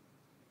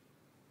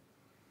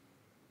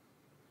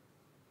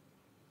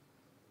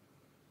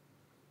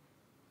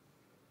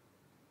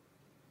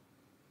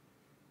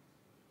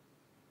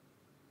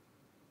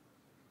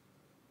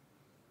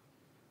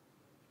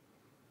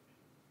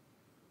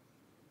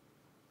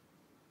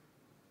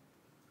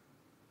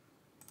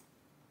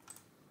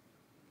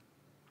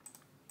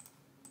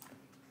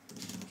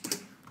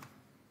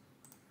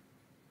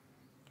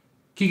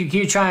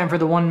 QQQ trying for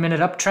the 1 minute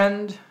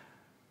uptrend.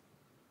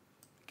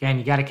 Again,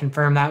 you got to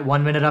confirm that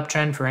 1 minute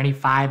uptrend for any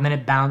 5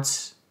 minute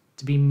bounce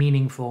to be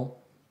meaningful.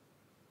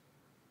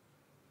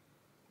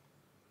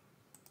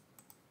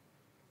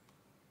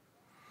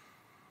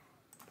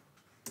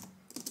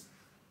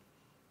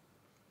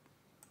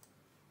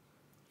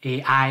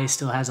 AI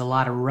still has a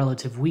lot of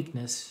relative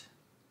weakness.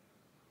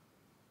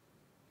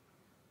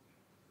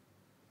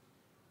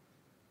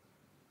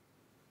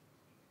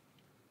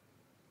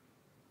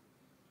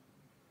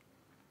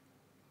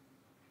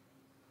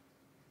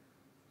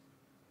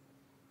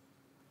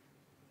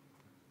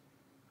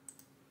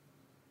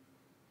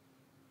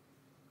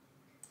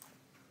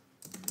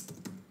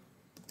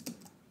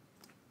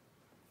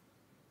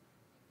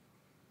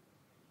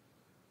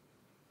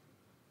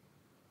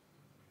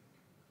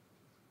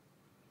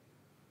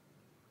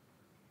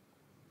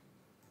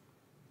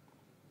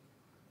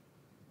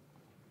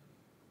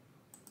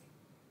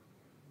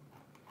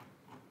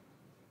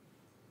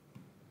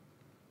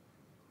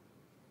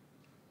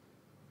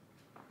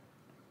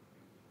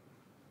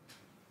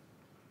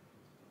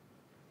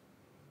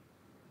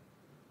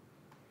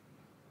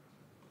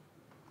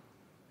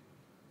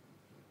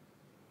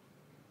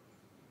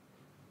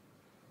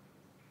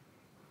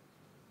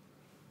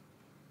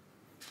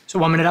 So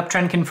 1 minute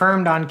uptrend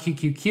confirmed on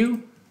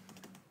QQQ.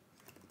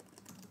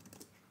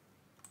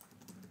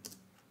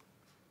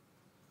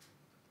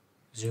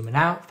 Zooming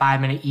out,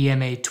 5 minute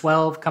EMA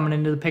 12 coming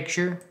into the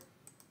picture.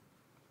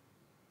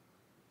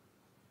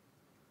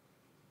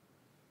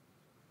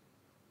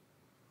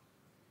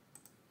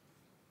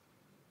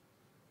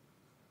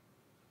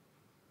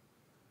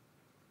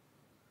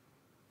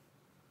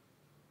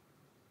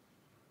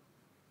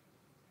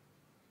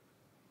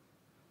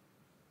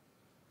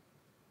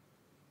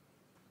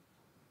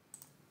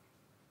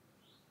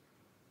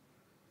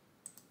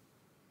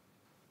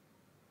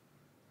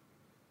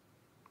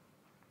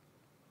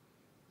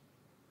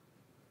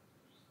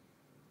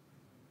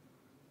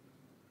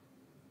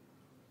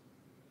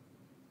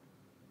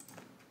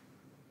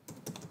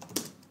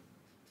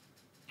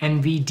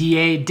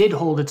 NVDA did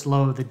hold its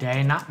low of the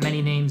day. Not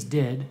many names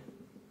did.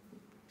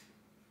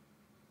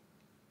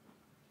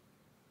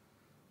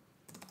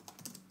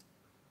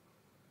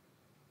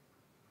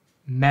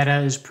 Meta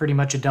is pretty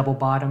much a double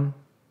bottom.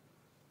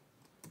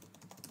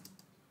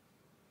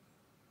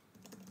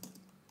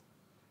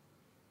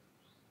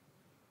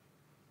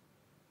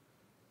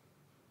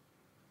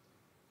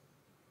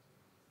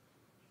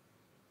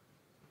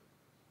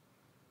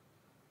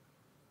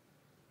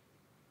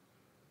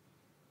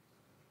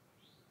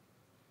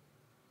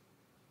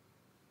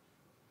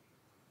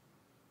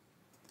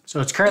 So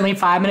it's currently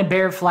 5 minute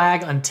bear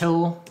flag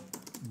until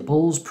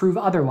bulls prove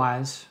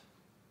otherwise.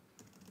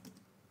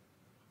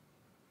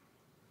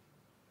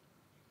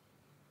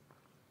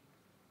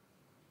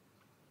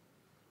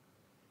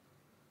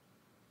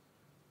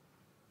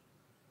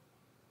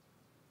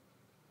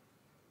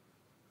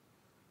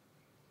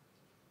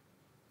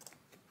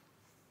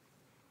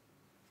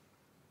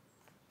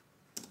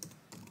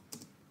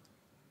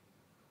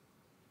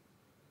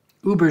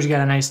 Uber's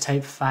got a nice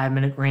tight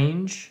 5-minute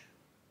range.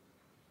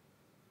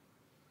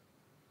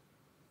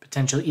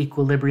 Potential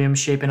equilibrium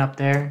shaping up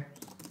there.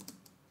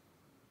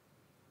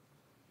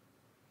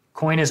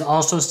 Coin is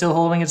also still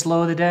holding its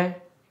low of the day.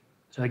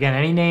 So again,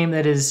 any name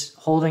that is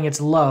holding its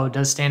low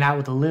does stand out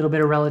with a little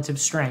bit of relative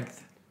strength.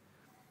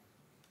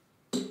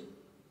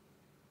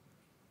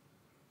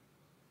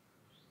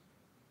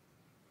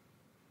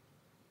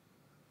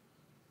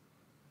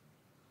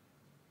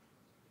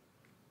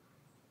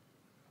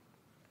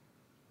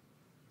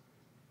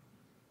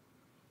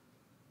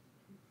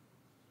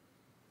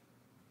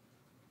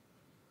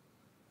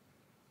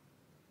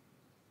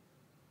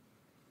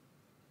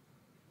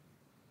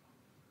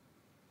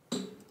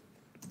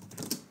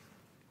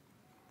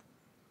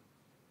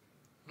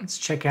 Let's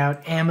check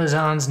out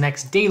Amazon's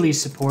next daily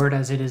support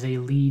as it is a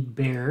lead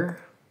bear.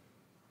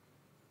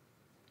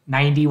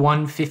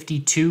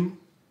 91.52.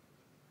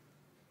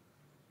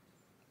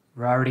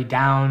 We're already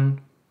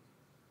down,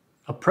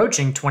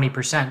 approaching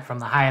 20% from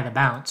the high of the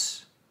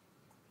bounce.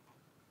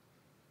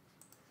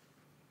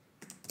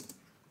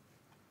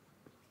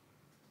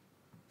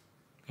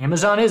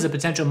 Amazon is a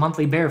potential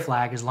monthly bear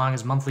flag as long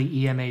as monthly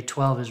EMA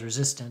 12 is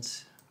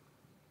resistance.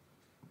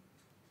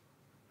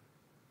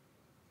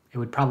 It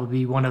would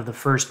probably be one of the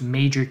first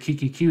major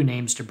QQQ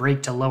names to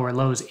break to lower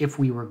lows if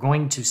we were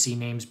going to see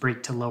names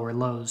break to lower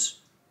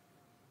lows.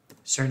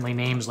 Certainly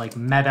names like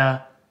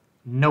Meta,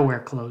 nowhere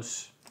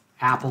close.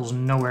 Apple's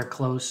nowhere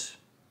close.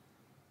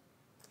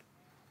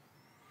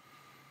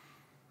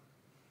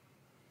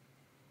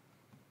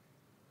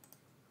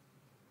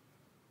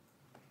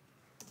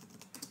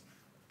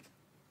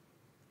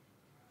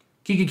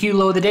 QQQ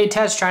low of the day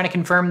test, trying to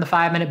confirm the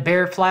 5-minute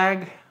bear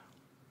flag.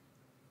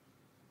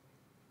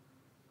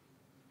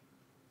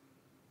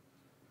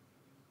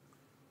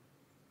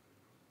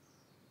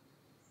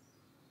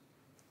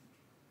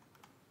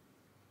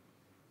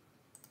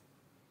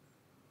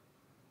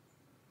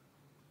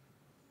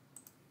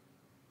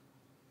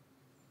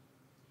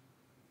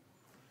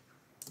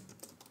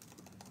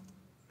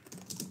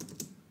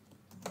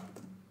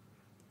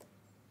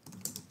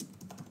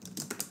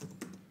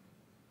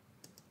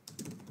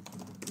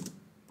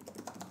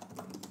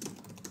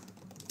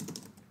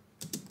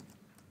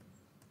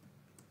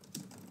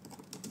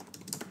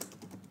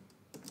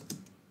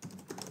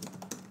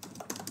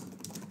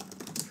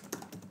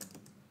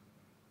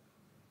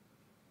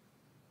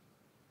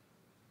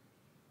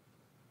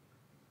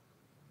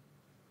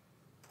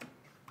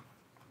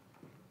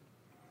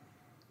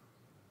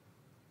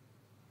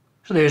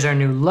 So there's our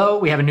new low.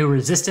 We have a new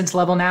resistance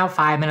level now,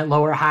 5-minute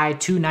lower high,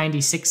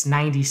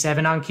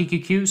 296.97 on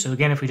QQQ. So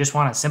again, if we just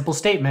want a simple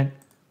statement,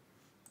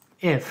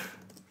 if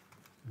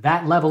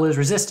that level is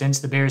resistance,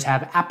 the bears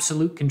have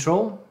absolute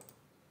control.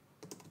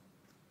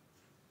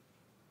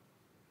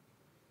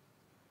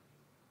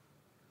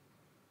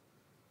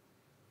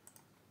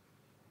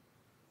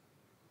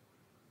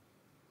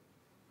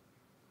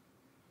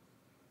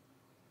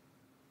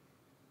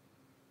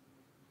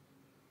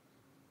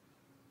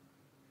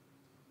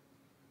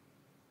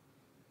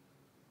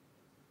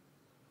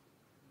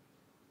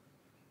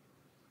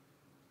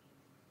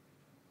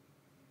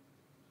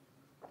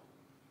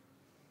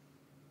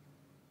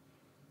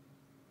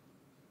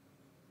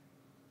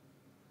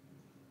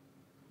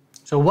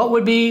 So what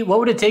would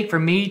it take for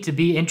me to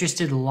be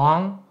interested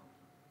long?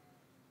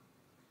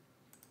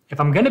 If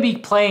I'm going to be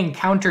playing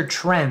counter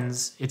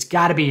trends, it's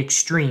got to be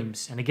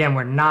extremes. And again,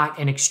 we're not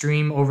in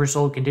extreme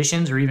oversold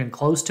conditions or even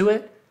close to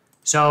it.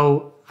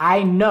 So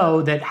I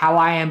know that how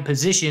I am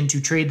positioned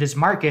to trade this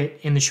market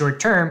in the short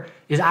term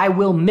is I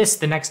will miss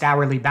the next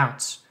hourly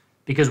bounce,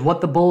 because what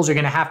the bulls are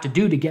going to have to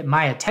do to get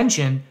my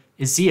attention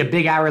is see a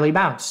big hourly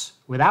bounce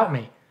without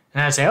me.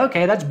 And I say,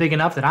 okay, that's big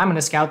enough that I'm going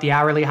to scout the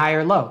hourly high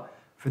or low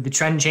for the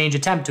trend change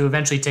attempt to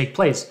eventually take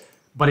place.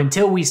 But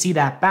until we see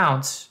that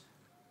bounce,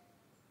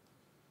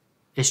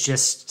 it's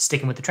just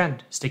sticking with the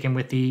trend, sticking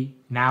with the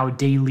now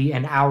daily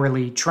and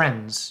hourly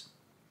trends.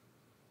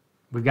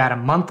 We've got a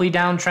monthly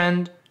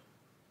downtrend,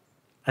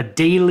 a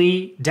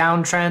daily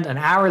downtrend, an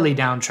hourly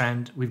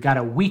downtrend. We've got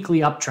a weekly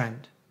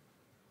uptrend.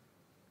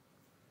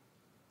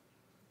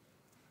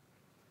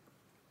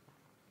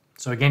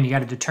 So again, you got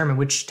to determine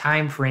which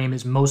time frame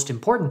is most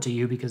important to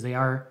you because they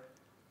are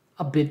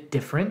a bit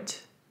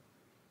different.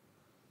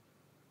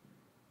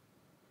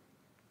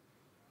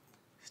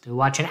 Still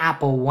watching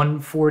Apple,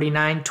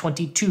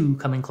 149.22,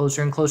 coming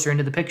closer and closer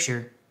into the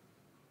picture.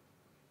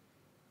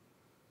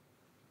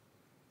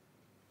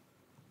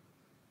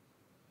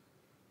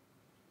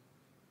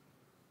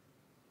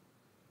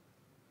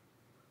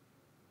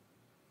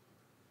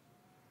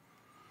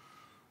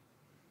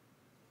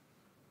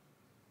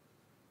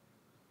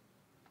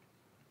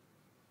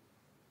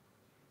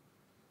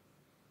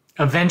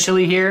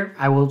 Eventually here,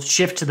 I will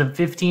shift to the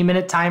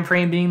 15-minute time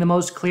frame being the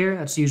most clear.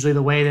 That's usually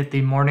the way that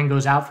the morning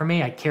goes out for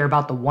me. I care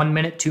about the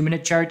 1-minute,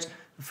 2-minute charts,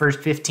 the first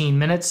 15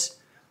 minutes.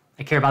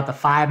 I care about the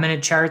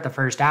 5-minute chart, the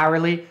first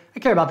hourly. I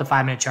care about the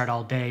 5-minute chart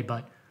all day,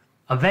 but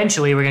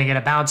eventually we're going to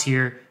get a bounce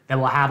here that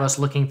will have us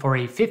looking for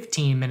a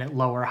 15-minute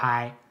lower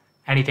high,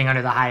 anything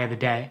under the high of the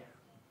day.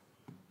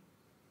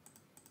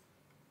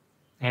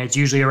 And it's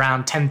usually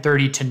around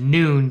 10:30 to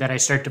noon that I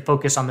start to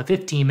focus on the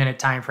 15-minute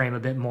time frame a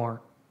bit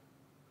more.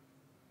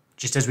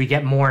 Just as we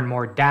get more and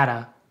more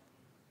data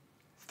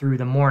through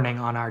the morning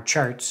on our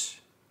charts.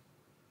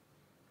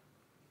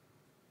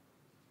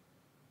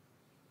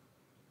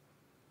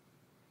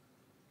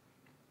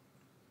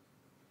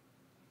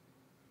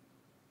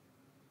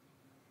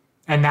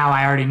 And now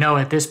I already know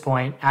at this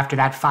point, after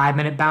that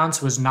 5-minute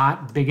bounce was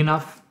not big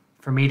enough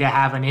for me to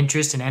have an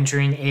interest in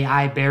entering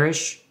AI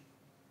bearish,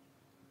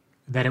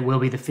 that it will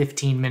be the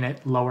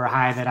 15-minute lower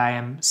high that I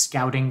am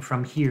scouting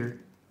from here.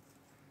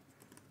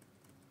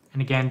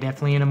 And again,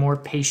 definitely in a more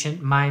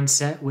patient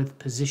mindset with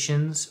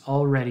positions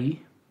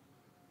already.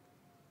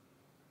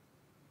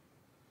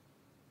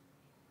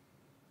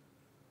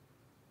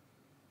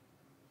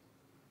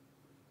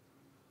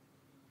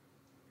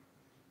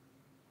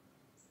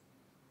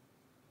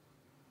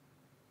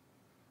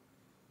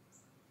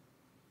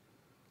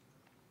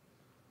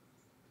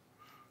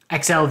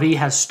 XLV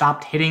has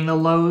stopped hitting the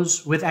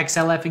lows with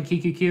XLF and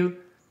QQQ.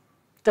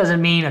 Doesn't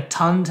mean a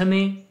ton to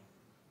me.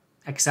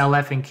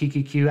 XLF and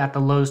QQQ at the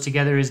lows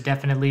together is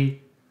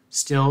definitely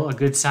still a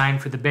good sign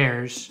for the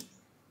bears.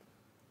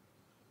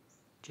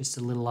 Just a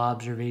little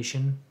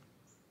observation.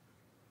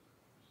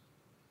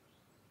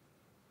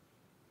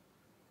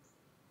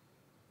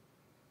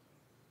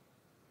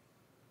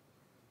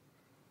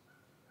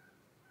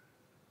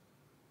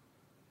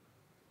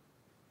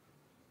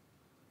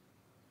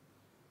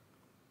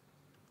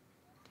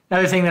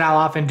 Another thing that I'll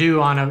often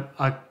do on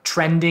a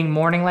trending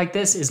morning like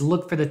this is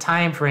look for the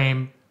time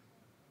frame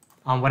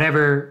on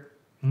whatever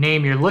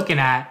name you're looking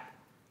at.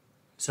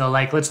 So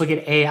like, let's look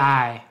at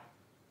AI.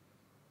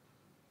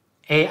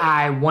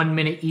 AI 1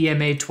 minute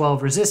EMA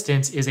 12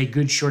 resistance is a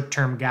good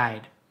short-term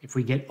guide. If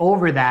we get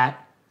over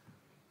that,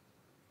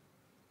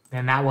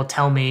 then that will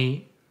tell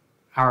me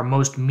our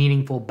most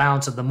meaningful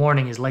bounce of the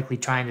morning is likely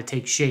trying to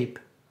take shape.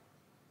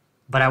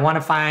 But I want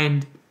to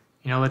find,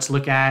 let's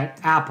look at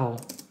Apple.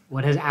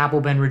 What has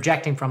Apple been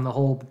rejecting from the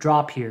whole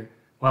drop here?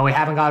 Well, we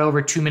haven't got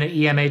over 2 minute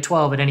EMA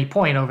 12 at any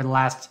point over the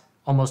last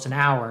almost an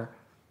hour.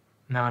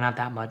 No, not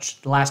that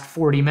much. The last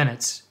 40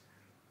 minutes.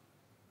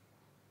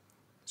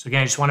 So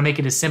again, I just want to make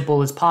it as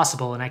simple as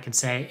possible. And I can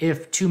say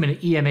if 2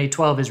 minute EMA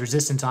 12 is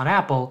resistance on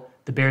Apple,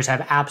 the bears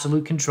have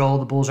absolute control.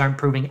 The bulls aren't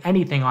proving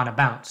anything on a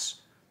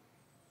bounce.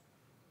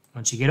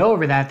 Once you get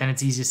over that, then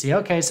it's easy to see,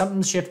 okay,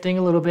 something's shifting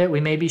a little bit.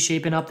 We may be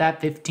shaping up that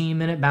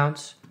 15-minute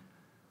bounce.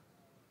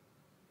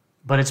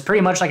 But it's pretty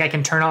much like I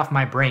can turn off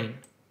my brain.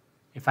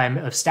 If I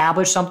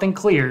establish something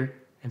clear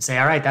and say,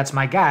 all right, that's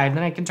my guide,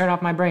 then I can turn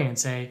off my brain and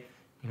say,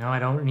 I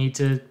don't need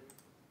to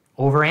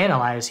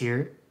overanalyze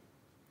here.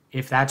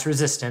 If that's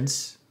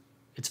resistance,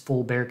 it's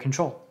full bear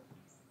control.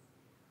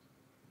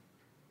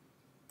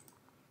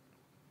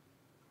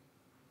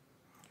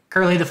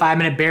 Currently, the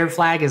 5-minute bear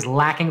flag is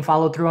lacking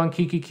follow through on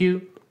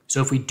QQQ.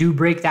 So if we do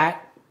break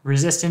that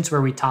resistance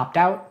where we topped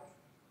out,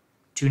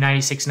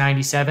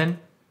 296.97,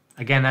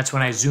 again, that's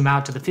when I zoom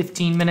out to the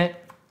 15-minute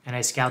and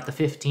I scout the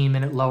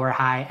 15-minute lower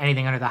high,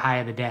 anything under the high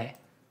of the day.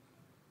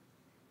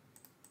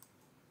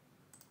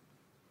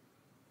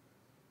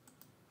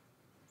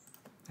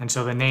 And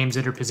so the names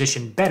that are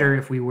positioned better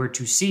if we were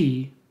to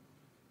see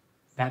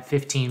that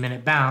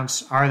 15-minute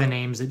bounce are the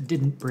names that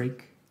didn't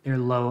break their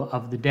low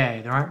of the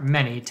day. There aren't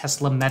many.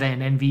 Tesla, Meta,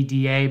 and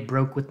NVDA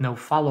broke with no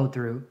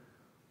follow-through.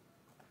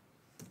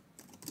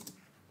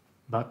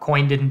 But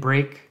Coin didn't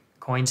break.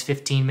 Coin's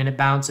 15-minute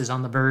bounce is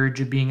on the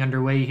verge of being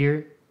underway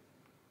here.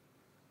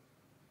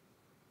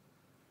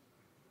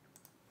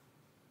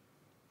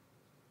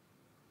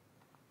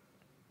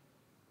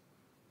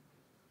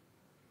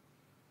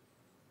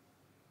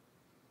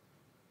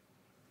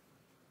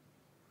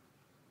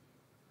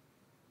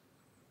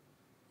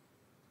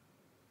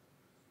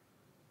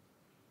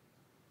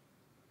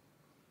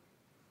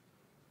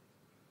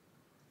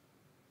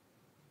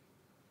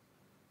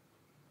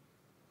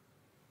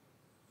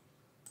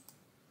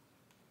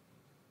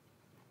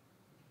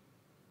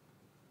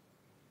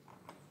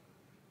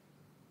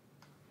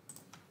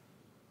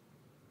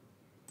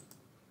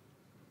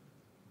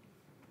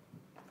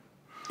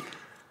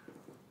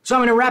 So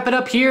I'm going to wrap it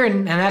up here,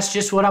 and that's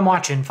just what I'm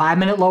watching.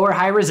 5-minute lower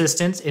high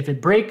resistance. If it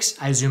breaks,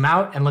 I zoom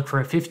out and look for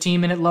a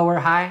 15-minute lower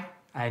high.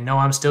 I know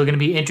I'm still going to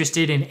be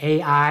interested in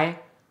AI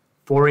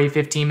for a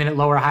 15-minute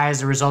lower high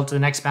as a result of the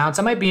next bounce.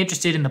 I might be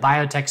interested in the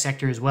biotech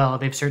sector as well.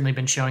 They've certainly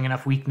been showing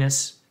enough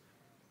weakness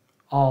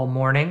all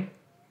morning.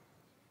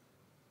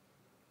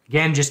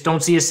 Again, just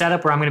don't see a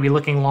setup where I'm going to be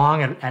looking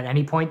long at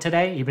any point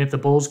today. Even if the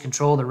bulls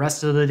control the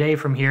rest of the day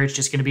from here, it's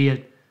just going to be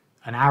an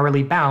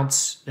hourly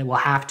bounce that will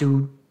have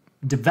to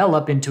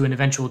develop into an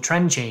eventual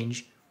trend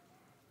change.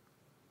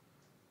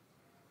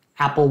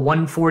 Apple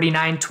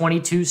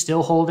 149.22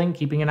 still holding,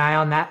 keeping an eye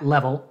on that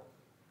level.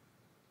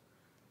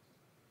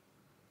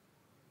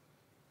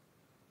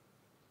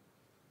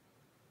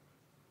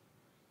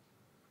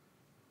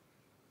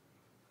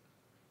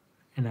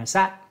 And that's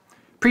that.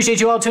 Appreciate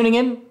you all tuning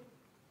in.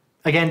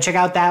 Again, check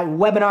out that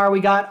webinar we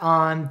got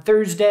on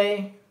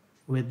Thursday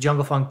with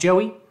Jungle Funk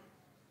Joey.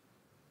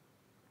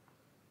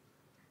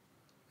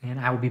 And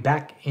I will be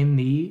back in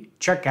the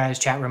Chart Guys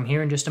chat room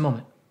here in just a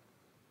moment.